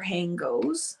the overhang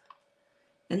goes.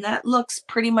 And that looks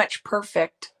pretty much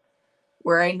perfect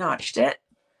where I notched it.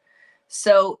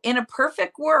 So in a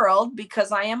perfect world,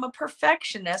 because I am a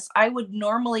perfectionist, I would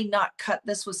normally not cut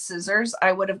this with scissors.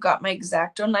 I would have got my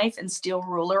X-Acto knife and steel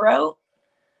ruler out.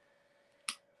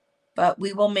 But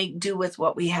we will make do with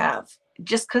what we have.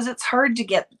 Just because it's hard to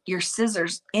get your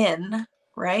scissors in,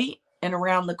 right? And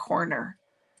around the corner.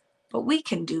 But we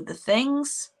can do the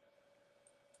things.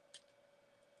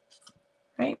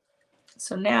 Right?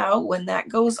 So now when that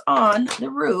goes on the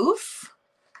roof,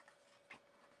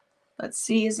 let's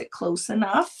see, is it close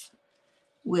enough?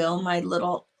 Will my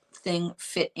little thing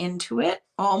fit into it?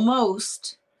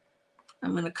 Almost.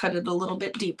 I'm going to cut it a little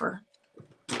bit deeper.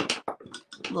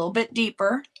 A little bit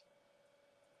deeper.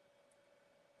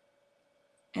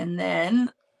 And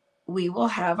then we will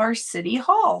have our city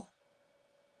hall.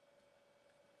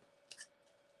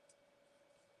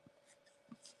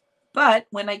 But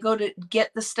when I go to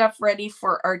get the stuff ready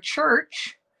for our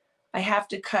church, I have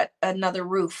to cut another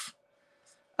roof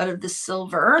out of the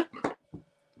silver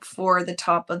for the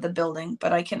top of the building,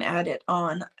 but I can add it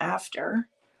on after.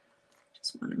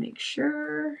 Just want to make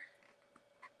sure.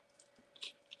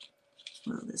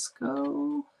 Will this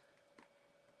go?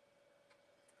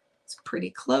 It's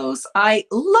pretty close. I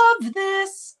love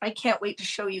this. I can't wait to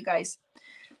show you guys.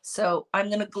 So I'm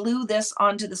going to glue this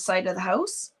onto the side of the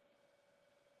house,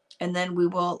 and then we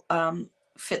will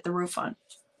fit the roof on.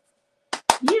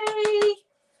 Yay!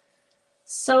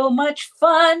 So much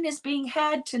fun is being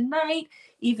had tonight,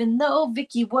 even though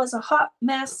Vicky was a hot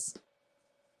mess.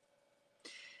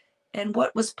 And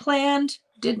what was planned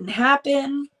didn't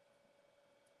happen.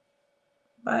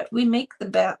 But we make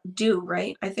the do,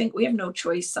 right? I think we have no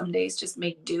choice some days, just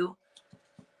make do.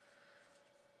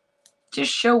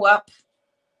 Just show up.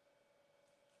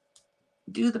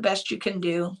 Do the best you can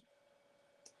do.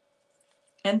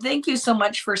 And thank you so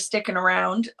much for sticking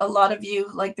around. A lot of you,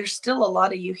 like there's still a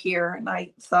lot of you here. And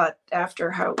I thought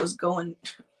after how it was going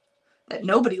that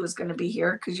nobody was going to be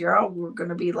here because you're all were going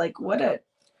to be like, what a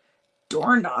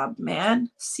doorknob, man.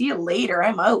 See you later.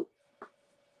 I'm out.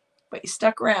 But you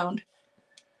stuck around.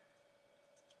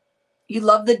 You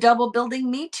love the double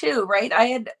building? Me too,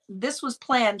 right? This was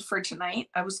planned for tonight.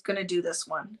 I was going to do this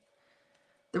one.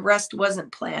 The rest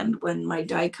wasn't planned when my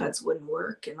die cuts wouldn't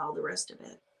work and all the rest of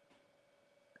it.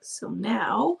 So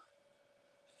now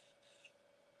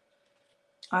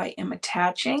I am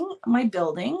attaching my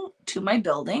building to my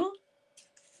building,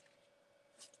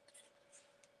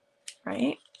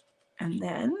 right? And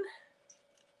then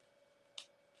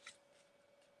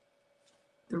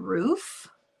the roof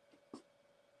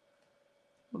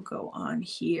will go on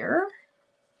here,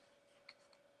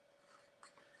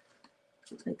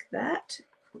 like that.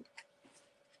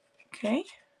 Okay.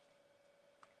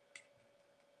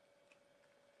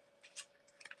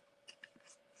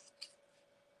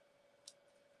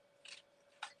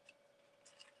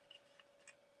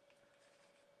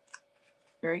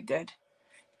 Very good.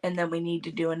 And then we need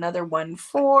to do another one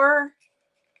for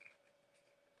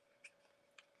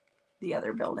the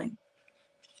other building.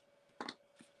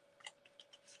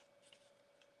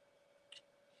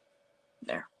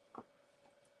 There.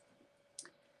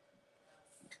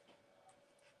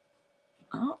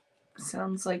 Oh,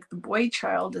 sounds like the boy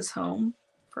child is home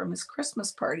from his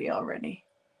Christmas party already.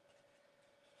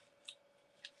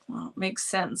 Well, it makes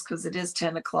sense because it is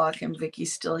 10 o'clock and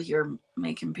Vicky's still here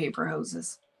making paper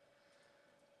hoses.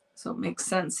 So it makes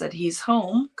sense that he's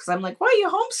home because I'm like, why are you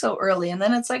home so early? And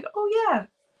then it's like, oh yeah,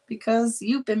 because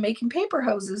you've been making paper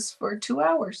hoses for 2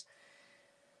 hours.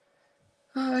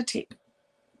 Tape.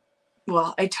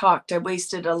 Well, I talked. I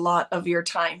wasted a lot of your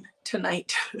time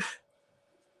tonight.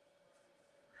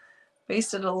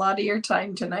 Wasted a lot of your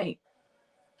time tonight.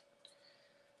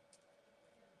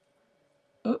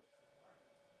 Oh,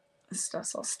 this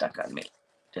stuff's all stuck on me.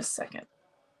 Just a second.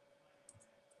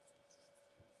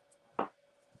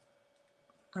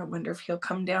 I wonder if he'll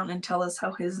come down and tell us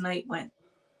how his night went.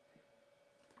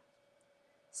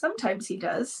 Sometimes he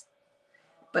does.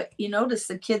 But you notice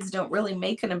the kids don't really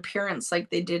make an appearance like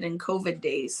they did in COVID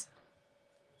days.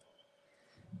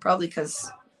 Probably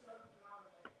because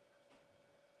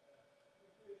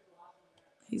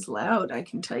he's loud. I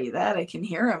can tell you that. I can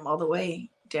hear him all the way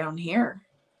down here.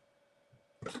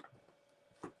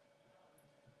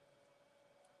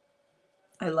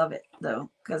 I love it though,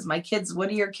 because my kids, what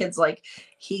are your kids like?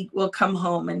 He will come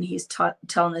home and he's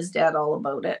telling his dad all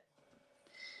about it.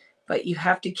 But you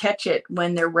have to catch it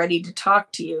when they're ready to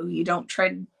talk to you. You don't try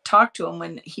to talk to him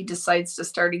when he decides to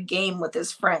start a game with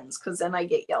his friends, because then I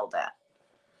get yelled at.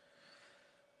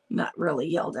 Not really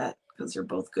yelled at because they're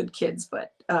both good kids,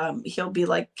 but he'll be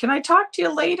like, can I talk to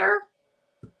you later?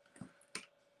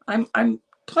 I'm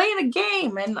playing a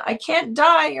game and I can't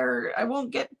die or I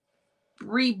won't get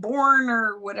reborn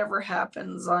or whatever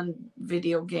happens on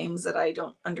video games that I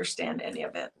don't understand any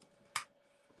of it.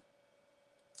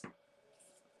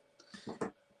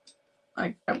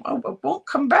 I won't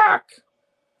come back.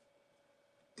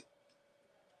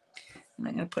 And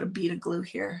I'm going to put a bead of glue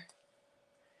here.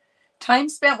 Time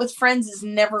spent with friends is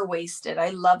never wasted. I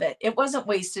love it. It wasn't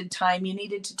wasted time. You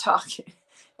needed to talk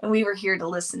and we were here to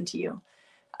listen to you.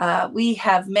 We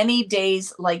have many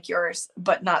days like yours,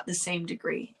 but not the same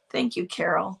degree. Thank you,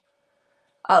 Carol.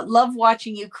 Love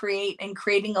watching you create and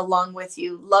creating along with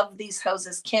you. Love these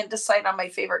houses. Can't decide on my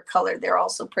favorite color. They're all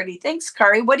so pretty. Thanks,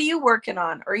 Kari. What are you working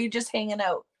on? Or are you just hanging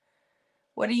out?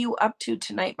 What are you up to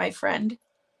tonight, my friend?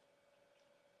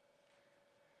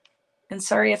 And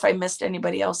sorry if I missed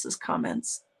anybody else's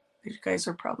comments. You guys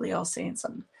are probably all saying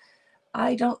something.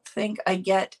 I don't think I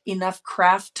get enough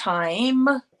craft time.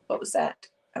 What was that?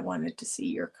 I wanted to see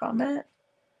your comment.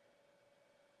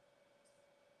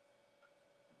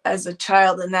 As a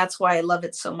child, and that's why I love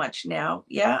it so much now.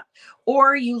 Yeah.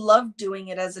 Or you loved doing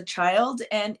it as a child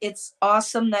and it's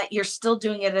awesome that you're still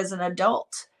doing it as an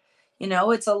adult. You know,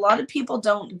 it's a lot of people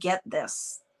don't get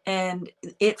this and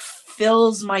it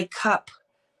fills my cup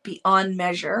beyond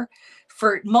measure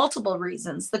for multiple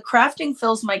reasons. The crafting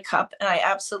fills my cup and I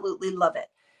absolutely love it.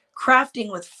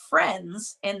 Crafting with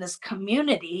friends in this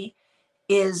community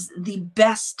is the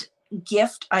best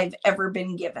gift I've ever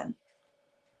been given.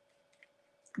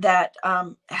 That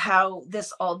how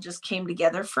this all just came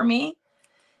together for me.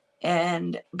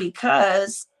 And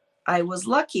because I was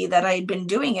lucky that I had been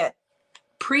doing it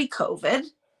pre-COVID,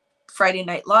 Friday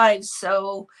Night Live,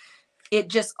 so it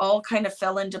just all kind of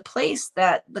fell into place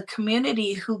that the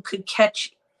community who could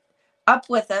catch up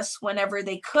with us whenever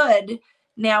they could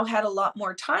now had a lot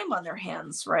more time on their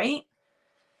hands, right?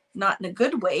 Not in a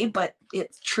good way, but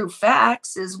it's true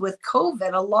facts is with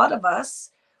COVID, a lot of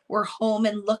us were home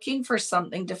and looking for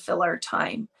something to fill our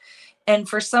time. And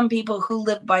for some people who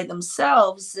live by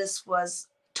themselves, this was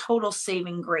total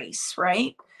saving grace,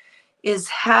 right? Is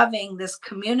having this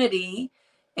community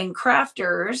and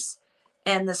crafters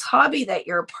and this hobby that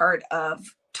you're a part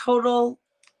of, total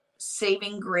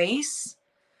saving grace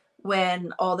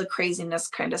when all the craziness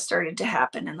kind of started to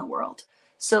happen in the world.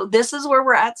 So this is where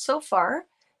we're at so far.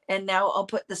 And now I'll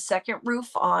put the second roof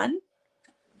on.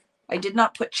 I did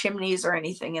not put chimneys or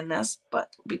anything in this, but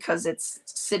because it's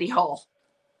City Hall.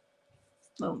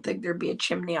 I don't think there'd be a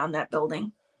chimney on that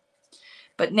building.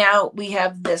 But now we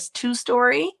have this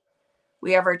 2-story.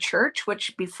 We have our church,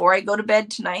 which before I go to bed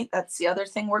tonight, that's the other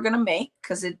thing we're going to make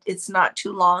because it's not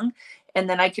too long. And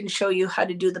then I can show you how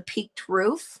to do the peaked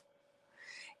roof.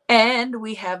 And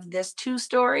we have this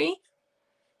 2-story.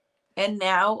 And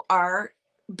now our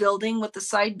building with the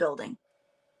side building.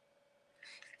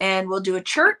 And we'll do a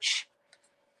church.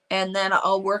 And then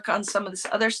I'll work on some of this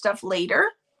other stuff later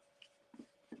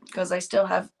because I still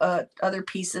have other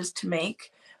pieces to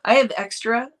make. I have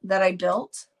extra that I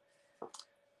built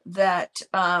that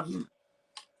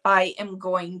I am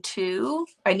going to,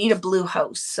 I need a blue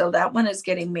house. So that one is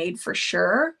getting made for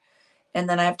sure. And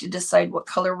then I have to decide what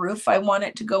color roof I want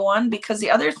it to go on, because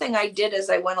the other thing I did as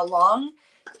I went along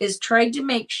is tried to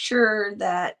make sure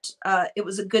that it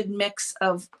was a good mix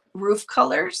of roof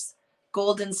colors,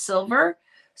 gold and silver.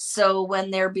 So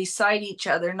when they're beside each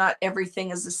other, not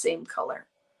everything is the same color.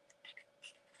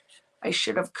 I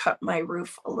should have cut my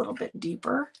roof a little bit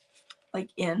deeper, like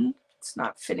in. It's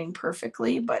not fitting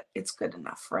perfectly, but it's good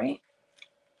enough, right?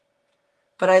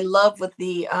 But I love with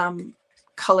the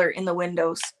color in the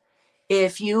windows.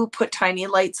 If you put tiny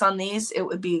lights on these, it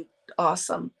would be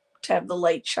awesome to have the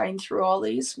light shine through all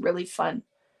these. Really fun.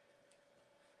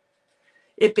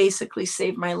 It basically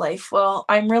saved my life. Well,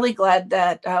 I'm really glad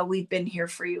that we've been here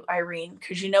for you, Irene,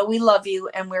 because you know we love you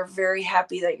and we're very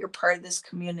happy that you're part of this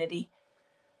community.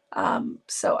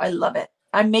 So I love it.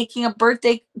 I'm making a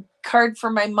birthday card for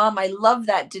my mom. I love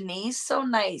that, Denise. So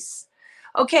nice.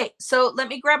 Okay, so let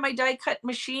me grab my die cut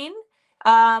machine.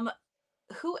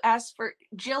 Who asked for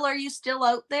Jill? Are you still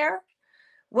out there?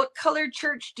 What color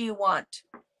church do you want?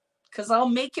 Because I'll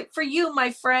make it for you,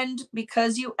 my friend,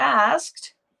 because you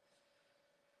asked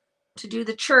to do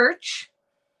the church.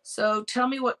 So tell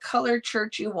me what color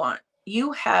church you want.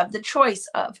 You have the choice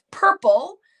of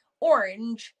purple,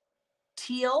 orange,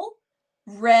 teal,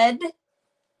 red,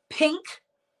 pink,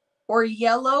 or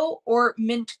yellow, or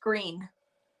mint green.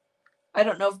 I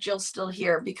don't know if Jill's still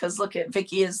here because look at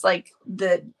Vicky is like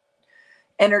the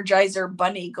Energizer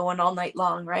bunny going all night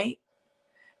long, right?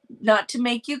 Not to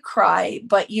make you cry,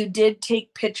 but you did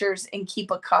take pictures and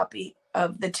keep a copy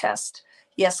of the test.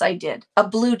 Yes, I did. A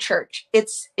blue church.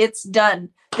 It's done.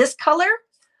 This color?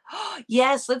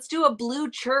 Yes, let's do a blue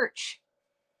church.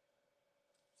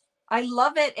 I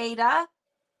love it, Ada.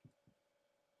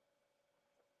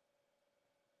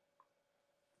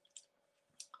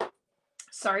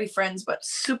 Sorry, friends, but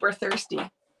super thirsty.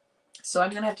 So I'm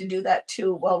going to have to do that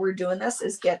too while we're doing this,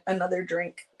 is get another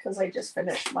drink because I just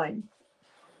finished mine.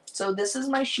 So this is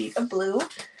my sheet of blue.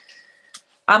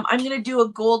 I'm going to do a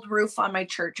gold roof on my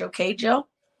church. Okay, Jill?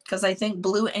 Because I think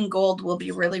blue and gold will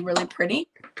be really, really pretty.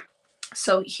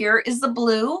 So here is the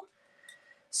blue.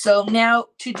 So now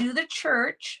to do the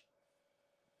church,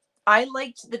 I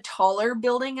liked the taller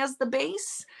building as the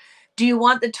base. Do you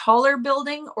want the taller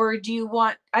building or do you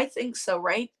want, I think so,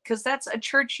 right? Because that's a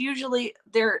church, usually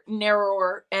they're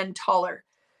narrower and taller.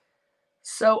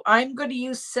 So I'm going to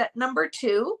use set number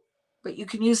 2, but you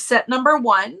can use set number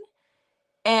 1.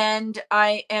 And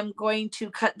I am going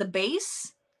to cut the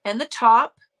base and the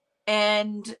top.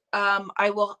 And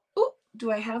I will, oh,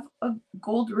 do I have a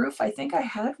gold roof? I think I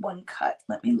had one cut.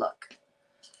 Let me look.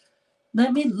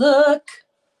 Let me look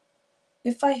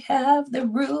if I have the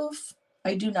roof.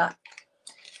 I do not.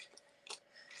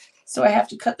 So I have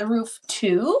to cut the roof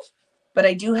too, but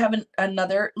I do have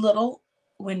another little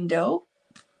window.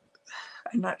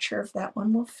 I'm not sure if that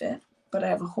one will fit, but I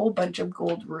have a whole bunch of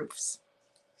gold roofs.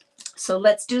 So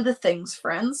let's do the things,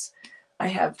 friends. I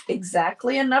have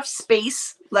exactly enough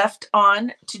space left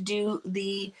on to do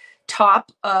the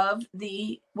top of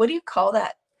the, what do you call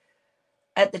that?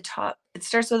 At the top, it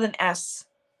starts with an S.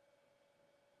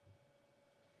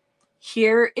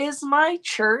 Here is my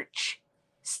church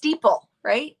steeple,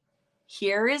 right?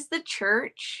 Here is the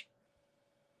church.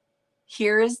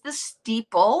 Here is the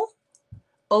steeple.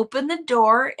 Open the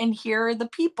door and here are the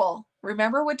people.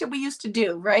 Remember, what did we used to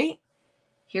do, right?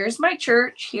 Here's my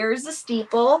church. Here's the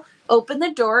steeple. Open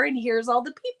the door and here's all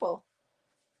the people.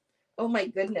 Oh my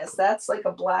goodness, that's like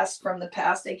a blast from the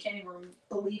past. I can't even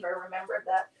believe I remembered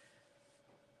that.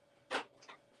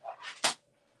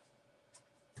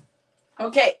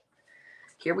 Okay,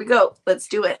 here we go. Let's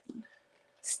do it.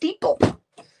 Steeple.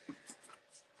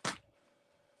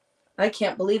 I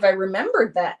can't believe I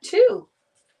remembered that too.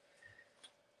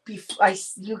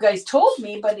 You guys told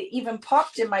me, but it even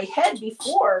popped in my head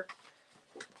before.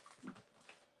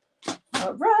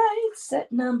 All right,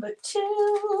 set number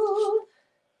 2.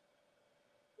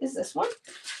 Is this one?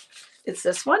 It's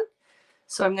this one.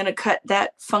 So I'm going to cut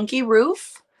that funky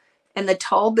roof and the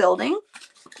tall building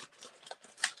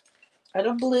out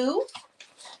of blue.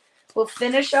 We'll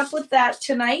finish up with that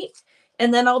tonight.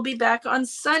 And then I'll be back on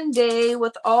Sunday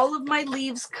with all of my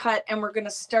leaves cut. And we're going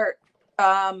to start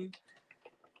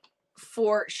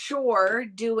for sure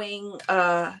doing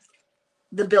the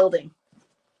building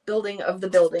of the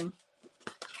building.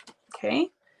 Okay.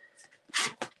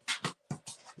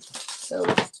 So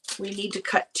we need to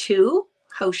cut 2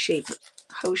 house shapes.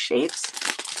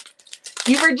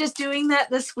 You were just doing that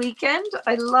this weekend.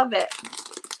 I love it.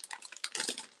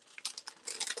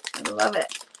 I love it.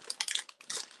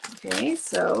 Okay,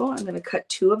 so I'm going to cut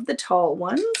 2 of the tall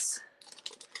ones.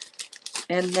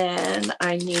 And then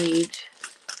I need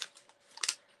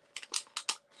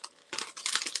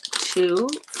 2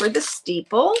 for the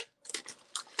steeple.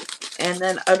 And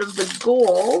then out of the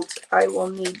gold, I will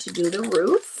need to do the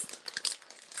roof.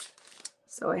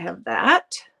 So I have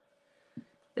that.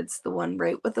 It's the one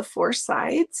right with the 4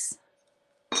 sides.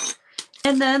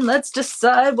 And then let's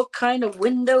decide what kind of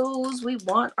windows we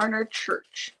want on our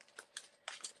church.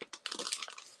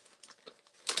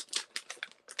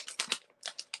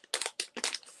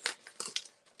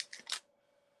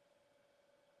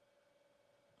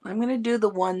 I'm going to do the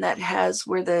one that has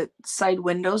where the side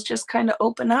windows just kind of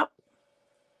open up.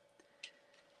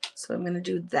 So I'm going to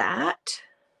do that.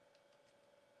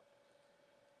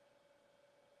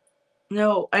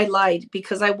 No, I lied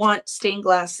because I want stained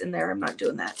glass in there. I'm not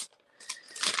doing that.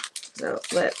 So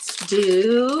let's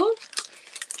do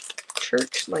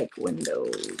church-like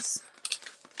windows.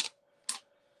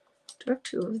 Do I have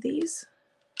 2 of these?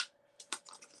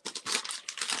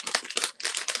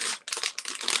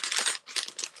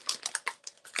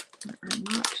 There are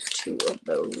not 2 of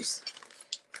those.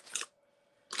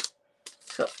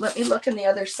 So let me look in the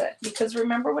other set, because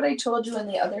remember what I told you in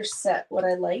the other set, what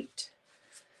I liked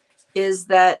is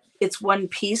that it's one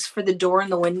piece for the door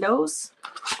and the windows.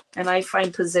 And I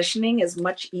find positioning is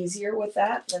much easier with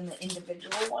that than the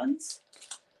individual ones.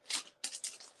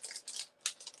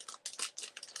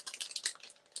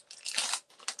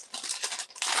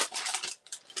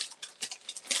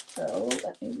 So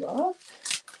let me look.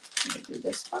 I'm going to do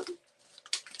this one.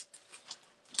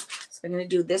 So I'm going to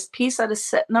do this piece out of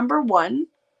set number 1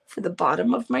 for the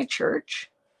bottom of my church.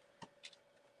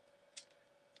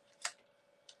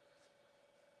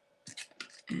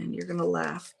 And you're going to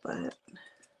laugh, but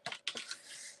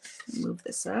move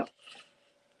this up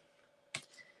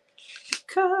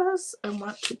because I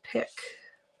want to pick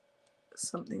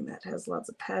something that has lots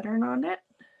of pattern on it.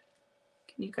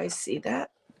 Can you guys see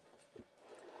that?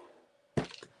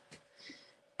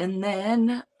 And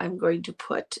then I'm going to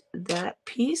put that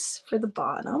piece for the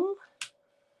bottom.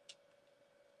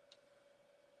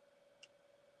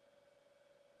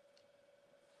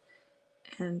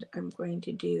 And I'm going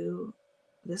to do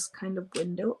this kind of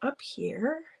window up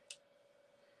here.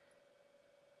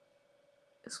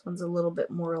 This one's a little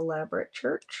bit more elaborate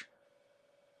church.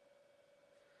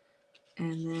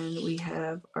 And then we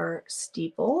have our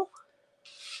steeple.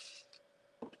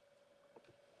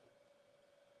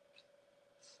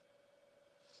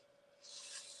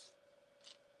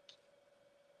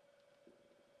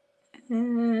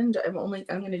 And I'm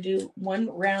going to do 1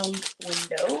 round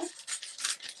window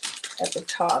at the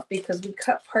top because we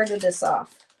cut part of this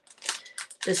off.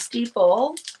 The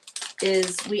steeple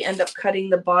is we end up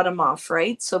cutting the bottom off,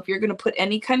 right? So if you're going to put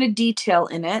any kind of detail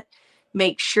in it,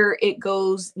 make sure it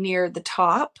goes near the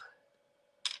top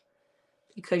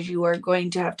because you are going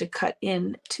to have to cut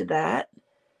into that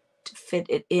to fit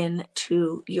it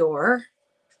into your.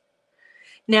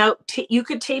 Now you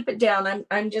could tape it down.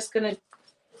 I'm just going to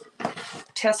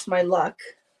test my luck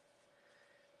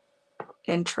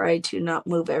and try to not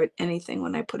move anything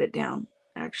when I put it down.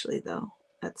 Actually, though,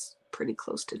 that's pretty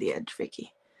close to the edge,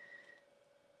 Vicky.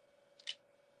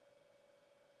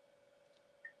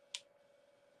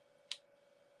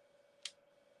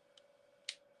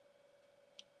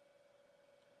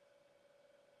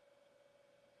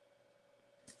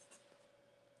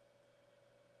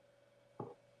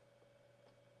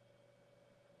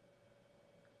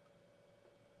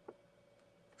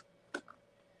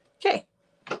 Okay.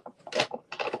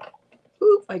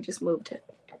 Oop, I just moved it.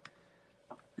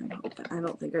 I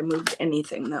don't think I moved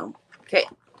anything though. Okay,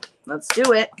 let's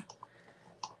do it.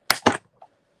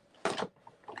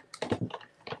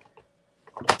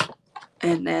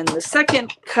 And then the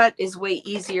second cut is way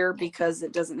easier because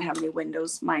it doesn't have any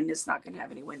windows. Mine is not going to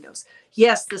have any windows.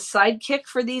 Yes, the sidekick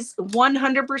for these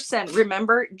 100%.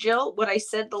 Remember, Jill, what I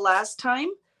said the last time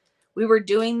we were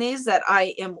doing these, that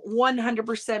I am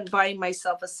 100% buying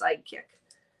myself a sidekick.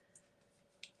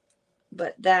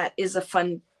 But that is a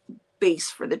fun base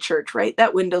for the church, right?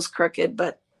 That window's crooked,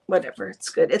 but whatever. It's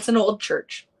good. It's an old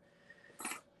church.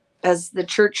 As the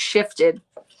church shifted,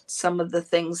 some of the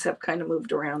things have kind of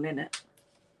moved around in it.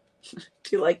 Do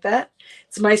you like that?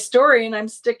 It's my story and I'm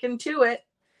sticking to it.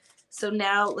 So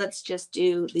now let's just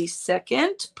do the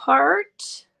second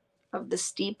part of the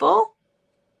steeple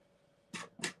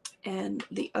and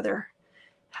the other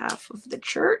half of the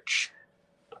church.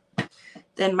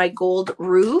 Then my gold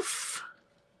roof.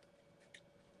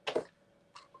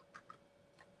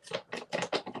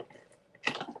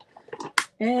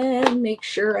 And make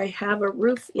sure I have a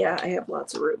roof. Yeah, I have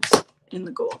lots of roofs in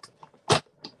the gold.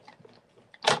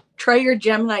 Try your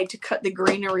Gemini to cut the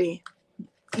greenery.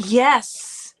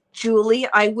 Yes, Julie,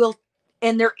 I will.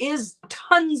 And there is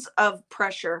tons of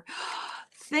pressure.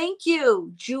 Thank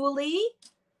you, Julie,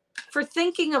 for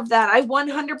thinking of that. I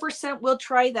 100% will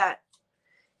try that.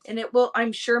 And it will,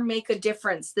 I'm sure, make a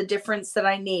difference, the difference that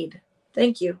I need.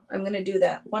 Thank you. I'm going to do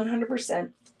that 100%.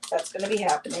 That's going to be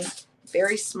happening.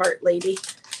 Very smart lady.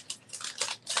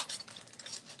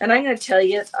 And I'm going to tell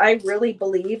you, I really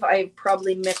believe I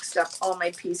probably mixed up all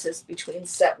my pieces between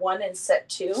set 1 and set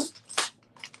 2.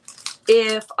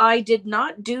 If I did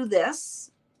not do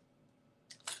this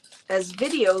as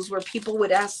videos where people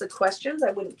would ask the questions,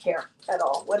 I wouldn't care at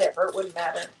all. Whatever, it wouldn't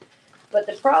matter. But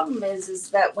the problem is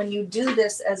that when you do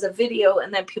this as a video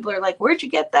and then people are like, where'd you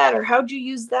get that? Or how'd you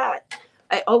use that?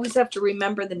 I always have to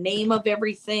remember the name of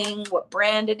everything, what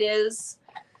brand it is.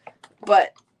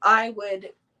 But I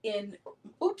would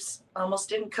oops, almost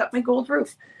didn't cut my gold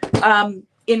roof.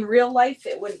 In real life,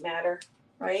 it wouldn't matter,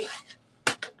 right?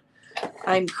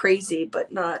 I'm crazy,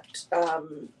 but not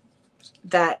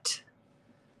that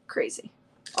crazy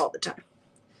all the time.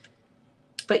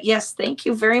 But yes, thank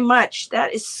you very much.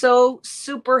 That is so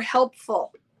super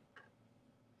helpful.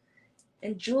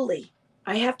 And Julie,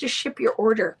 I have to ship your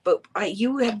order, but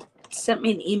you had sent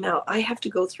me an email. I have to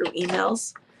go through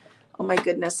emails. Oh my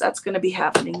goodness, that's going to be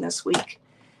happening this week.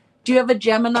 Do you have a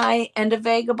Gemini and a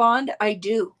Vagabond? I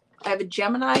do. I have a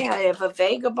Gemini. I have a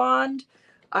Vagabond.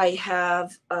 I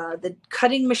have the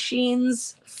cutting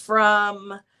machines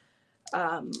from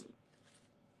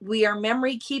We Are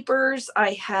Memory Keepers.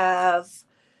 I have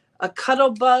a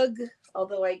Cuttlebug,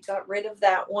 although I got rid of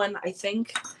that one, I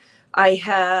think. I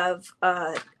have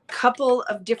a couple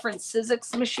of different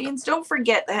Sizzix machines. Don't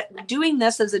forget that doing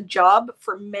this as a job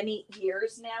for many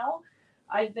years now.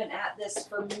 I've been at this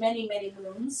for many, many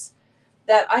moons.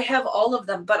 That I have all of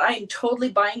them, but I am totally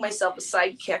buying myself a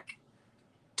sidekick.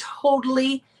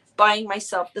 Totally buying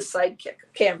myself the sidekick.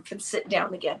 Okay, I can sit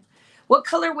down again. What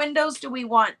color windows do we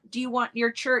want? Do you want in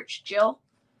your church, Jill?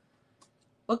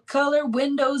 What color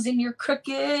windows in your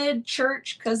crooked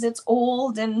church? Because it's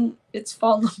old and it's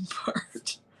falling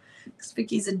apart. Because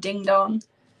Vicky's a ding dong.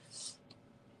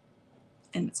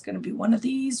 And it's going to be one of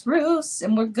these roofs,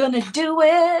 and we're going to do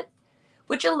it.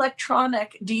 Which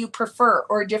electronic do you prefer,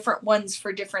 or different ones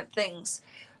for different things?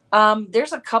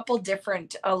 There's a couple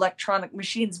different electronic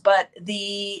machines, but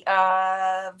the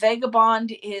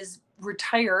Vagabond is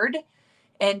retired,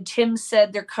 and Tim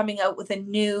said they're coming out with a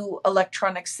new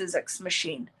electronic Sizzix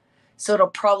machine. So it'll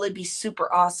probably be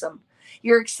super awesome.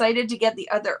 You're excited to get the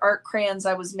other art crayons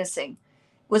I was missing.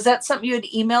 Was that something you had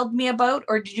emailed me about,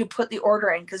 or did you put the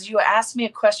order in? Because you asked me a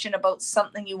question about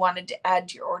something you wanted to add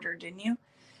to your order, didn't you?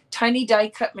 Tiny die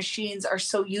cut machines are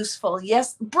so useful.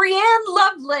 Yes, Brianne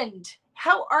Loveland.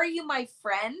 How are you, my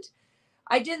friend?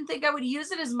 I didn't think I would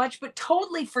use it as much, but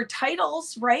totally for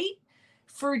titles, right?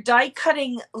 For die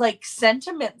cutting like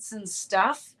sentiments and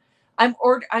stuff. I'm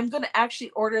going to actually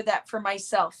order that for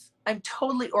myself. I'm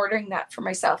totally ordering that for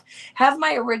myself. Have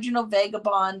my original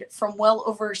Vagabond from well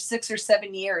over 6 or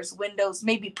 7 years. Windows,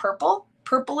 maybe purple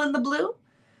and the blue.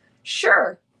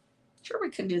 Sure, we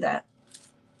can do that.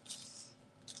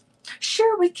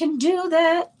 Sure, we can do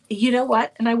that. You know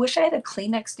what? And I wish I had a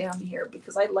Kleenex down here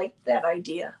because I like that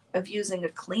idea of using a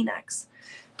Kleenex.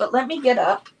 But let me get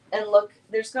up and look.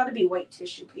 There's got to be white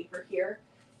tissue paper here.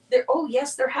 Oh,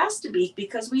 yes, there has to be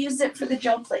because we used it for the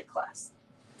gel plate class.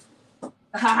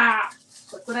 Ha!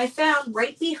 Look what I found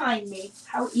right behind me.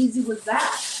 How easy was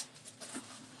that?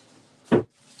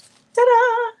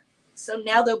 Ta-da! So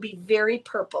now they'll be very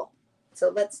purple.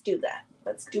 So let's do that.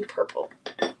 Let's do purple.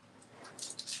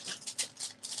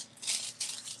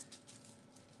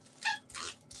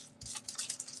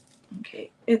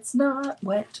 Okay, it's not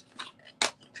wet.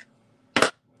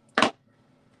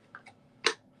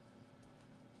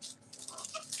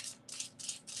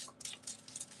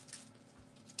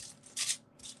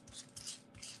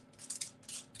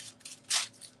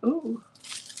 Ooh.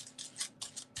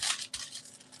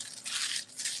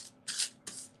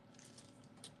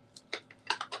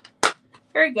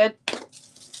 Very good.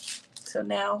 So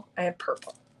now I have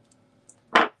purple.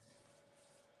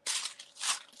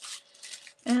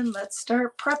 And let's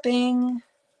start prepping.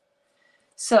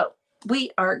 So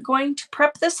we are going to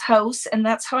prep this house, and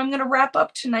that's how I'm going to wrap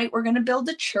up tonight. We're going to build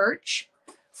a church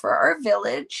for our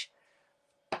village.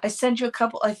 I sent you a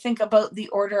couple, I think, about the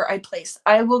order I placed.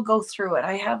 I will go through it.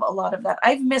 I have a lot of that.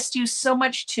 I've missed you so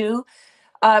much too.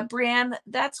 Brianne,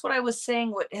 that's what I was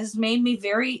saying. What has made me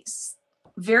very,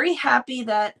 very happy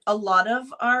that a lot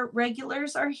of our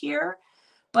regulars are here,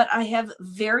 but I have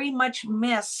very much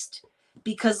missed,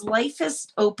 because life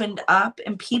has opened up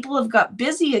and people have got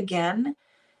busy again,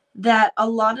 that a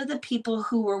lot of the people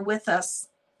who were with us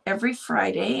every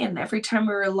Friday and every time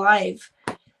we were live,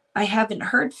 I haven't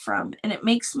heard from, and it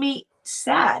makes me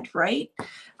sad, right?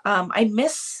 I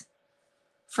miss,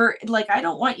 for like, I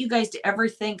don't want you guys to ever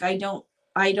think I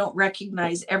don't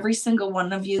recognize every single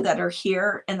one of you that are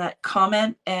here and that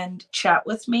comment and chat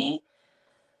with me.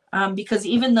 Because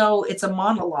even though it's a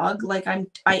monologue, like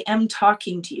I am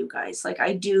talking to you guys. Like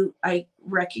I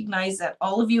recognize that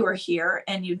all of you are here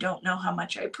and you don't know how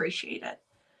much I appreciate it,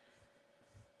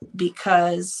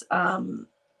 because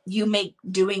you make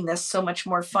doing this so much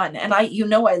more fun. And I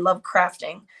love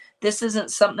crafting. This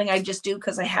isn't something I just do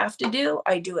because I have to do.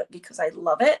 I do it because I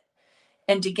love it.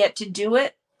 And to get to do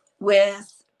it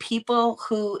with people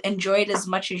who enjoy it as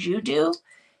much as you do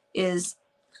is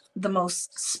the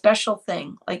most special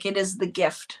thing. Like, it is the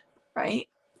gift, right?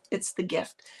 It's the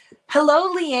gift.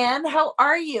 Hello, Leanne. How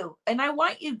are you? And I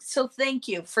want you, so thank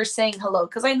you for saying hello,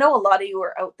 because I know a lot of you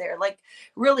are out there. Like,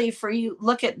 really, for you,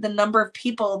 look at the number of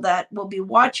people that will be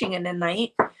watching in a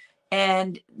night,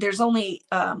 and there's only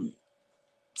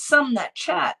some that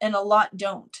chat and a lot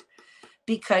don't,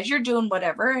 because you're doing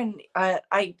whatever. And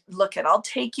I'll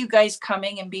take you guys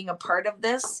coming and being a part of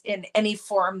this in any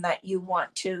form that you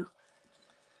want to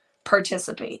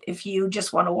participate. If you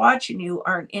just want to watch and you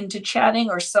aren't into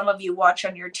chatting, or some of you watch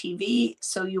on your TV,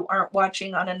 so you aren't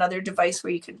watching on another device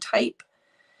where you can type.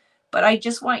 But I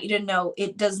just want you to know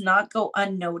it does not go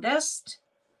unnoticed.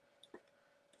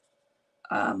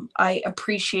 I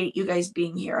appreciate you guys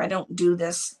being here. I don't do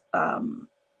this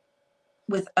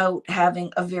without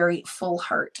having a very full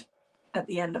heart at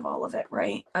the end of all of it,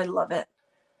 right? I love it.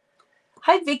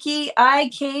 Hi, Vicky.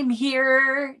 I came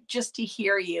here just to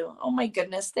hear you. Oh my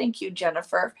goodness. Thank you,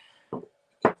 Jennifer.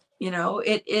 You know,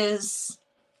 it is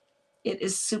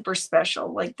super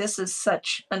special. Like, this is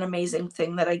such an amazing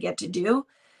thing that I get to do,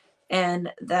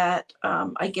 and that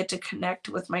I get to connect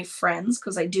with my friends,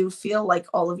 because I do feel like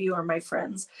all of you are my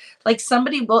friends. Like,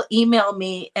 somebody will email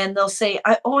me and they'll say,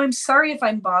 I'm sorry if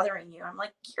I'm bothering you. I'm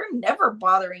like, you're never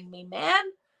bothering me, man.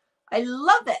 I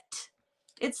love it.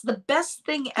 It's the best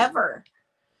thing ever.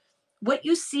 What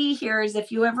you see here is,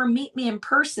 if you ever meet me in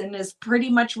person, is pretty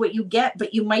much what you get,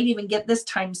 but you might even get this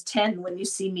times 10 when you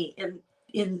see me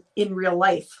in real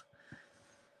life.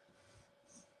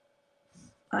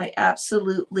 I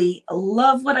absolutely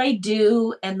love what I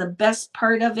do, and the best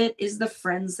part of it is the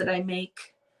friends that I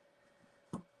make,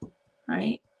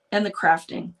 right? And the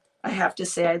crafting. I have to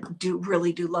say, I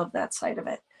really do love that side of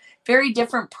it. Very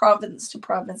different province to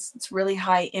province. It's really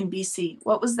high in BC.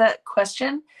 What was that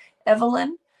question,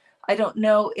 Evelyn? I don't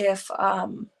know if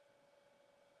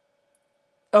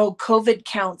COVID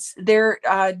counts there.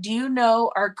 Do you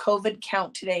know our COVID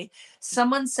count today?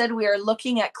 Someone said we are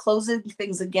looking at closing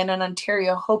things again in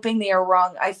Ontario, hoping they are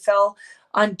wrong. I fell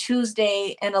on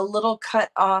Tuesday and a little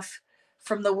cut off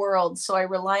from the world, so I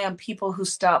rely on people who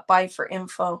stop by for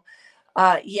info.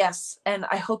 Yes, and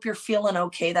I hope you're feeling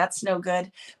okay. That's no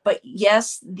good. But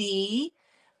yes, the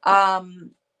COVID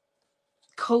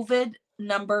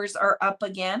numbers are up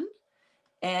again.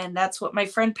 And that's what my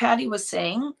friend Patty was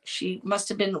saying. She must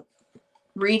have been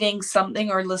reading something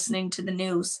or listening to the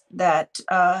news, that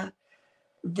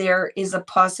there is a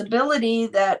possibility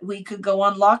that we could go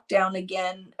on lockdown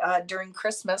again during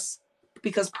Christmas,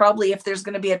 because probably if there's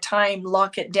going to be a time,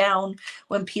 lock it down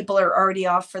when people are already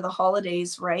off for the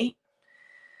holidays, right?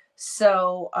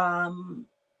 So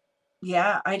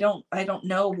yeah, I don't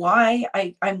know why.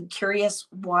 I'm curious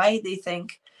why they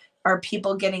think. Are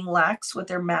people getting lax with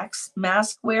their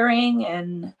mask wearing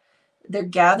and their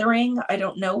gathering? I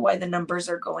don't know why the numbers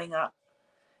are going up,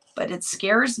 but it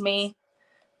scares me.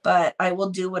 But I will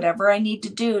do whatever I need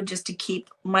to do just to keep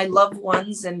my loved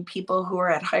ones and people who are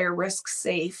at higher risk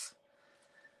safe.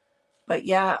 But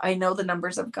yeah, I know the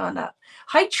numbers have gone up.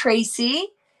 Hi, Tracy.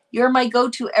 You're my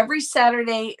go-to every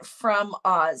Saturday from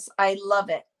Oz. I love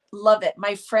it. Love it.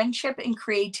 My friendship and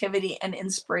creativity and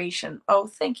inspiration. Oh,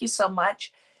 thank you so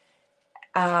much.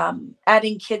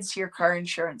 Adding kids to your car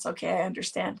insurance. Okay, I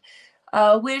understand.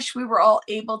 Wish we were all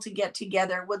able to get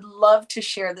together. Would love to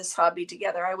share this hobby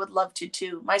together. I would love to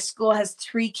too. My school has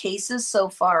 3 cases so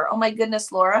far. Oh my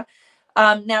goodness, Laura.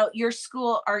 Now your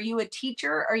school, are you a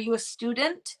teacher? Are you a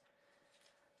student?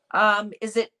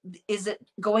 Is it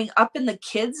going up in the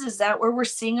kids? Is that where we're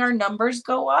seeing our numbers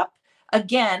go up?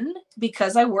 Again,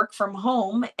 because I work from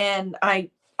home and I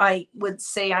would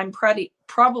say I'm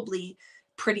probably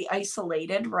pretty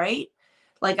isolated, right?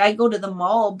 Like I go to the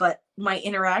mall, but my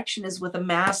interaction is with a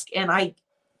mask and I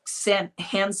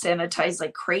hand sanitize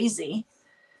like crazy.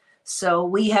 So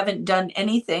we haven't done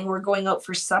anything. We're going out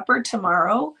for supper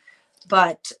tomorrow,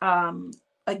 but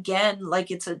again,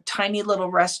 like it's a tiny little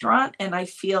restaurant and I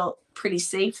feel pretty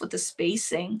safe with the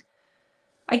spacing.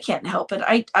 I can't help it.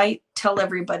 I tell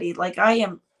everybody like I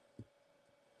am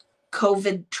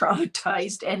COVID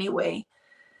traumatized anyway.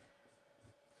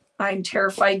 I'm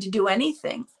terrified to do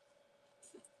anything.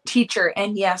 Teacher,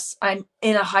 and yes, I'm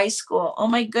in a high school. Oh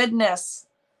my goodness.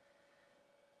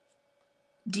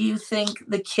 Do you think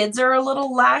the kids are a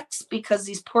little lax because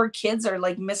these poor kids are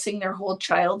like missing their whole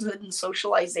childhood and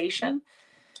socialization?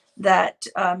 That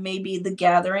maybe the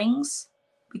gatherings,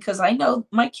 because I know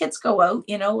my kids go out,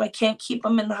 you know, I can't keep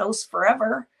them in the house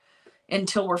forever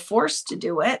until we're forced to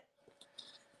do it.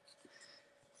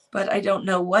 But I don't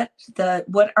know what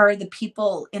are the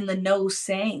people in the know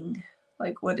saying,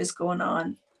 like what is going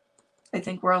on. I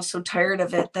think we're all so tired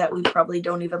of it that we probably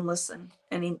don't even listen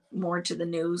anymore to the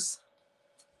news.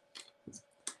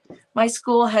 My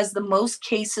school has the most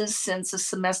cases since the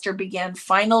semester began.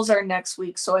 Finals are next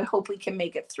week, so I hope we can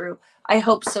make it through. I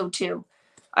hope so too.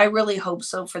 I really hope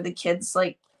so for the kids.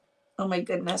 Like, oh my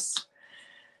goodness.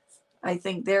 I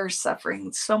think they're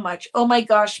suffering so much. Oh my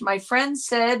gosh, my friend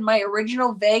said my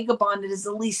original Vagabond is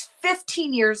at least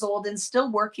 15 years old and still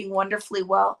working wonderfully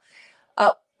well.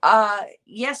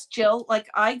 Yes, Jill, like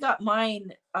I got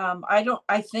mine.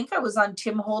 I think I was on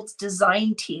Tim Holt's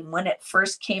design team when it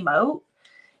first came out.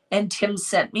 And Tim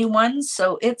sent me one,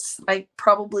 so it's like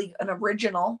probably an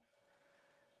original.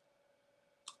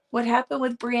 What happened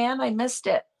with Brienne? I missed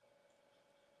it.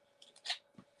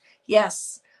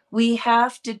 Yes, we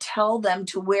have to tell them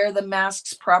to wear the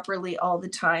masks properly all the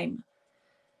time.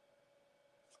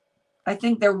 I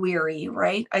think they're weary,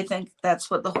 right? I think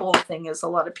that's what the whole thing is. A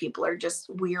lot of people are just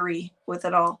weary with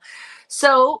it all.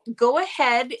 So go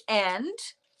ahead and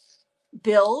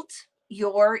build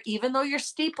even though your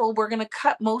steeple, we're going to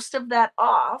cut most of that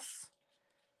off.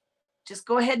 Just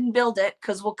go ahead and build it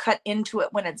because we'll cut into it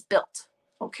when it's built.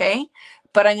 Okay.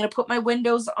 But I'm going to put my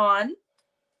windows on.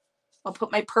 I'll put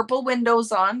my purple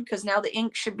windows on because now the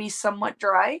ink should be somewhat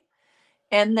dry.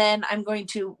 And then I'm going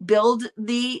to build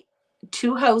the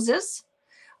 2 houses.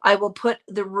 I will put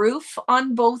the roof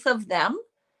on both of them.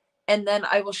 And then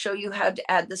I will show you how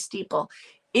to add the steeple.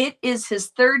 It is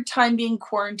his 3rd time being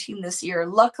quarantined this year.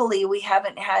 Luckily, we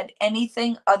haven't had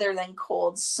anything other than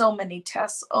colds. So many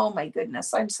tests. Oh my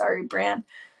goodness. I'm sorry, Bran.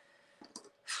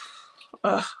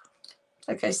 Ugh.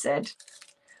 Like I said,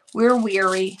 we're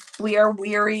weary. We are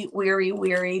weary, weary,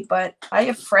 weary. But I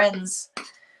have friends.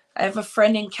 I have a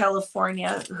friend in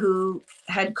California who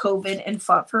had COVID and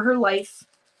fought for her life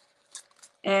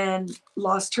and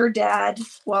lost her dad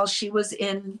while she was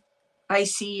in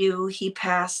ICU. He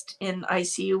passed in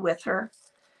ICU with her.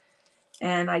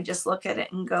 And I just look at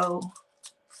it and go,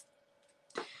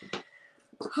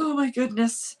 oh my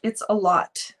goodness, it's a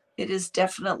lot. It is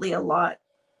definitely a lot.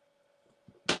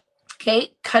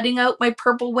 Okay, cutting out my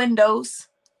purple windows.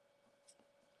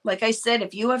 Like I said,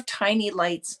 if you have tiny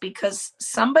lights, because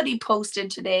somebody posted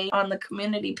today on the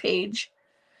community page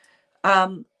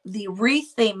the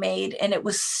wreath they made, and it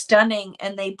was stunning.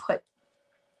 And they put,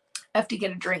 I have to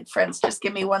get a drink, friends. Just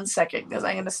give me 1 second because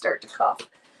I'm going to start to cough.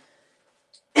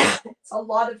 It's a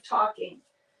lot of talking.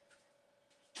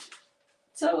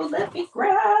 So let me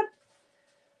grab.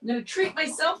 I'm going to treat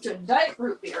myself to a diet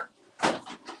root beer.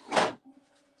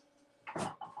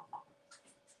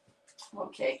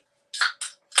 Okay.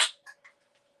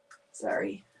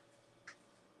 Sorry.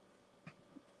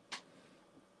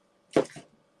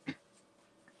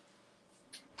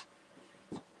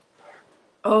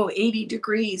 Oh, 80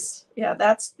 degrees. Yeah,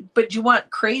 but you want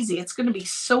crazy. It's going to be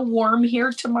so warm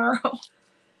here tomorrow.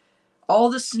 All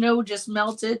the snow just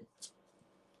melted.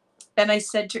 And I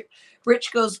said to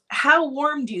Rich goes, how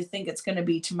warm do you think it's going to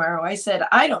be tomorrow? I said,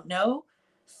 I don't know.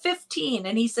 15.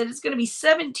 And he said, it's going to be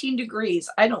 17 degrees.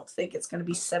 I don't think it's going to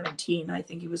be 17. I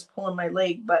think he was pulling my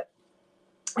leg, but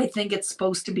I think it's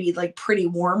supposed to be like pretty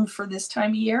warm for this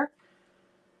time of year.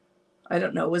 I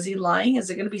don't know. Was he lying? Is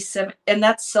it going to be 7? And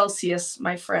that's Celsius,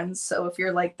 my friends. So if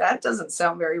you're like, that doesn't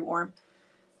sound very warm,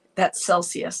 that's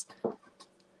Celsius.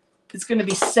 It's going to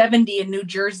be 70 in New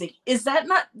Jersey. Is that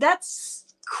not,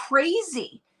 that's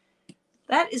crazy.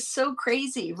 That is so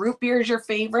crazy. Root beer is your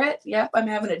favorite? Yep, I'm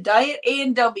having a diet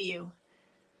A&W.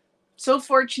 So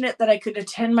fortunate that I could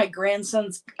attend my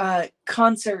grandson's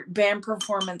concert band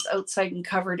performance outside in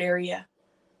covered area.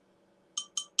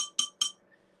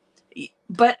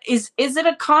 But is it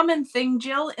a common thing,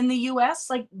 Jill, in the US,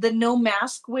 like the no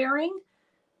mask wearing?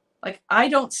 Like, I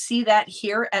don't see that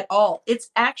here at all. It's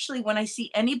actually, when I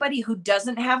see anybody who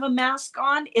doesn't have a mask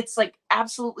on, it's like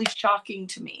absolutely shocking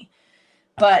to me.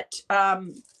 But I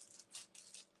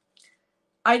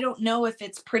don't know if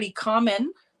it's pretty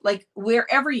common, like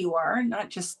wherever you are, not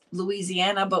just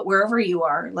Louisiana, but wherever you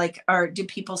are, like, do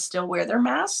people still wear their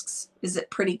masks? Is it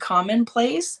pretty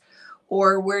commonplace?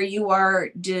 Or where you are,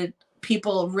 did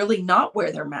people really not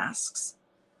wear their masks?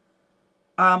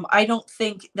 I don't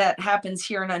think that happens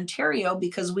here in Ontario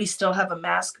because we still have a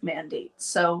mask mandate.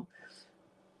 So,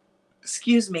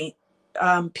 excuse me,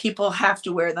 people have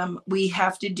to wear them. We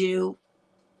have to do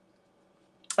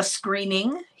a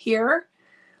screening here.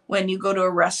 When you go to a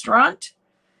restaurant,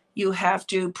 you have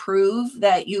to prove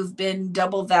that you've been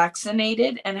double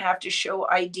vaccinated and have to show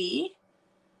ID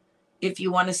if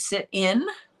you want to sit in.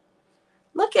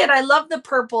 Look at, I love the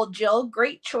purple, Jill.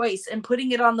 Great choice. And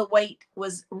putting it on the white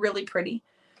was really pretty.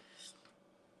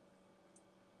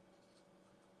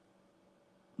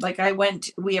 Like,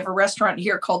 we have a restaurant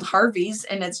here called Harvey's,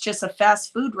 and it's just a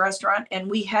fast food restaurant. And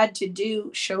we had to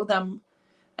show them,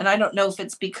 and I don't know if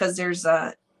it's because there's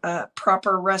a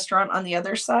proper restaurant on the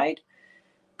other side,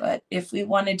 but if we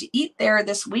wanted to eat there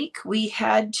this week, we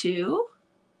had to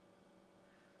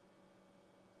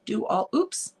do all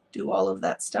of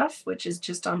that stuff, which is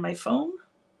just on my phone.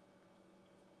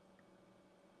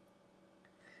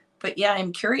 But yeah,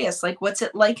 I'm curious, like, what's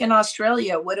it like in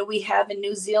Australia? What do we have in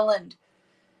New Zealand?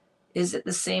 Is it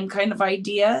the same kind of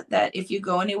idea that if you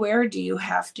go anywhere, do you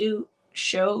have to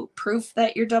show proof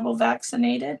that you're double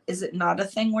vaccinated? Is it not a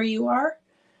thing where you are?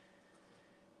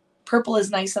 Purple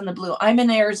is nice on the blue. I'm in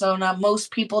Arizona.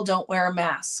 Most people don't wear a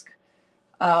mask.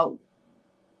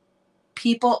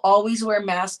 People always wear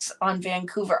masks on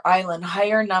Vancouver Island.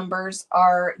 Higher numbers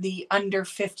are the under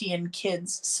 50 and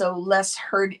kids, so less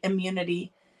herd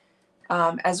immunity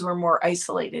as we're more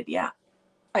isolated. Yeah,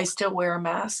 I still wear a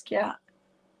mask. Yeah.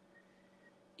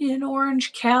 In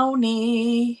Orange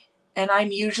County, and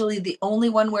I'm usually the only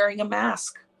one wearing a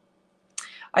mask.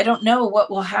 I don't know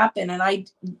what will happen. And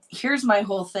here's my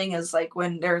whole thing is, like,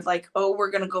 when they're like, oh,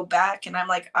 we're going to go back. And I'm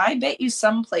like, I bet you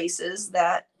some places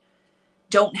that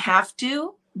don't have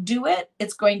to do it,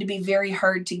 it's going to be very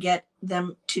hard to get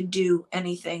them to do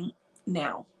anything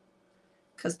now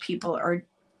because people are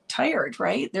tired,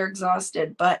 right? They're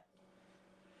exhausted, but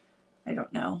I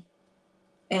don't know.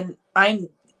 And I'm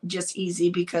just easy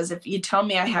because if you tell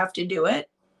me I have to do it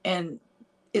and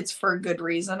it's for a good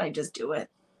reason, I just do it.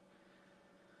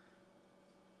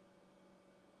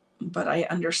 But I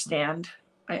understand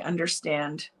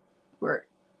where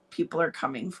people are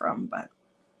coming from. But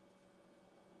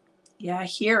yeah,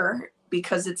 here,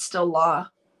 because it's still law,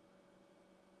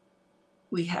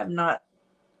 we have not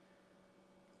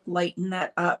lightened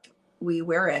that up. We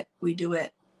wear it, we do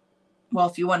it. Well,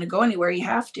 if you want to go anywhere, you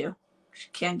have to. You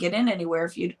can't get in anywhere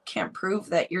if you can't prove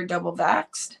that you're double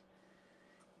vaxxed,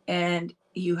 and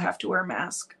you have to wear a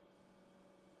mask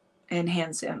and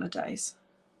hand sanitize.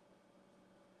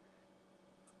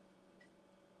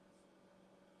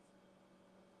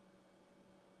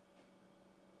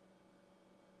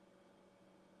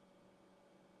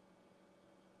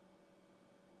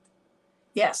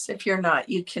 Yes, if you're not,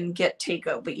 you can get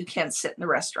takeout, but you can't sit in the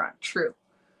restaurant. True.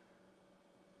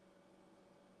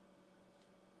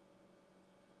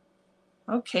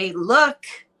 Okay, look,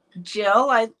 Jill,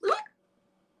 I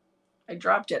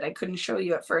dropped it. I couldn't show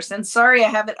you at first. And sorry, I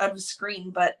have it out of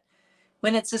screen, but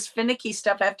when it's this finicky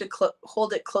stuff, I have to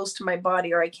hold it close to my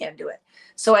body or I can't do it.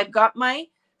 So I've got my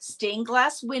stained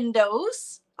glass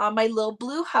windows on my little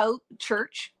blue house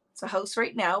church. It's a house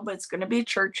right now, but it's going to be a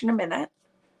church in a minute.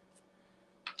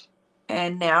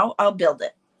 And now I'll build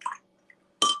it.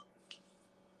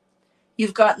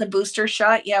 You've gotten the booster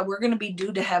shot? Yeah, we're going to be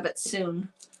due to have it soon.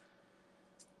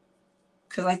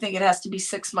 Because I think it has to be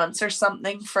 6 months or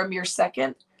something from your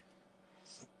second.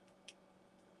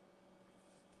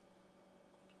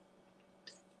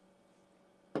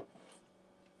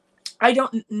 I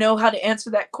don't know how to answer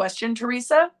that question,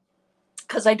 Teresa,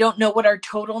 because I don't know what our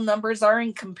total numbers are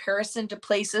in comparison to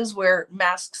places where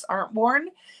masks aren't worn.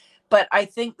 But I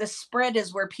think the spread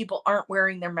is where people aren't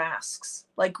wearing their masks.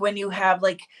 Like when you have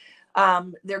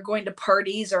they're going to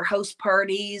parties or house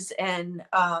parties and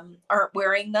aren't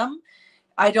wearing them.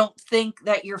 I don't think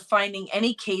that you're finding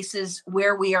any cases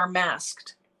where we are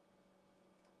masked,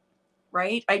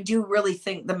 right? I do really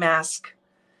think the mask,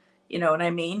 you know what I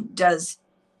mean, does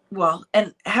well.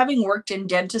 And having worked in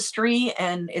dentistry,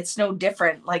 and it's no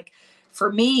different. Like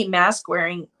for me, mask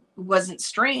wearing wasn't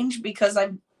strange because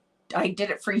I did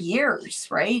it for years,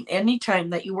 right? Anytime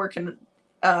that you work in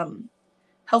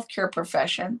healthcare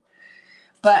profession.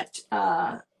 But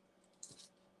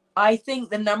I think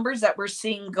the numbers that we're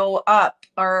seeing go up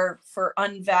are for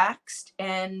unvaxxed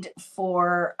and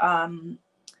for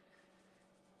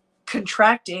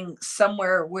contracting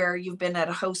somewhere where you've been at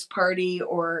a house party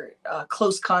or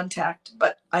close contact.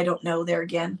 But I don't know. There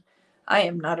again, I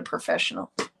am not a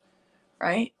professional,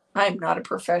 right? I'm not a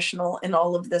professional in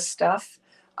all of this stuff.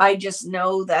 I just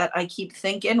know that I keep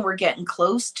thinking we're getting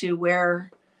close to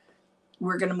where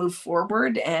we're going to move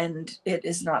forward, and it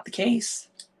is not the case.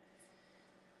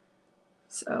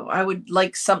 So I would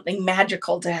like something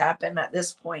magical to happen at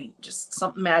this point, just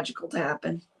something magical to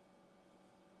happen.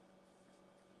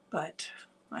 But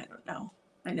I don't know.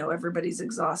 I know everybody's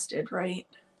exhausted, right?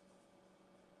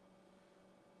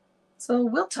 So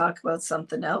we'll talk about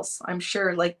something else. I'm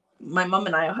sure like my mom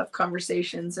and I will have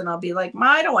conversations and I'll be like, Ma,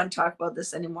 I don't want to talk about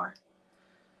this anymore.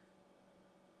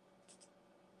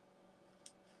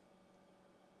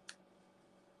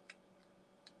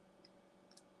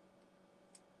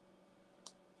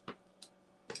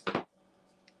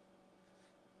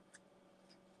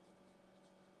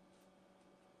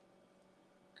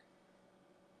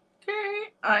 Okay,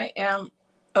 I am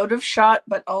out of shot,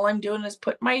 but all I'm doing is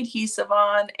put my adhesive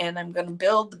on and I'm going to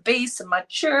build the base of my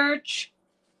church.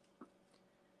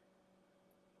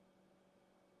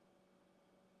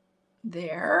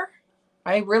 There.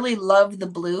 I really love the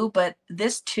blue, but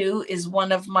this too is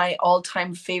one of my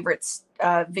all-time favorites.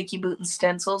 Vicky Booten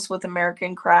stencils with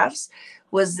American Crafts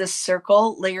was this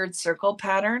circle, layered circle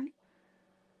pattern.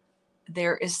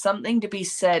 There is something to be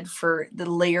said for the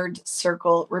layered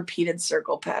circle, repeated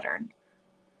circle pattern.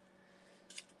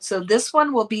 So this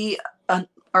one will be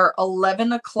our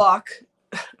 11 o'clock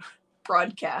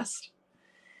broadcast.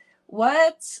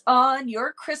 What's on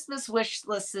your Christmas wish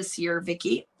list this year,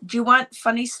 Vicky? Do you want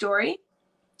funny story?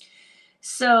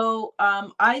 So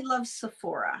I love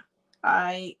Sephora.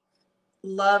 I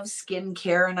love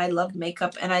skincare and I love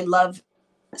makeup and I love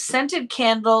scented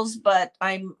candles, but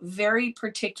I'm very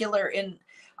particular in,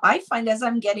 I find as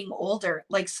I'm getting older,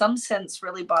 like some scents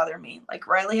really bother me. Like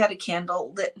Riley had a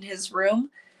candle lit in his room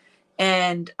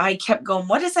and I kept going,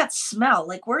 what does that smell?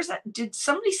 Like, where's that? Did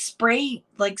somebody spray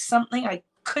like something? I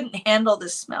couldn't handle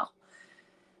this smell.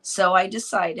 So I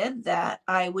decided that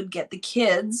I would get the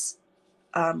kids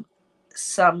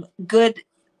some good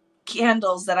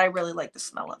candles that I really like the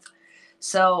smell of.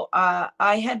 So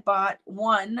I had bought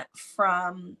one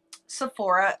from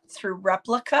Sephora through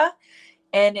Replica,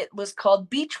 and it was called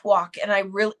Beach Walk, and I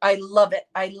love it.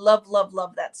 I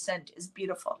love that scent. It's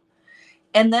beautiful.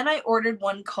 And then I ordered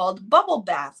one called Bubble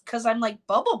Bath because I'm like,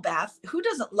 bubble bath? Who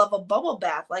doesn't love a bubble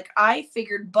bath? Like I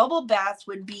figured bubble bath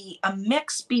would be a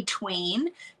mix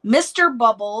between Mr.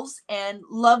 Bubbles and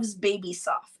Love's Baby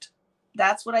Soft.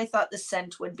 That's what I thought the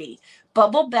scent would be.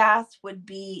 Bubble Bath would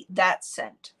be that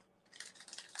scent.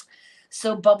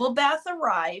 So Bubble Bath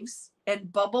arrives,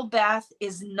 and Bubble Bath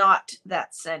is not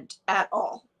that scent at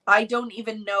all. I don't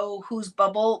even know whose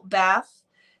Bubble Bath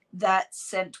that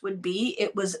scent would be.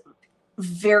 It was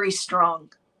very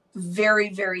strong,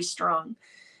 very strong.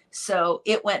 So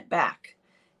it went back.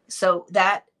 So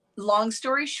that, long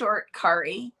story short,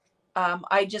 Kari,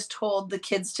 I just told the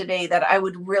kids today that I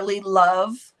would really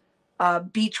love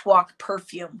Beach Walk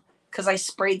perfume because I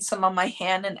sprayed some on my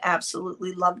hand and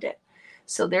absolutely loved it.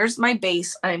 So there's my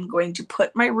base. I'm going to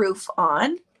put my roof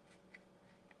on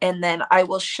and then I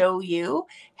will show you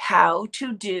how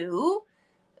to do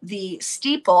the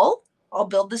steeple. I'll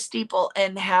build the steeple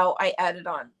and how I add it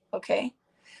on. Okay.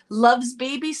 Love's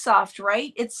Baby Soft,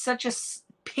 right? It's such a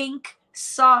pink,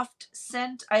 soft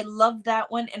scent. I love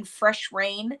that one. And Fresh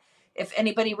Rain. If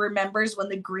anybody remembers when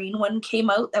the green one came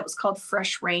out, that was called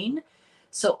Fresh Rain.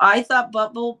 So I thought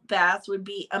Bubble Bath would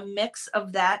be a mix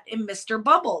of that and Mr.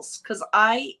 Bubbles because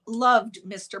I loved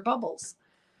Mr. Bubbles.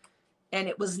 And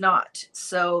it was not.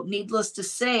 So needless to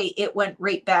say, it went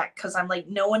right back because I'm like,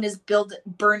 no one is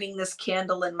burning this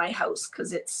candle in my house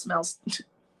because it smells,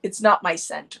 it's not my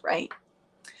scent, right?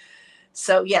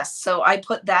 So yes, so I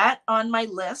put that on my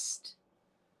list.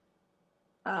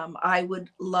 I would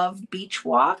love Beach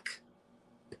Walk.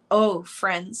 Oh,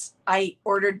 friends, I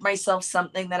ordered myself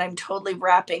something that I'm totally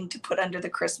wrapping to put under the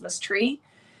Christmas tree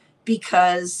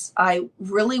because I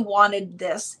really wanted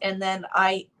this. And then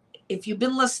if you've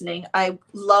been listening, I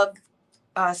love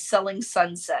Selling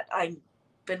Sunset. I've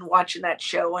been watching that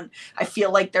show and I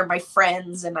feel like they're my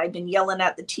friends, and I've been yelling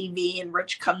at the TV, and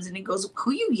Rich comes in and goes,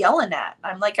 "Who you yelling at?"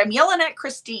 I'm like, "I'm yelling at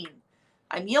Christine.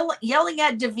 I'm yelling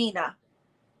at Davina.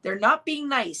 They're not being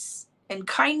nice, and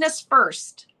kindness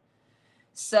first."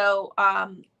 So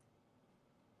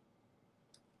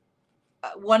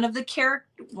one of the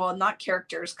not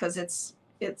characters, because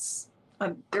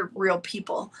they're real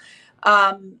people,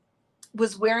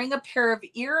 was wearing a pair of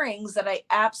earrings that I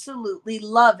absolutely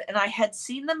love, and I had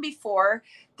seen them before.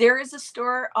 There is a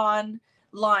store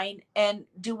online, and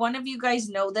do one of you guys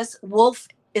know this?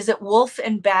 Is it Wolf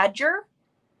and Badger?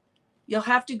 You'll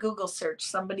have to Google search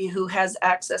somebody who has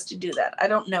access to do that. I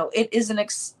don't know. It's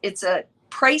a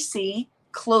pricey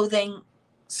clothing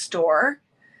store,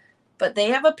 but they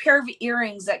have a pair of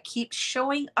earrings that keep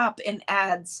showing up in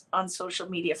ads on social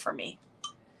media for me.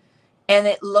 And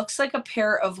it looks like a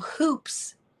pair of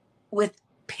hoops with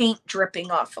paint dripping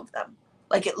off of them.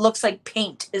 Like it looks like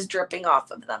paint is dripping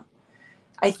off of them.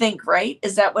 I think, right?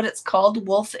 Is that what it's called?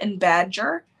 Wolf and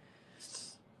Badger?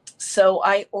 So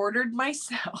I ordered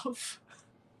myself,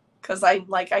 because I'm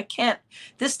like, I can't,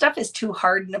 this stuff is too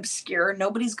hard and obscure.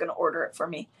 Nobody's going to order it for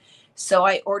me. So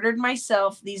I ordered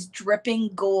myself these dripping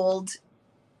gold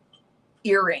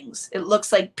earrings. It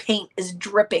looks like paint is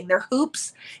dripping. They're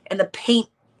hoops, and the paint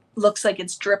looks like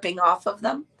it's dripping off of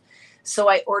them. So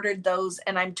I ordered those,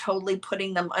 and I'm totally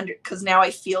putting them under, because now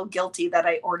I feel guilty that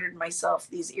I ordered myself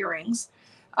these earrings.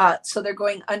 So they're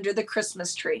going under the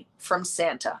Christmas tree from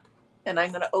Santa. And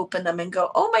I'm going to open them and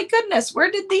go, "Oh my goodness,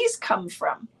 where did these come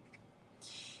from?"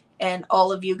 And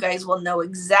all of you guys will know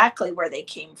exactly where they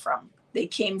came from. They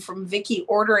came from Vicky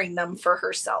ordering them for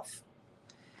herself.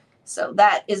 So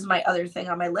that is my other thing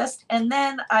on my list. And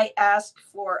then I asked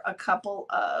for a couple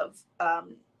of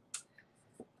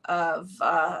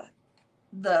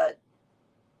the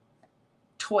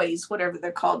toys, whatever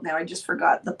they're called now. I just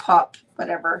forgot, the pop,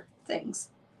 whatever things.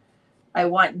 I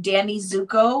want Danny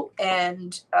Zuko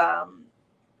and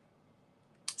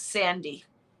Sandy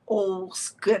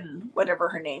Olsken, whatever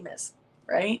her name is,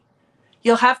 right?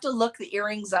 You'll have to look the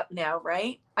earrings up now,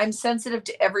 right? I'm sensitive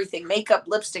to everything. Makeup,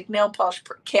 lipstick, nail polish,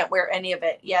 can't wear any of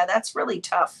it. Yeah, that's really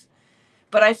tough.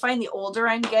 But I find the older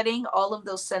I'm getting, all of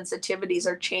those sensitivities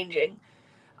are changing.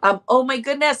 Oh my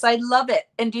goodness, I love it.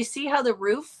 And do you see how the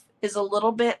roof is a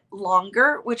little bit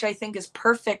longer, which I think is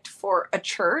perfect for a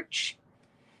church?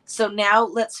 So now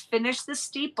let's finish the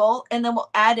steeple and then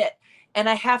we'll add it. And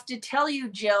I have to tell you,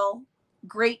 Jill,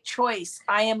 great choice.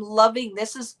 I am loving,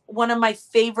 this is one of my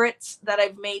favorites that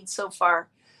I've made so far.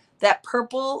 That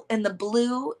purple and the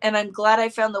blue, and I'm glad I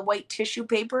found the white tissue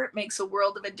paper. It makes a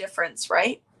world of a difference,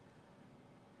 right?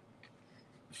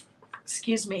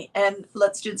 Excuse me. And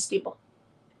let's do the steeple.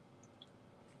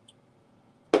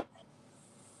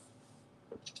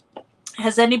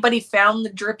 Has anybody found the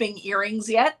dripping earrings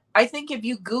yet? I think if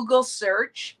you Google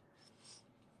search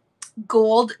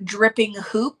gold dripping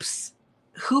hoop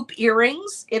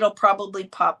earrings, it'll probably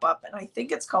pop up. And I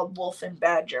think it's called Wolf and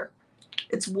Badger.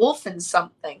 It's Wolf and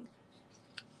something.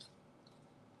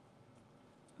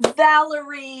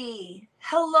 Valerie,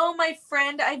 hello, my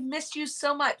friend. I've missed you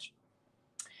so much.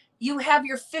 You have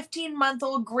your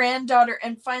 15-month-old granddaughter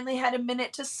and finally had a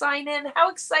minute to sign in. How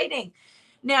exciting.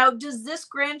 Now, does this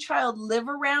grandchild live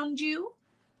around you?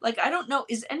 Like, I don't know.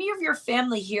 Is any of your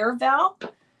family here, Val?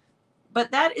 But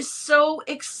that is so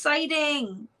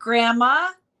exciting, Grandma.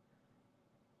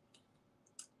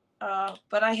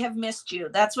 But I have missed you.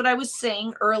 That's what I was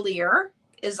saying earlier,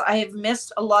 is I have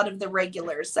missed a lot of the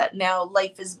regulars, that now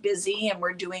life is busy and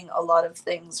we're doing a lot of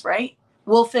things, right?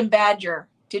 Wolf and Badger.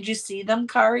 Did you see them,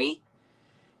 Kari?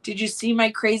 Did you see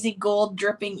my crazy gold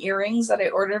dripping earrings that I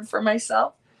ordered for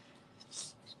myself?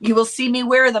 You will see me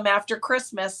wear them after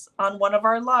Christmas on one of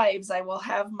our lives. I will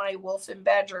have my Wolf and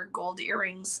Badger gold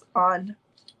earrings on.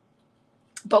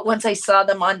 But once I saw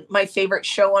them on my favorite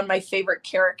show, on my favorite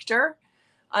character,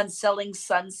 on Selling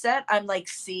Sunset, I'm like,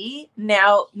 see,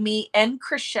 now me and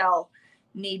Chriselle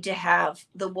need to have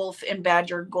the Wolf and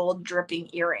Badger gold dripping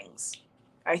earrings.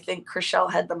 I think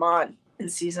Chriselle had them on in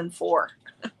season 4.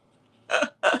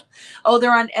 Oh,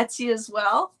 they're on Etsy as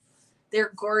well.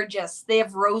 They're gorgeous. They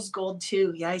have rose gold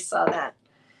too. Yeah, I saw that.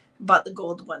 Bought the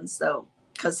gold ones though,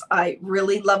 because I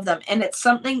really love them. And it's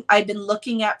something I've been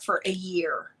looking at for a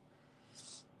year.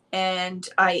 And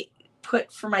I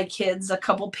put for my kids a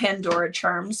couple Pandora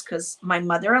charms, because my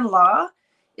mother-in-law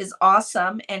is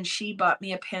awesome. And she bought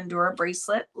me a Pandora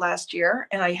bracelet last year,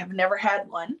 and I have never had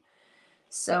one.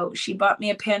 So she bought me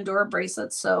a Pandora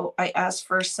bracelet. So I asked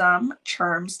for some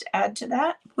charms to add to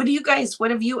that. What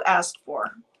have you asked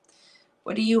for?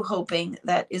 What are you hoping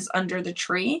that is under the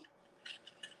tree?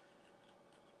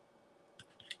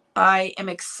 I am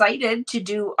excited to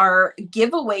do our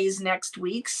giveaways next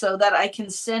week so that I can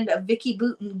send a Vicky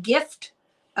Booten gift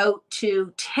out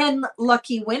to 10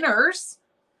 lucky winners.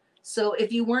 So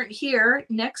if you weren't here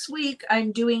next week,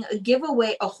 I'm doing a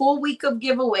giveaway, a whole week of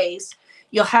giveaways.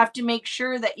 You'll have to make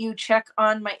sure that you check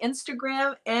on my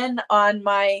Instagram and on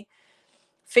my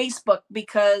Facebook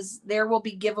because there will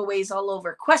be giveaways all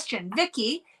over. Question,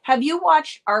 Vicky, have you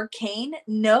watched Arcane?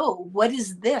 No. What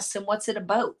is this and what's it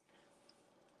about?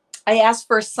 I asked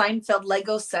for a Seinfeld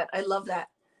Lego set. I love that.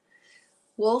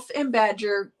 Wolf and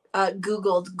Badger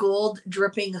Googled gold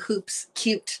dripping hoops.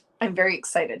 Cute. I'm very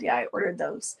excited. Yeah, I ordered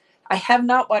those. I have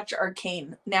not watched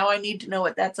Arcane. Now I need to know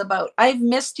what that's about. I've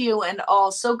missed you and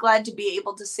all. So glad to be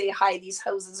able to say hi. These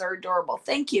houses are adorable.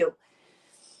 Thank you.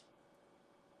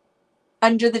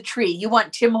 Under the tree. You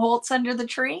want Tim Holtz under the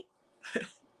tree?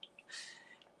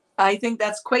 I think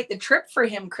that's quite the trip for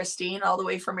him, Christine, all the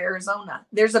way from Arizona.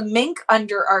 There's a mink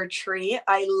under our tree.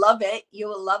 I love it. You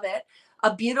will love it.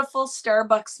 A beautiful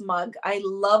Starbucks mug. I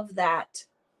love that.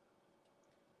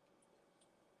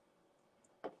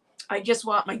 I just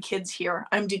want my kids here.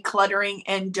 I'm decluttering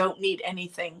and don't need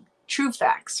anything. True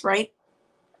facts, right?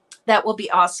 That will be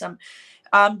awesome.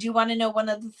 Do you want to know one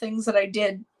of the things that I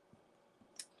did?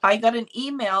 I got an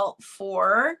email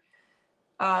for,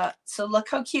 so look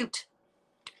how cute.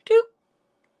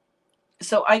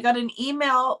 So I got an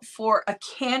email for a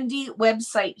candy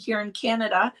website here in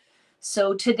Canada.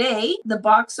 So today the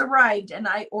box arrived and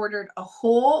I ordered a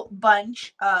whole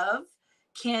bunch of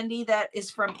candy that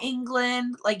is from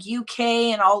England, like UK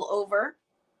and all over.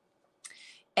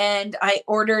 And I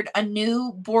ordered a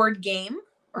new board game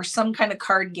or some kind of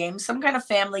card game, some kind of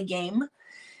family game.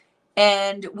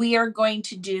 And we are going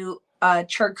to do a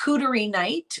charcuterie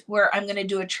night where I'm going to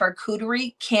do a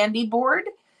charcuterie candy board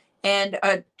and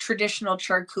a traditional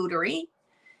charcuterie.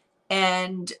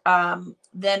 And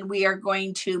then we are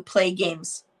going to play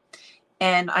games.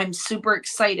 And I'm super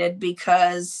excited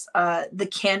because the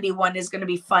candy one is going to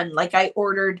be fun. Like I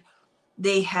ordered,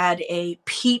 they had a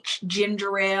peach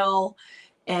ginger ale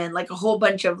and like a whole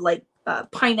bunch of like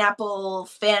pineapple,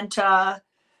 Fanta.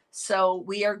 So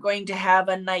we are going to have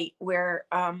a night where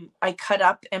I cut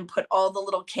up and put all the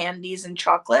little candies and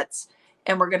chocolates,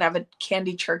 and we're going to have a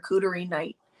candy charcuterie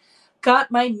night.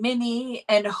 Got my mini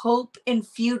and hope in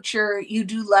future you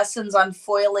do lessons on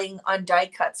foiling on die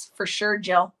cuts. For sure,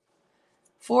 Jill.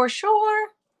 For sure.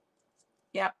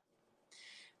 Yep.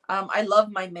 I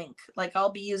love my mink. Like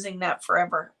I'll be using that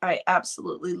forever. I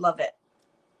absolutely love it.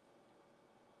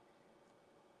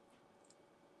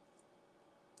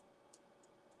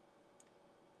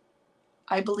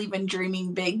 I believe in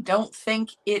dreaming big. Don't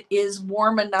think it is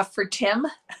warm enough for Tim.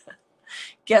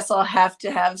 Guess I'll have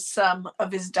to have some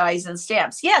of his dies and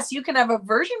stamps. Yes, you can have a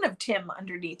version of Tim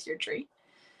underneath your tree.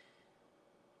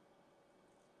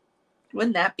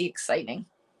 Wouldn't that be exciting?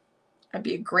 That'd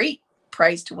be a great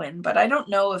prize to win, but I don't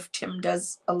know if Tim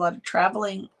does a lot of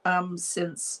traveling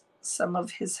since some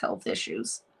of his health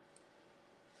issues.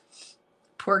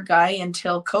 Poor guy,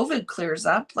 until COVID clears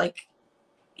up, like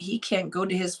he can't go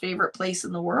to his favorite place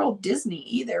in the world, Disney,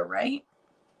 either, right?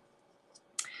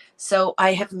 So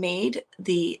I have made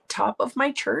the top of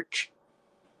my church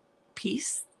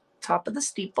piece, top of the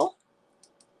steeple.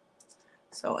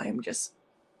 So I'm just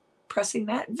pressing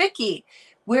that. Vicky,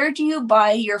 where do you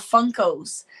buy your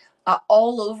Funkos?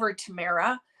 All over,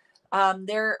 Tamara.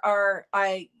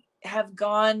 I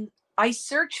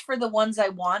search for the ones I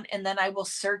want and then I will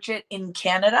search it in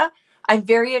Canada. I'm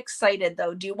very excited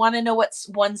though. Do you want to know what's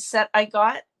one set I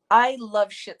got? I love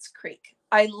Schitt's Creek.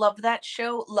 I love that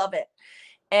show. Love it.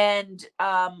 And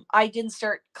I didn't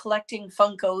start collecting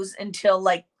Funkos until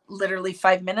like literally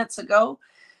 5 minutes ago.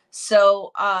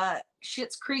 So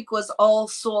Schitt's Creek was all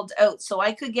sold out. So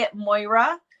I could get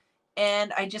Moira,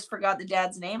 and I just forgot the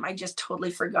dad's name. I just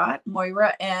totally forgot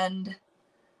Moira. And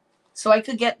so I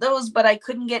could get those, but I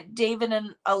couldn't get David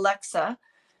and Alexa.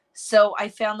 So I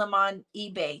found them on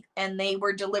eBay and they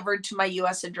were delivered to my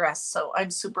US address. So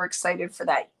I'm super excited for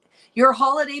that. Your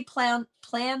holiday plan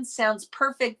sounds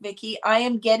perfect, Vicky. I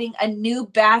am getting a new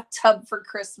bathtub for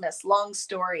Christmas. Long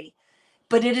story.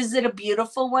 But is it a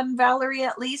beautiful one, Valerie,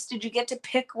 at least? Did you get to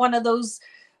pick one of those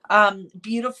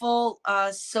beautiful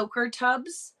soaker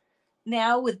tubs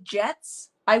now with jets?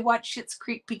 I watched Schitt's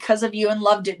Creek because of you and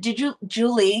loved it. Did you,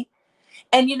 Julie?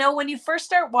 And you know, when you first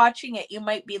start watching it, you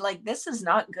might be like, this is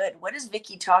not good. What is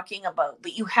Vicky talking about?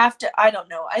 But you have to, I don't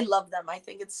know. I love them. I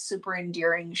think it's a super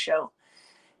endearing show.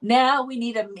 Now we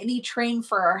need a mini train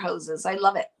for our houses. I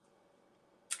love it.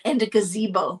 And a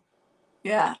gazebo.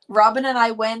 Yeah. Robin and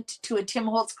I went to a Tim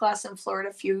Holtz class in Florida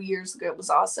a few years ago. It was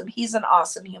awesome. He's an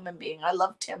awesome human being. I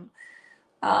love Tim.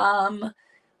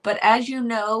 But as you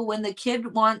know, when the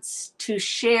kid wants to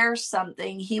share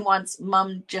something, he wants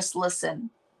mom just listen.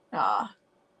 Ah,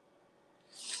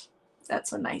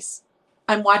 that's so nice.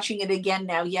 I'm watching it again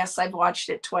now. Yes, I've watched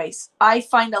it twice. I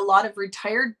find a lot of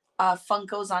retired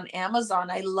Funkos on Amazon.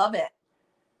 I love it.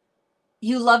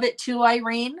 You love it too,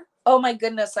 Irene? Oh my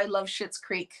goodness, I love Schitt's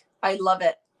Creek. I love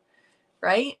it.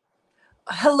 Right?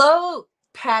 Hello,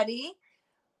 Patty.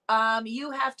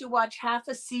 You have to watch half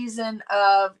a season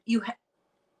of you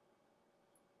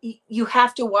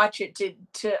have to watch it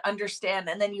to understand,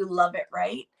 and then you love it,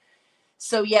 right?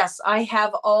 So yes, I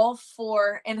have all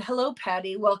four. And hello,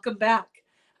 Patty. Welcome back.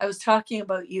 I was talking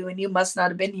about you, and you must not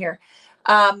have been here.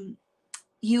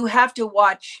 You have to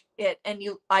watch it, and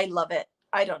I love it.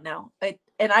 I don't know.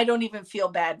 And I don't even feel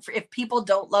bad for if people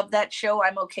don't love that show.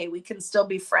 I'm okay. We can still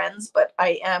be friends, but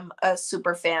I am a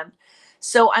super fan.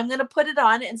 So I'm gonna put it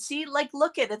on and see. Like,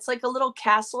 look at it's like a little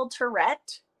castle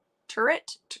turret,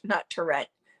 not Tourette.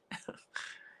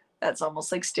 That's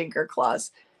almost like Stinker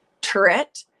Claws.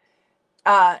 Turret.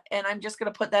 And I'm just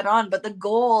going to put that on. But the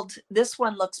gold, this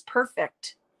one looks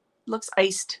perfect. Looks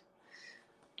iced.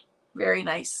 Very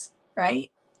nice, right?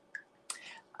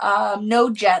 No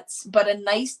jets, but a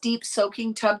nice deep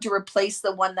soaking tub to replace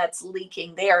the one that's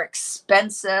leaking. They are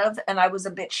expensive, and I was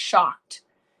a bit shocked.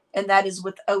 And that is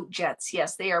without jets.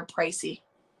 Yes, they are pricey.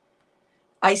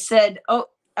 I said, oh,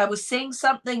 I was saying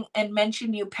something and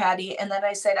mentioned you, Patty. And then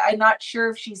I said, I'm not sure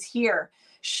if she's here.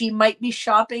 She might be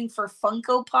shopping for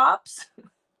Funko Pops.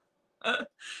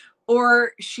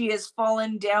 Or she has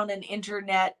fallen down an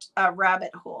internet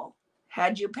rabbit hole.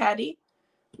 Had you, Patty?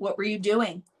 What were you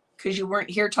doing? Because you weren't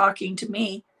here talking to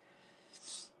me.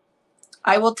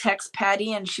 I will text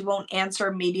Patty and she won't answer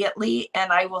immediately.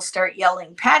 And I will start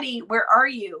yelling, Patty, where are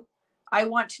you? I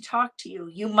want to talk to you.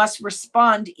 You must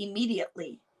respond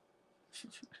immediately.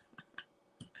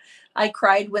 I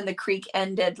cried when the creek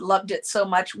ended. Loved it so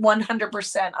much.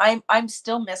 100%. I'm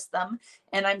still miss them,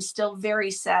 and I'm still very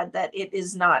sad that it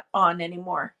is not on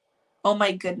anymore. Oh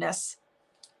my goodness.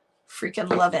 Freaking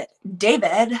love it.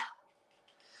 David.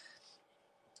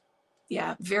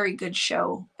 Yeah, very good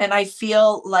show. And I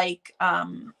feel like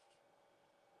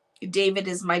David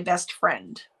is my best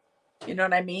friend. You know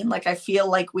what I mean? Like I feel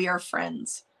like we are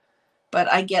friends.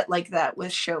 But I get like that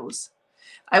with shows.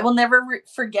 I will never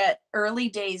forget early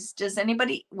days. Does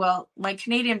anybody, well, my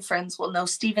Canadian friends will know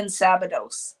Steven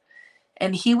Sabados.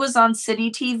 And he was on City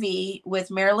TV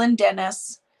with Marilyn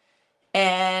Dennis.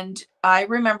 And I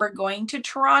remember going to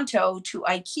Toronto to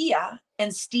IKEA,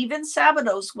 and Steven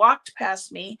Sabados walked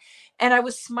past me, and I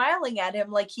was smiling at him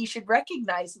like he should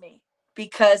recognize me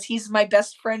because he's my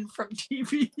best friend from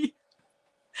TV.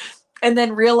 And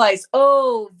then realize,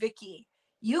 oh, Vicky,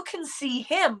 you can see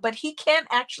him, but he can't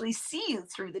actually see you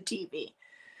through the TV.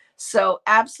 So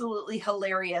absolutely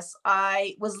hilarious.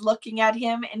 I was looking at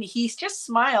him and he's just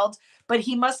smiled, but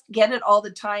he must get it all the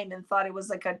time and thought it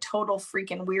was like a total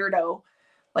freaking weirdo.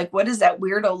 Like, what is that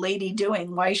weirdo lady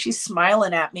doing? Why is she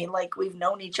smiling at me like we've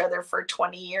known each other for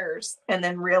 20 years? And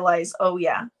then realize, oh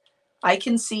yeah, I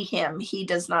can see him. He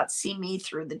does not see me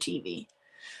through the TV.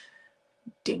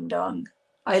 Ding dong.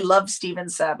 I love Steven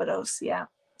Sabados. Yeah.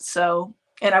 So,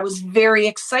 and I was very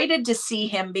excited to see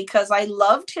him because I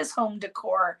loved his home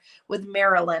decor with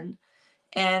Marilyn.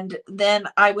 And then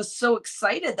I was so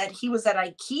excited that he was at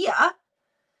IKEA.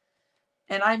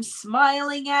 And I'm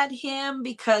smiling at him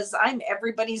because I'm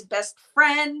everybody's best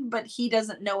friend, but he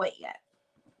doesn't know it yet.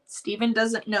 Steven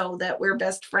doesn't know that we're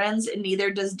best friends, and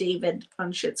neither does David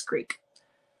on Schitt's Creek.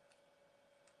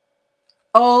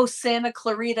 Oh, Santa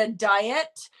Clarita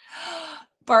Diet.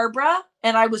 Barbara,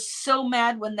 and I was so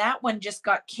mad when that one just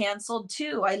got canceled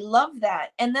too. I love that.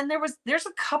 And then there's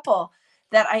a couple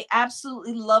that I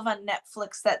absolutely love on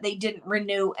Netflix that they didn't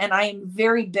renew, and I am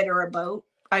very bitter about.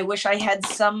 I wish I had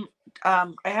some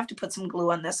I have to put some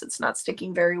glue on this. It's not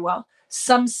sticking very well.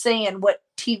 Some saying what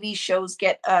TV shows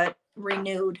get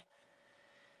renewed.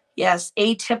 Yes,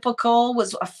 Atypical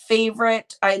was a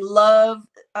favorite. I love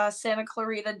Santa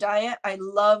Clarita Diet. I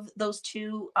love those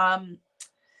two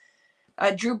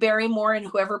Drew Barrymore and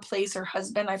whoever plays her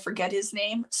husband, I forget his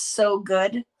name. So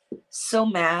good. So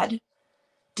mad.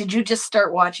 Did you just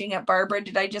start watching it, Barbara?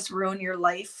 Did I just ruin your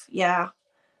life? Yeah.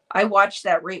 I watched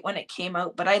that right when it came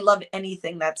out, but I love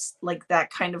anything that's like that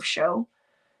kind of show.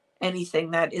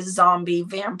 Anything that is zombie,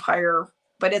 vampire,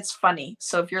 but it's funny.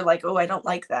 So if you're like, oh, I don't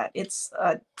like that, it's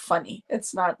funny.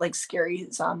 It's not like scary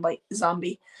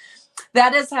zombie.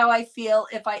 That is how I feel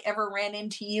if I ever ran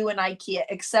into you in IKEA,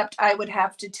 except I would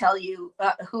have to tell you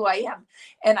who I am.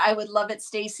 And I would love it,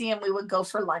 Stacy, and we would go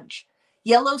for lunch.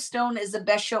 Yellowstone is the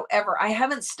best show ever. I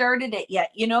haven't started it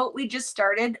yet. You know what we just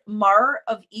started? Mar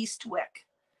of Eastwick.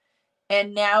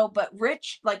 And now, but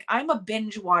Rich, like, I'm a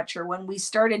binge watcher. When we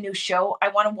start a new show, I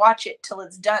want to watch it till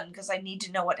it's done because I need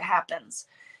to know what happens.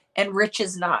 And Rich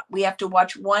is not. We have to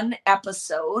watch one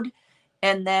episode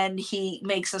and then he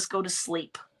makes us go to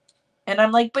sleep. And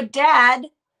I'm like, but Dad,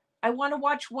 I want to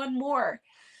watch one more.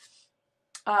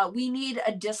 We need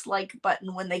a dislike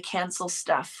button when they cancel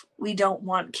stuff. We don't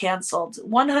want canceled.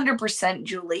 100%,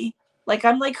 Julie. Like,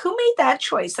 I'm like, who made that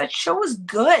choice? That show was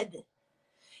good.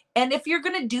 And if you're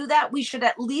going to do that, we should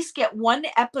at least get one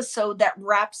episode that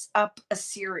wraps up a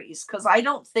series. Because I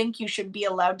don't think you should be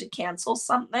allowed to cancel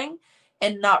something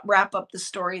and not wrap up the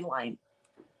storyline.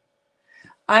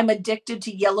 I'm addicted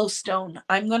to Yellowstone.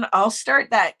 I'll start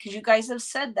that because you guys have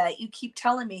said that. You keep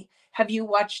telling me. Have you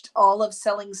watched all of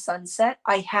Selling Sunset?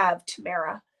 I have,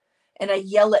 Tamara. And I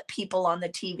yell at people on the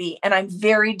TV. And I'm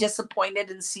very disappointed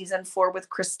in season 4 with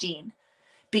Christine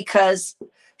because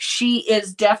she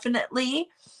is definitely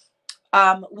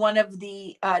one of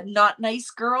the not nice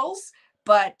girls,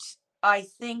 but I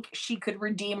think she could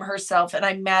redeem herself. And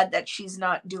I'm mad that she's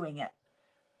not doing it.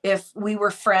 If we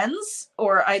were friends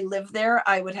or I lived there,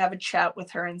 I would have a chat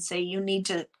with her and say, you need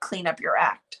to clean up your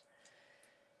act.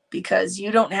 Because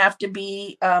you don't have to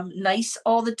be nice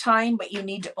all the time, but you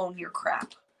need to own your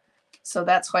crap. So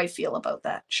that's how I feel about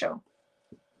that show.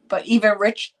 But even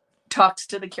Rich talks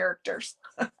to the characters.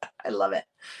 I love it.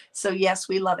 So yes,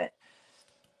 we love it.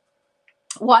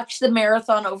 Watch the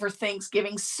marathon over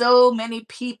Thanksgiving. So many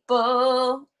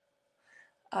people.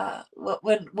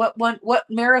 What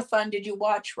marathon did you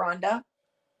watch, Rhonda?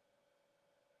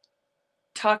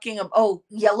 Talking of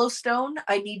Yellowstone,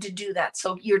 I need to do that.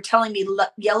 So you're telling me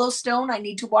Yellowstone, I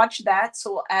need to watch that.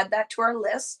 So we'll add that to our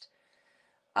list.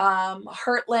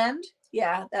 Heartland,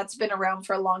 yeah, that's been around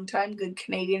for a long time. Good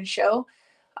Canadian show.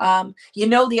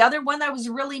 The other one that was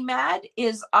really mad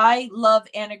is I love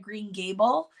Anna Green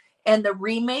Gable, and the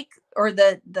remake or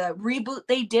the reboot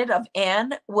they did of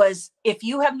Anne was, if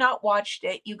you have not watched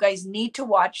it, you guys need to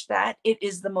watch that. It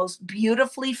is the most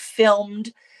beautifully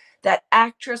filmed. That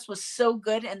actress was so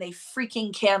good and they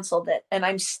freaking canceled it. And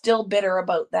I'm still bitter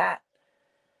about that.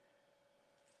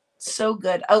 So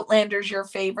good. Outlander's your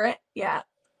favorite? Yeah.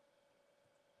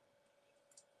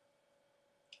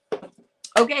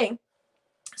 Okay.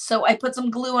 So I put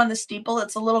some glue on the steeple.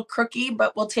 It's a little crooky,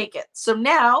 but we'll take it. So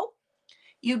now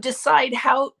you decide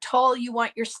how tall you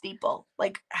want your steeple.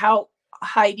 Like how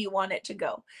high do you want it to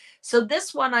go? So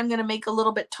this one I'm going to make a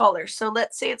little bit taller. So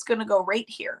let's say it's going to go right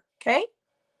here. Okay.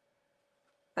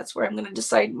 That's where I'm going to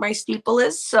decide my steeple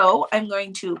is. So I'm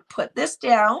going to put this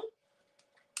down.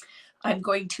 I'm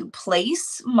going to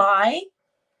place my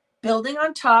building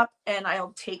on top and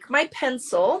I'll take my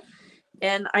pencil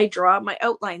and I draw my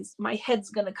outlines. My head's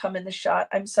going to come in the shot.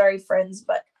 I'm sorry, friends,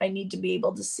 but I need to be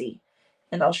able to see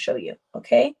and I'll show you.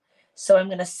 Okay. So I'm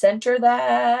going to center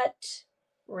that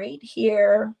right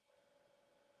here.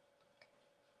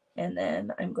 And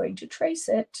then I'm going to trace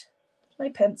it with my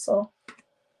pencil.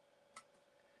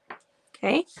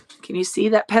 Okay, can you see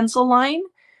that pencil line?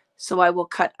 So I will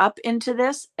cut up into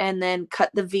this and then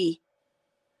cut the V.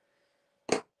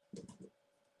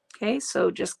 Okay,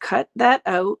 so just cut that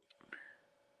out.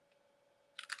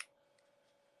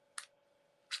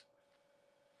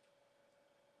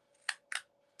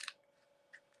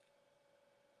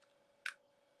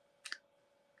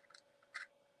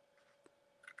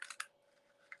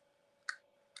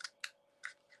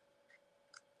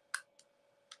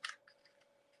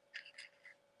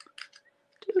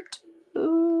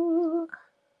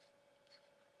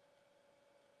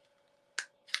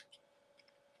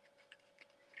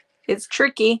 It's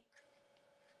tricky.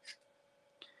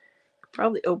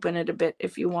 Probably open it a bit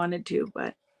if you wanted to,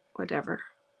 but whatever.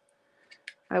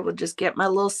 I will just get my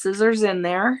little scissors in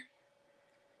there.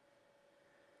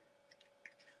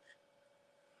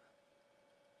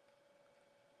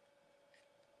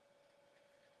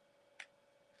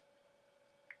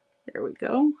 There we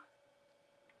go.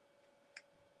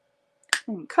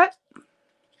 And cut.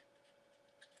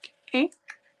 Okay.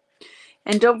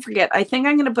 And don't forget, I think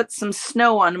I'm going to put some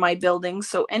snow on my building.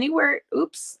 So anywhere,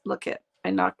 oops, look it,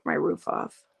 I knocked my roof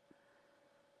off.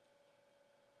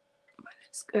 But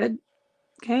it's good.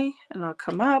 Okay, and I'll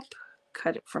come up,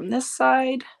 cut it from this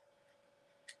side.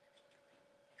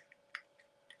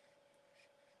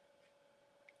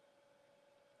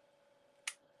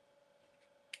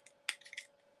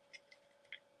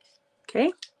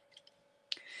 Okay.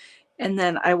 And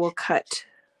then I will cut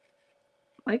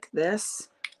like this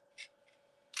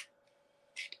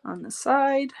on the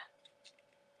side.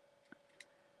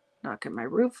 knocking my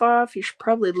roof off. You should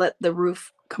probably let the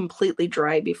roof completely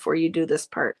dry before you do this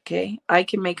part, okay? I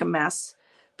can make a mess,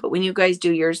 but when you guys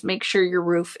do yours, make sure your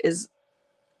roof is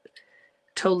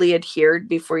totally adhered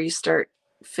before you start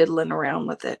fiddling around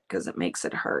with it, because it makes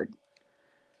it hard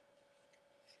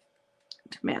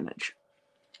to manage.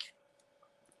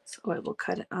 So I will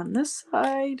cut it on this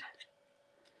side.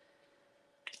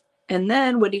 And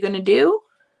then what are you going to do?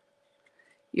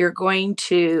 You're going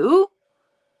to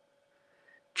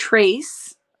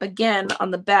trace again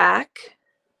on the back,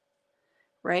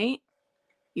 right?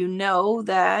 You know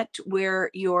that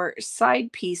where your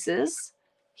side pieces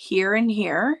here and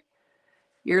here,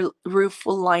 your roof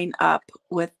will line up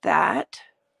with that.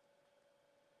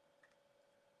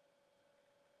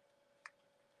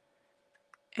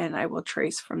 And I will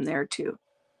trace from there too.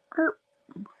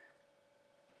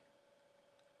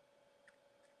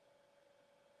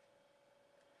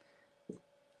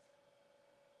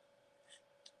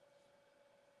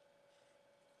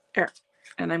 There.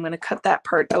 And I'm going to cut that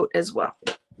part out as well.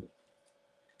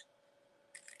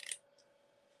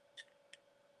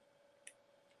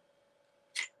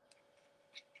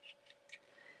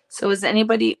 So has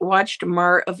anybody watched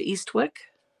Mar of Eastwick?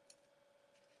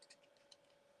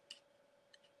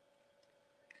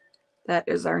 That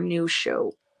is our new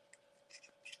show.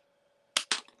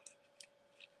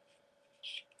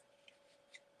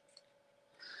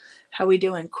 How we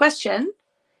doing? Question,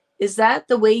 is that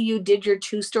the way you did your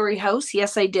 2-story house?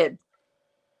 Yes, I did.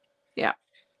 Yeah.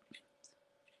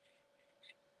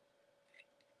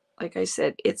 Like I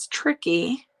said, it's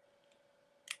tricky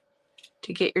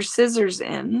to get your scissors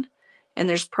in, and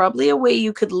there's probably a way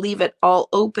you could leave it all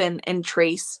open and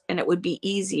trace, and it would be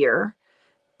easier,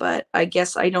 but I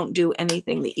guess I don't do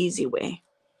anything the easy way.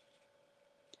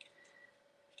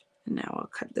 And now I'll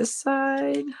cut this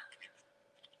side.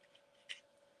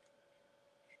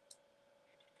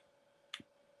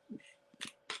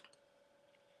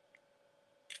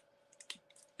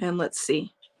 And let's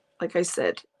see, like I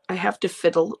said, I have to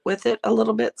fiddle with it a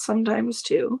little bit sometimes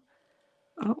too.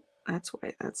 Oh, that's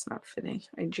why that's not fitting.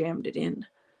 I jammed it in.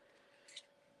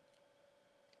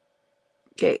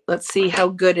 Okay, let's see how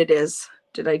good it is.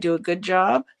 Did I do a good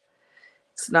job?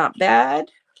 It's not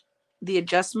bad. The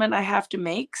adjustment I have to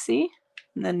make, see,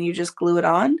 and then you just glue it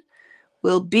on,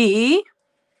 will be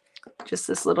just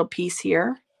this little piece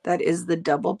here. That is the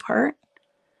double part.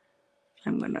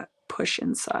 I'm going to push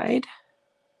inside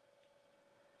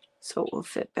so it will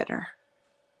fit better.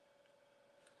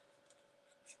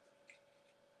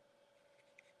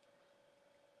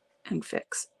 And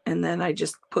fix. And then I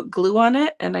just put glue on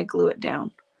it and I glue it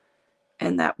down.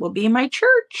 And that will be my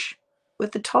church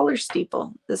with the taller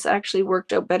steeple. This actually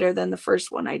worked out better than the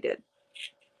first one I did.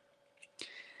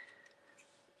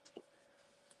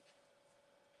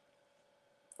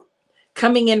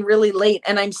 Coming in really late,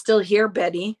 and I'm still here,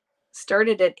 Betty.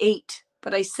 Started at 8,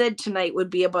 but I said tonight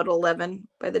would be about 11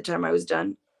 by the time I was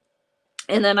done.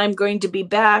 And then I'm going to be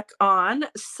back on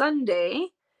Sunday,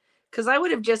 because I would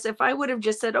have just, if I would have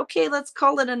just said, okay, let's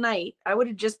call it a night, I would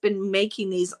have just been making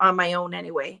these on my own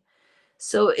anyway.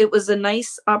 So it was a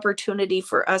nice opportunity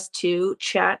for us to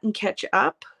chat and catch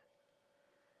up.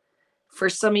 For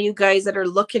some of you guys that are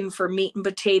looking for meat and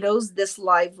potatoes, this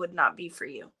live would not be for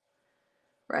you,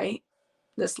 right?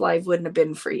 This live wouldn't have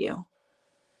been for you.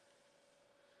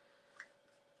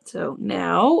 So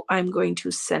now I'm going to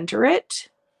center it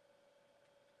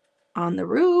on the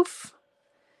roof.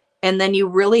 And then you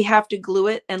really have to glue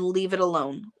it and leave it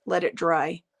alone. Let it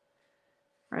dry,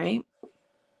 right?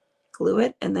 Glue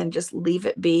it and then just leave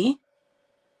it be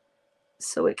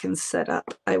so it can set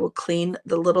up. I will clean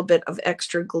the little bit of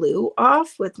extra glue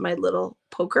off with my little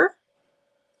poker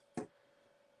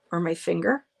or my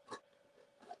finger.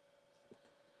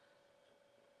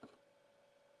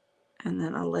 And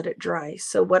then I'll let it dry.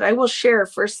 So what I will share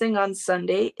first thing on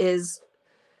Sunday is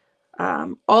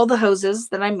all the hoses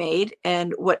that I made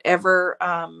and whatever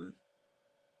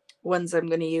ones I'm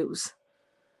going to use.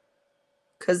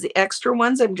 Because the extra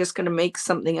ones, I'm just going to make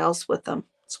something else with them.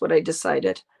 That's what I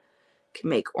decided. Can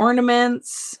make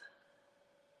ornaments,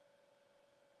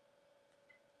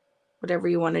 whatever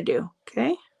you want to do,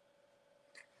 okay?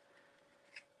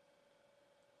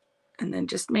 And then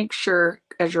just make sure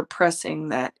as you're pressing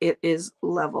that it is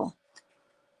level.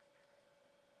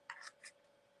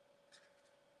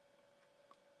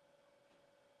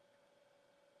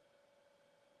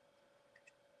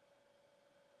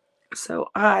 So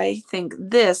I think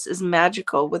this is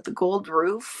magical with the gold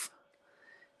roof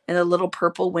and the little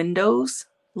purple windows.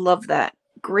 Love that.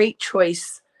 Great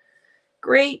choice.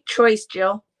 Great choice,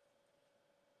 Jill.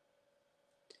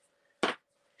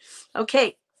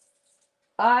 Okay.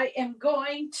 I am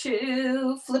going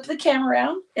to flip the camera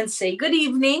around and say good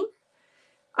evening.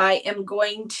 I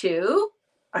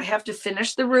have to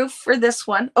finish the roof for this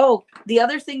one. Oh, the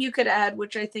other thing you could add,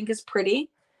 which I think is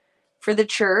pretty for the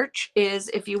church, is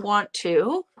if you want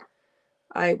to,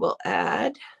 I will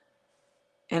add,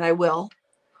 and I will,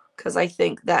 because I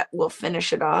think that will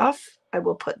finish it off. I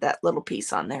will put that little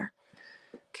piece on there.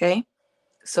 Okay.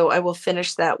 So I will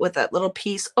finish that with that little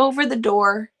piece over the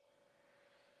door.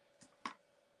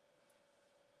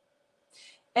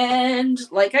 And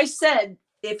like I said,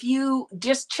 if you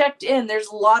just checked in,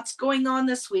 there's lots going on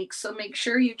this week. So make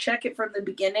sure you check it from the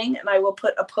beginning, and I will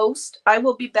put a post. I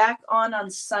will be back on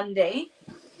Sunday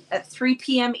at 3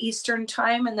 p.m. Eastern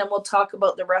time, and then we'll talk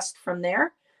about the rest from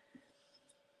there.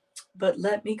 But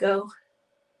let me go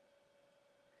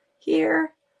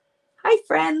here. Hi,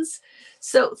 friends.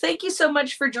 So thank you so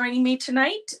much for joining me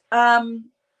tonight.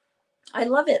 I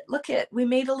love it. Look at, we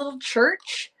made a little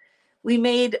church. We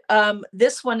made,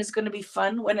 this one is going to be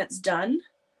fun when it's done.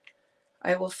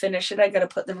 I will finish it. I got to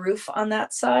put the roof on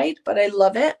that side, but I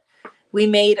love it. We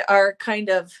made our kind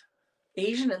of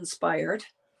Asian inspired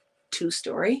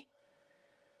 2-story.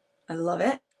 I love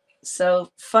it.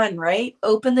 So fun, right?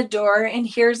 Open the door and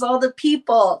here's all the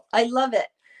people. I love it.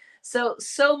 So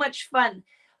much fun.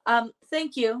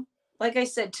 Thank you. Like I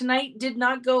said, tonight did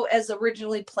not go as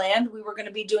originally planned. We were going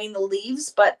to be doing the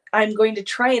leaves, but I'm going to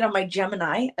try it on my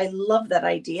Gemini. I love that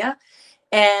idea.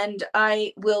 And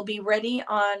I will be ready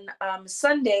on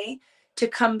Sunday to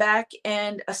come back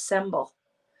and assemble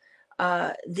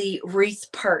the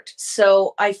wreath part.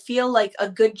 So I feel like a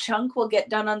good chunk will get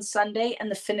done on Sunday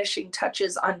and the finishing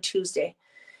touches on Tuesday.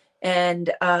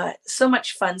 And so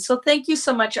much fun. So thank you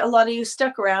so much. A lot of you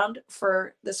stuck around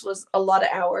for, this was a lot of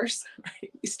hours. Right?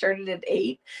 We started at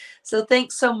 8. So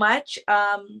thanks so much.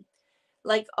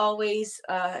 Like always,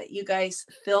 you guys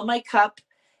fill my cup,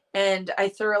 and I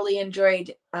thoroughly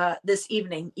enjoyed this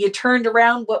evening. You turned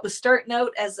around what was starting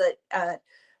out as a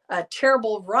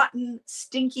terrible, rotten,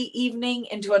 stinky evening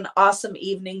into an awesome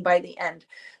evening by the end.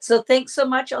 So thanks so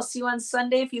much. I'll see you on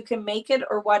Sunday if you can make it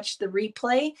or watch the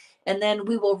replay. And then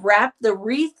we will wrap the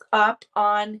wreath up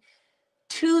on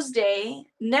Tuesday.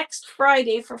 Next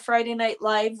Friday for Friday Night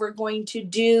Live, we're going to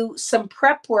do some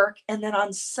prep work. And then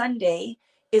on Sunday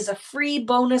is a free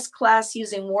bonus class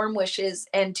using Warm Wishes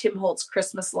and Tim Holt's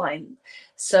Christmas line.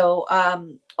 So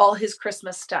all his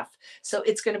Christmas stuff. So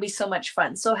it's going to be so much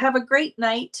fun. So have a great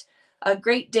night, a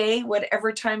great day,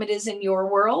 whatever time it is in your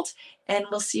world. And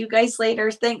we'll see you guys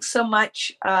later. Thanks so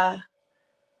much.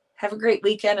 Have a great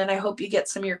weekend. And I hope you get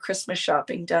some of your Christmas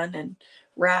shopping done and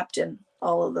wrapped and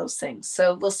all of those things.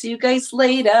 So we'll see you guys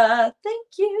later. Thank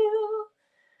you.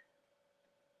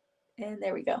 And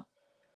there we go.